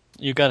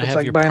 You got to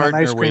have your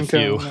partner with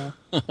you.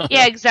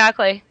 Yeah,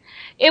 exactly.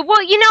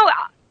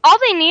 All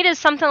they need is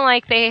something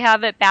like they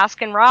have at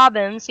Baskin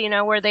Robbins,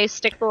 where they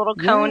stick the little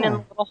cone in the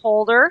little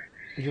holder,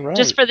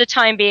 just for the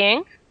time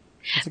being.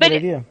 That's a good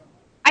idea.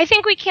 I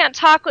think we can't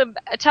talk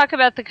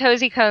about the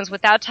cozy cones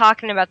without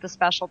talking about the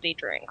specialty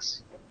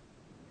drinks.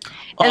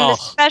 And the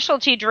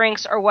specialty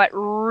drinks are what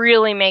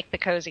really make the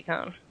cozy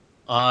cone.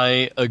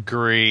 I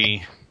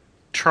agree.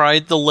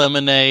 Tried the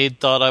lemonade,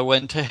 thought I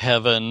went to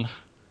heaven.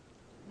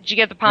 Did you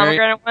get the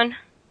pomegranate one?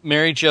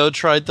 Mary Jo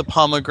tried the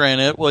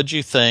pomegranate. What'd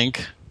you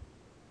think?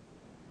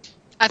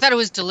 I thought it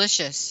was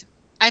delicious.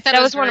 I thought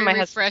it was one of my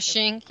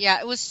refreshing. Yeah,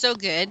 it was so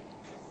good.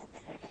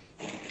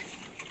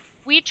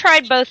 We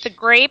tried both the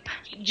grape.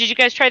 Did you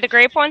guys try the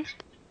grape one?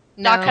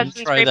 No. Doc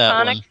Hudson's grape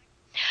tonic. One.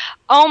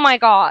 Oh my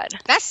god.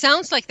 That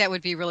sounds like that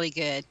would be really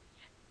good.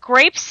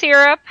 Grape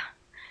syrup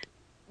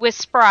with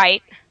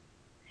Sprite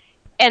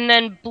and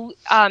then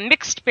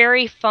mixed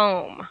berry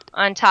foam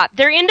on top.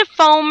 They're into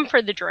foam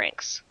for the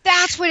drinks.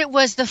 That's what it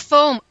was, the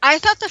foam. I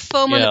thought the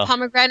foam on the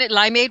pomegranate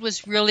limeade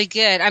was really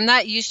good. I'm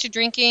not used to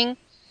drinking.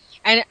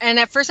 And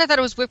at first I thought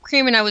it was whipped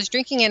cream, and I was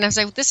drinking it, and I was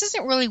like, this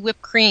isn't really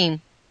whipped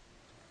cream.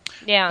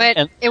 Yeah.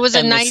 But it was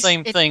a nice... the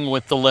same thing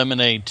with the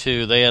lemonade,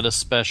 too. They had a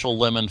special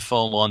lemon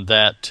foam on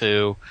that,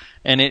 too.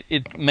 And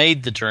it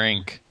made the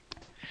drink.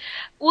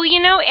 Well,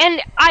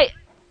 and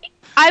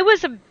I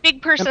was a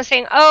big person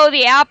saying,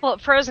 the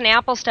frozen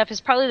apple stuff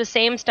is probably the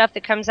same stuff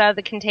that comes out of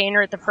the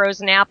container at the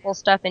frozen apple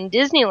stuff in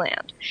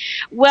Disneyland.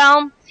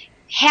 Well,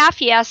 half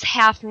yes,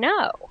 half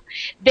no.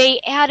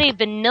 They add a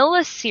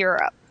vanilla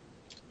syrup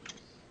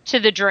to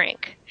the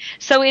drink.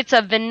 So it's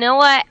a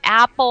vanilla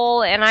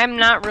apple, and I'm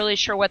not really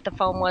sure what the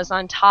foam was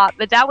on top,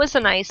 but that was a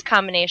nice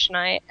combination.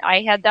 I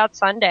had that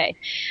Sunday.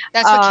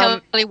 That's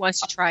what Kelly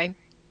wants to try.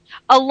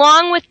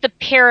 Along with the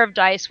pear of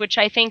dice, which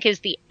I think is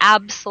the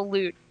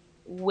absolute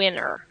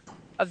winner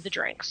of the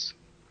drinks.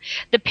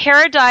 The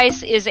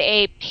Paradise is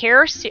a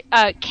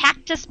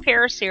cactus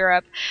pear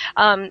syrup.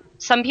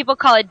 Some people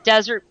call it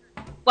desert.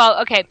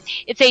 Well, okay,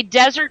 it's a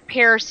desert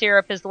pear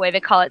syrup is the way they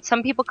call it.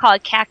 Some people call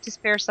it cactus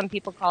pear. Some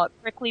people call it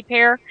prickly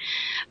pear.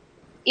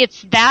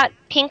 It's that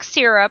pink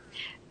syrup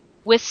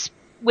with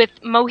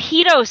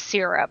mojito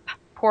syrup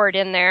poured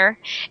in there,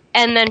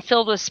 and then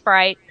filled with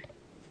Sprite.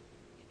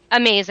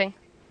 Amazing.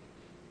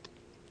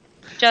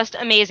 Just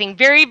amazing.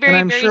 Very,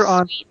 very, very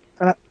sweet.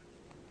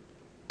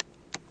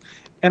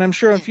 And I'm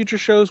sure on future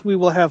shows we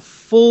will have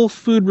full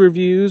food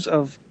reviews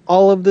of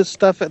all of this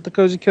stuff at the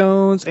Cozy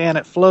Cones and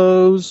at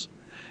Flo's.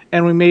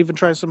 And we may even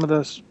try some of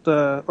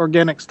the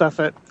organic stuff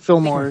at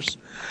Fillmore's.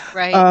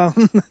 Right.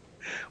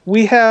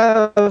 We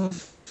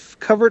have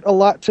covered a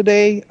lot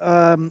today.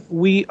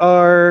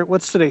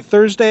 What's today?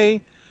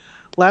 Thursday.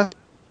 Last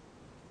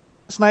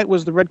night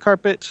was the red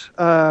carpet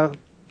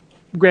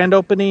grand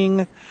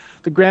opening.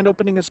 The grand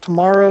opening is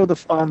tomorrow,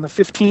 on the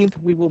 15th.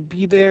 We will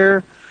be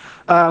there.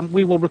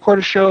 We will record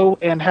a show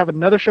and have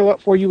another show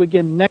up for you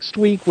again next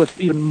week with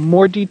even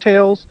more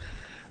details.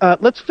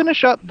 Let's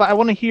finish up, but I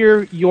want to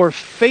hear your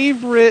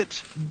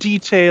favorite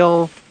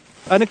detail,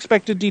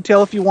 unexpected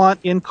detail if you want,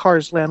 in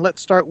Cars Land.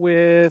 Let's start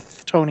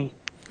with Tony.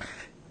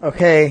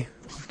 Okay,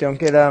 don't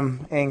get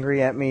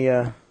angry at me,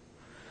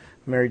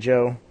 Mary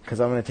Jo,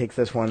 because I'm going to take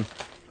this one.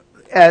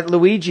 At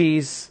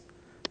Luigi's,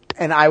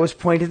 and I was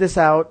pointed this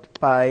out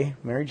by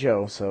Mary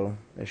Jo, so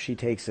if she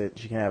takes it,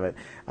 she can have it.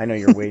 I know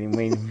you're waiting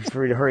for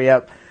me to hurry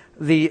up.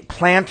 The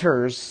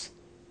planters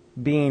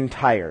being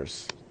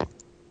tires.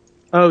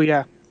 Oh,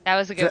 yeah. That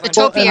was a good one. The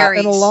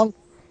topiaries. And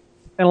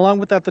along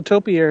with that, the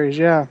topiaries,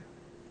 yeah.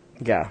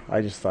 Yeah,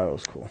 I just thought it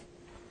was cool.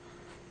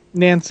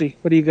 Nancy,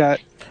 what do you got?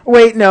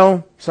 Wait,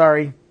 no,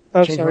 sorry.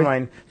 Oh, Changed sorry. my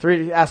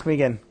mind. Ask me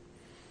again.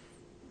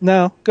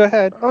 No, go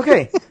ahead.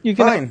 Okay, You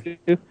fine.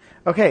 can.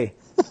 Okay,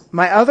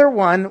 my other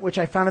one, which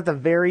I found at the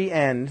very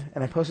end,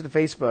 and I posted to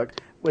Facebook,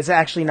 was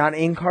actually not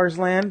in Cars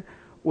Land,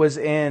 was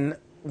in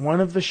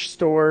one of the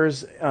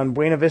stores on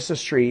Buena Vista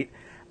Street,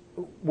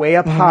 way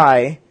up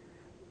high,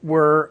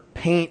 were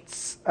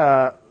paints,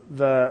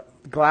 the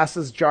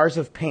glasses, jars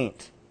of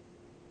paint.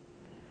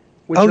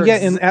 Oh, yeah,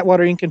 in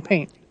Atwater Ink and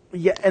Paint.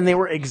 Yeah, and they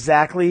were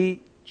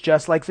exactly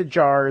just like the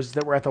jars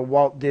that were at the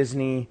Walt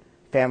Disney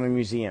Family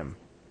Museum.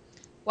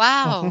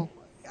 Wow.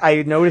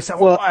 I noticed that.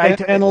 Well,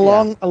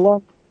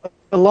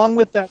 along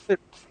with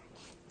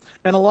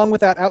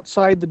that,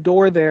 outside the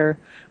door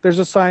there's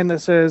a sign that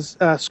says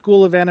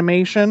School of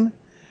Animation,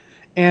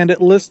 and it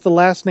lists the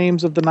last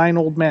names of the 9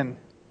 old men.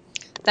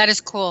 That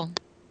is cool.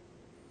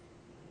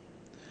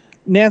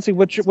 Nancy,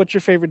 what's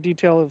your favorite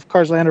detail of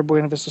Cars Land or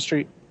Buena Vista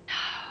Street?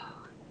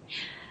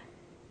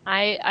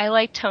 I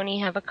like Tony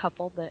have a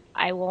couple, but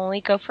I will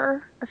only go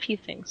for a few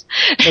things.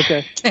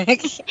 Okay.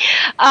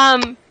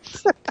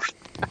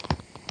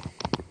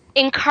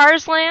 In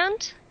Cars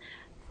Land,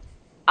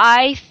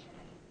 I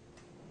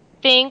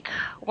think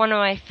one of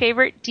my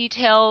favorite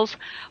details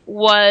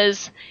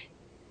was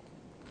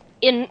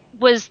the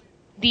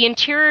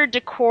interior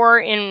decor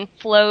in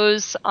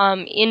Flo's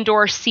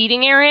indoor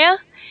seating area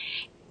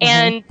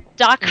and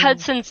Doc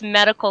Hudson's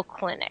medical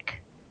clinic.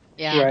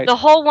 Yeah. Right. The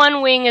whole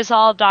one wing is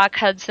all Doc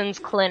Hudson's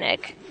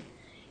clinic,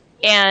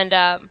 and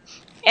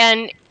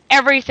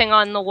everything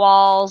on the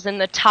walls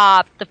and the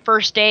top, the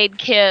first aid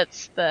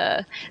kits,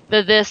 the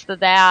this, the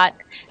that,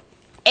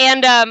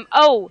 and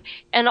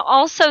and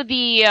also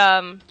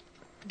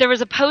there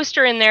was a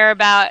poster in there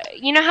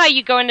about, you know how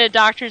you go into a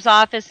doctor's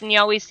office and you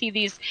always see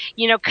these,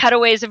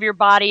 cutaways of your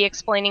body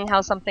explaining how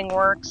something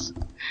works.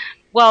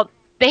 Well,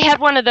 they had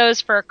one of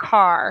those for a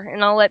car,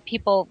 and I'll let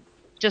people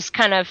just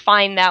kind of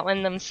find that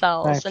one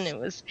themselves. Nice. And it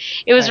was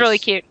really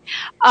cute.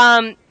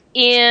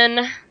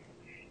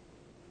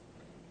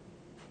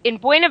 In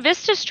Buena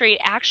Vista Street,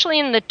 actually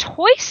in the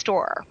toy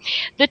store.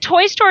 The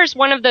toy store is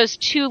one of those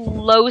two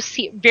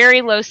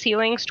very low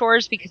ceiling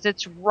stores because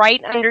it's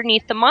right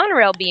underneath the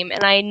monorail beam,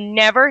 and I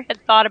never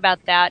had thought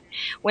about that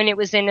when it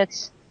was in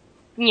its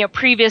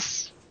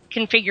previous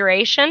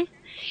configuration.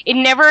 It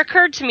never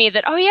occurred to me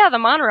that, oh yeah, the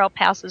monorail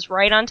passes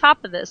right on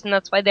top of this, and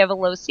that's why they have a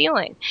low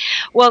ceiling.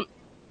 Well,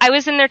 I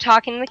was in there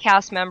talking to the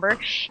cast member,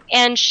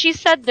 and she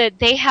said that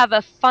they have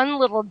a fun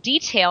little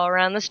detail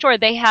around the store.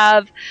 They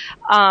have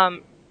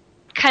kind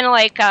of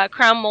like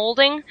crown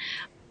molding,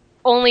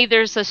 only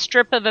there's a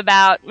strip of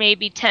about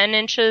maybe 10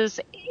 inches,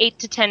 8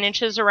 to 10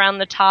 inches around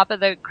the top of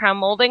the crown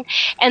molding,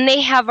 and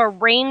they have a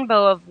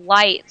rainbow of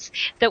lights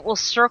that will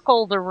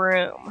circle the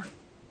room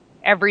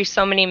every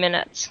so many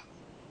minutes.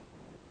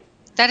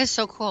 That is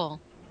so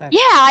cool. Nice. Yeah,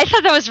 I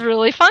thought that was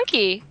really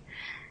funky.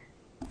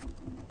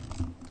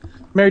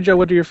 Mary Jo,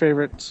 what are your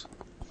favorites?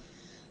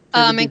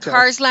 In details?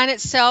 Cars Land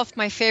itself,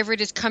 my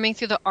favorite is coming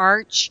through the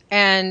arch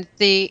and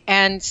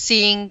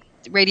seeing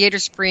Radiator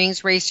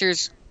Springs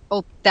Racers,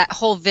 that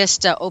whole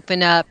vista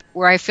open up,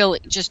 where I feel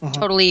just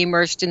totally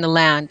immersed in the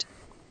land.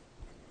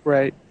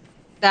 Right.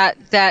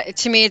 That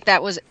to me,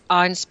 that was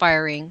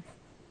awe-inspiring.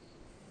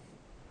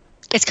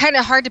 It's kind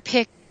of hard to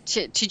pick.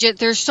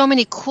 There's so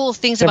many cool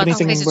things about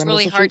this place. It's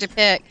really hard to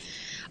pick.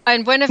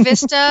 And Buena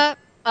Vista,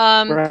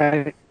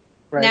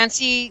 Right.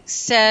 Nancy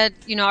said,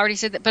 already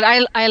said that, but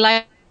I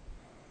like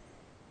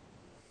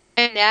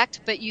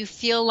connect, but you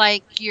feel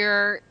like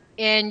you're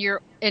in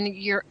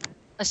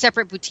a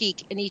separate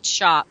boutique in each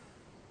shop.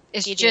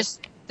 It's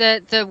just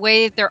the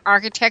way their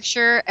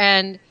architecture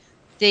and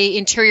the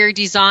interior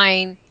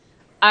design.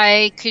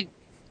 I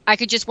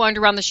could just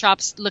wander around the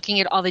shops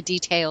looking at all the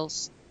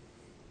details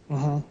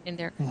in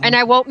there. And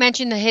I won't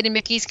mention the hidden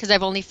Mickeys because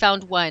I've only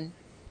found one.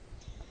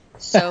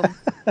 So,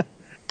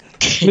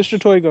 Mr.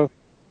 Toigo.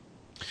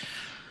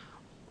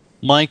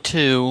 My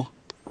two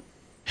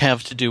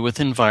have to do with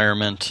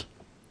environment.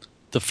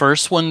 The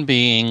first one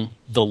being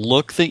the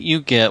look that you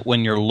get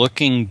when you're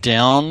looking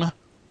down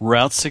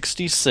Route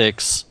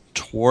 66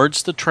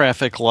 towards the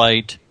traffic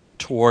light,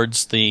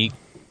 towards the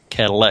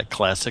Cadillac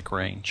Classic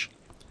range.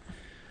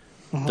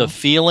 The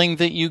feeling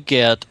that you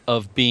get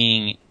of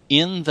being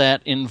in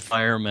that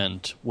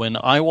environment. When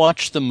I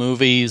watch the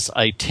movies,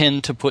 I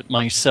tend to put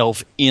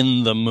myself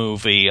in the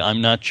movie. I'm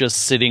not just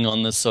sitting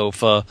on the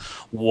sofa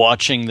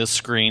watching the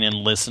screen and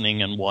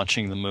listening and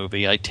watching the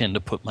movie. I tend to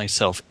put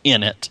myself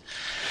in it.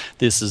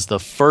 This is the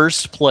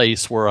first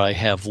place where I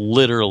have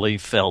literally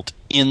felt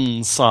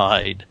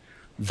inside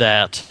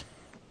that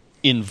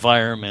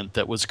environment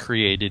that was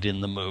created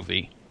in the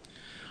movie.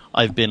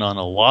 I've been on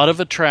a lot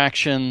of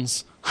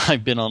attractions.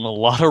 I've been on a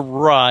lot of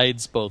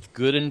rides, both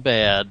good and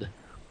bad.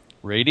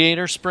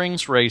 Radiator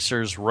Springs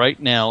Racers right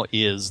now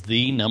is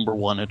the number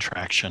one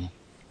attraction.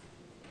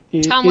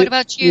 Tom, what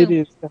about you? It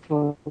is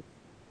definitely.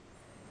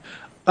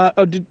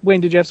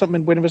 Wayne, did you have something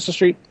in Buena Vista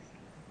Street?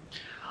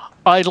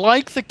 I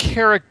like the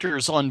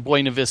characters on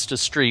Buena Vista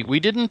Street. We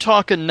didn't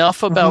talk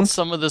enough about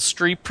some of the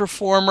street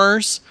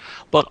performers,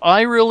 but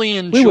I really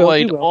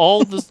enjoyed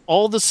all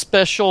the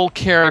special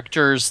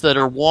characters that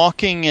are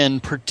walking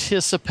and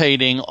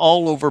participating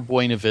all over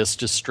Buena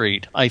Vista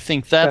Street. I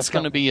think that's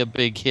going to be a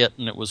big hit,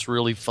 and it was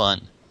really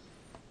fun.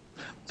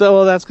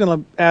 So that's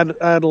going to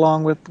add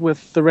along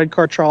with the red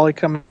car trolley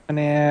coming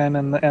in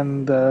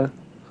and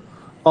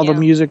all the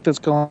music that's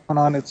going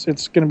on. It's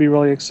going to be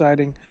really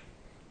exciting.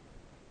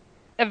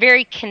 A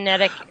very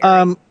kinetic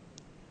area.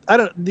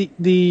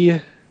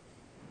 The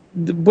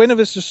Buena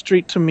Vista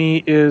Street to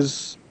me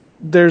is,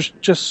 there's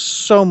just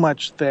so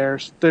much there.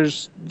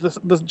 There's the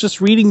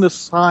just reading the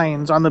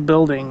signs on the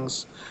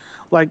buildings,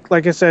 like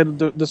I said,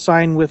 the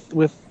sign with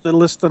the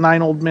list the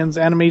 9 old men's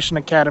animation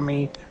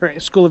academy or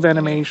school of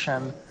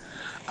animation,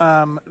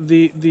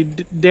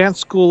 the dance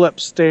school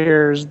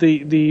upstairs,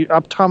 the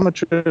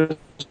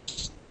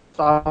optometrist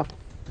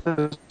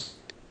office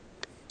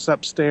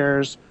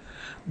upstairs.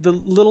 The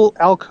little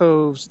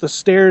alcoves, the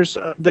stairs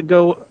that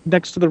go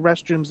next to the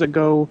restrooms that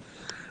go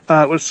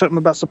with something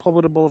about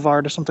Sepulveda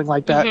Boulevard or something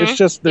like that. It's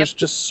just there's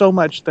just so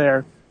much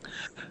there.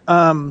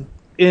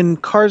 In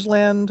Cars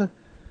Land,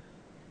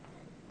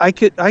 I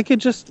could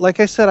just, like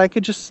I said, I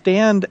could just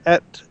stand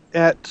at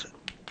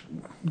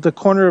the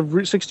corner of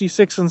Route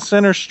 66 and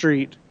Center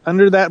Street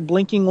under that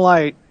blinking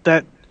light.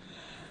 That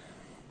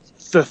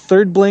the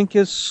third blink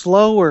is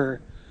slower.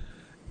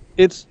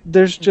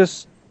 There's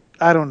just,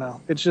 I don't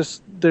know. It's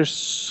just, there's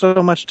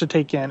so much to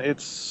take in.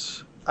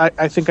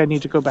 I think I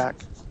need to go back.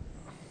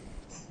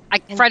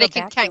 Friday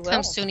can't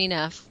come soon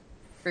enough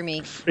for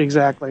me.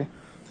 Exactly.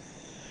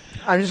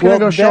 I'm just going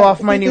to go show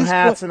off my new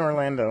hats in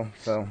Orlando.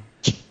 So.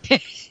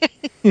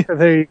 Yeah,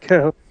 there you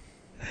go.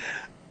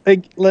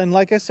 And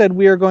like I said,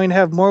 we are going to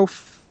have more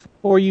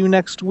for you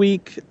next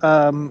week.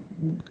 And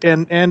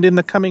in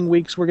the coming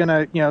weeks, we're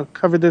going to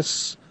cover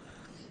this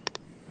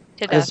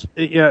to death.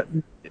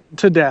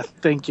 To death.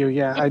 Thank you.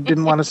 Yeah, I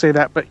didn't want to say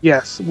that, but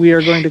yes, we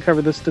are going to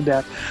cover this to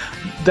death.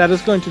 That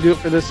is going to do it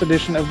for this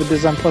edition of the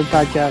Biz Unplugged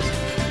podcast.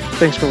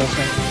 Thanks for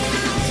listening.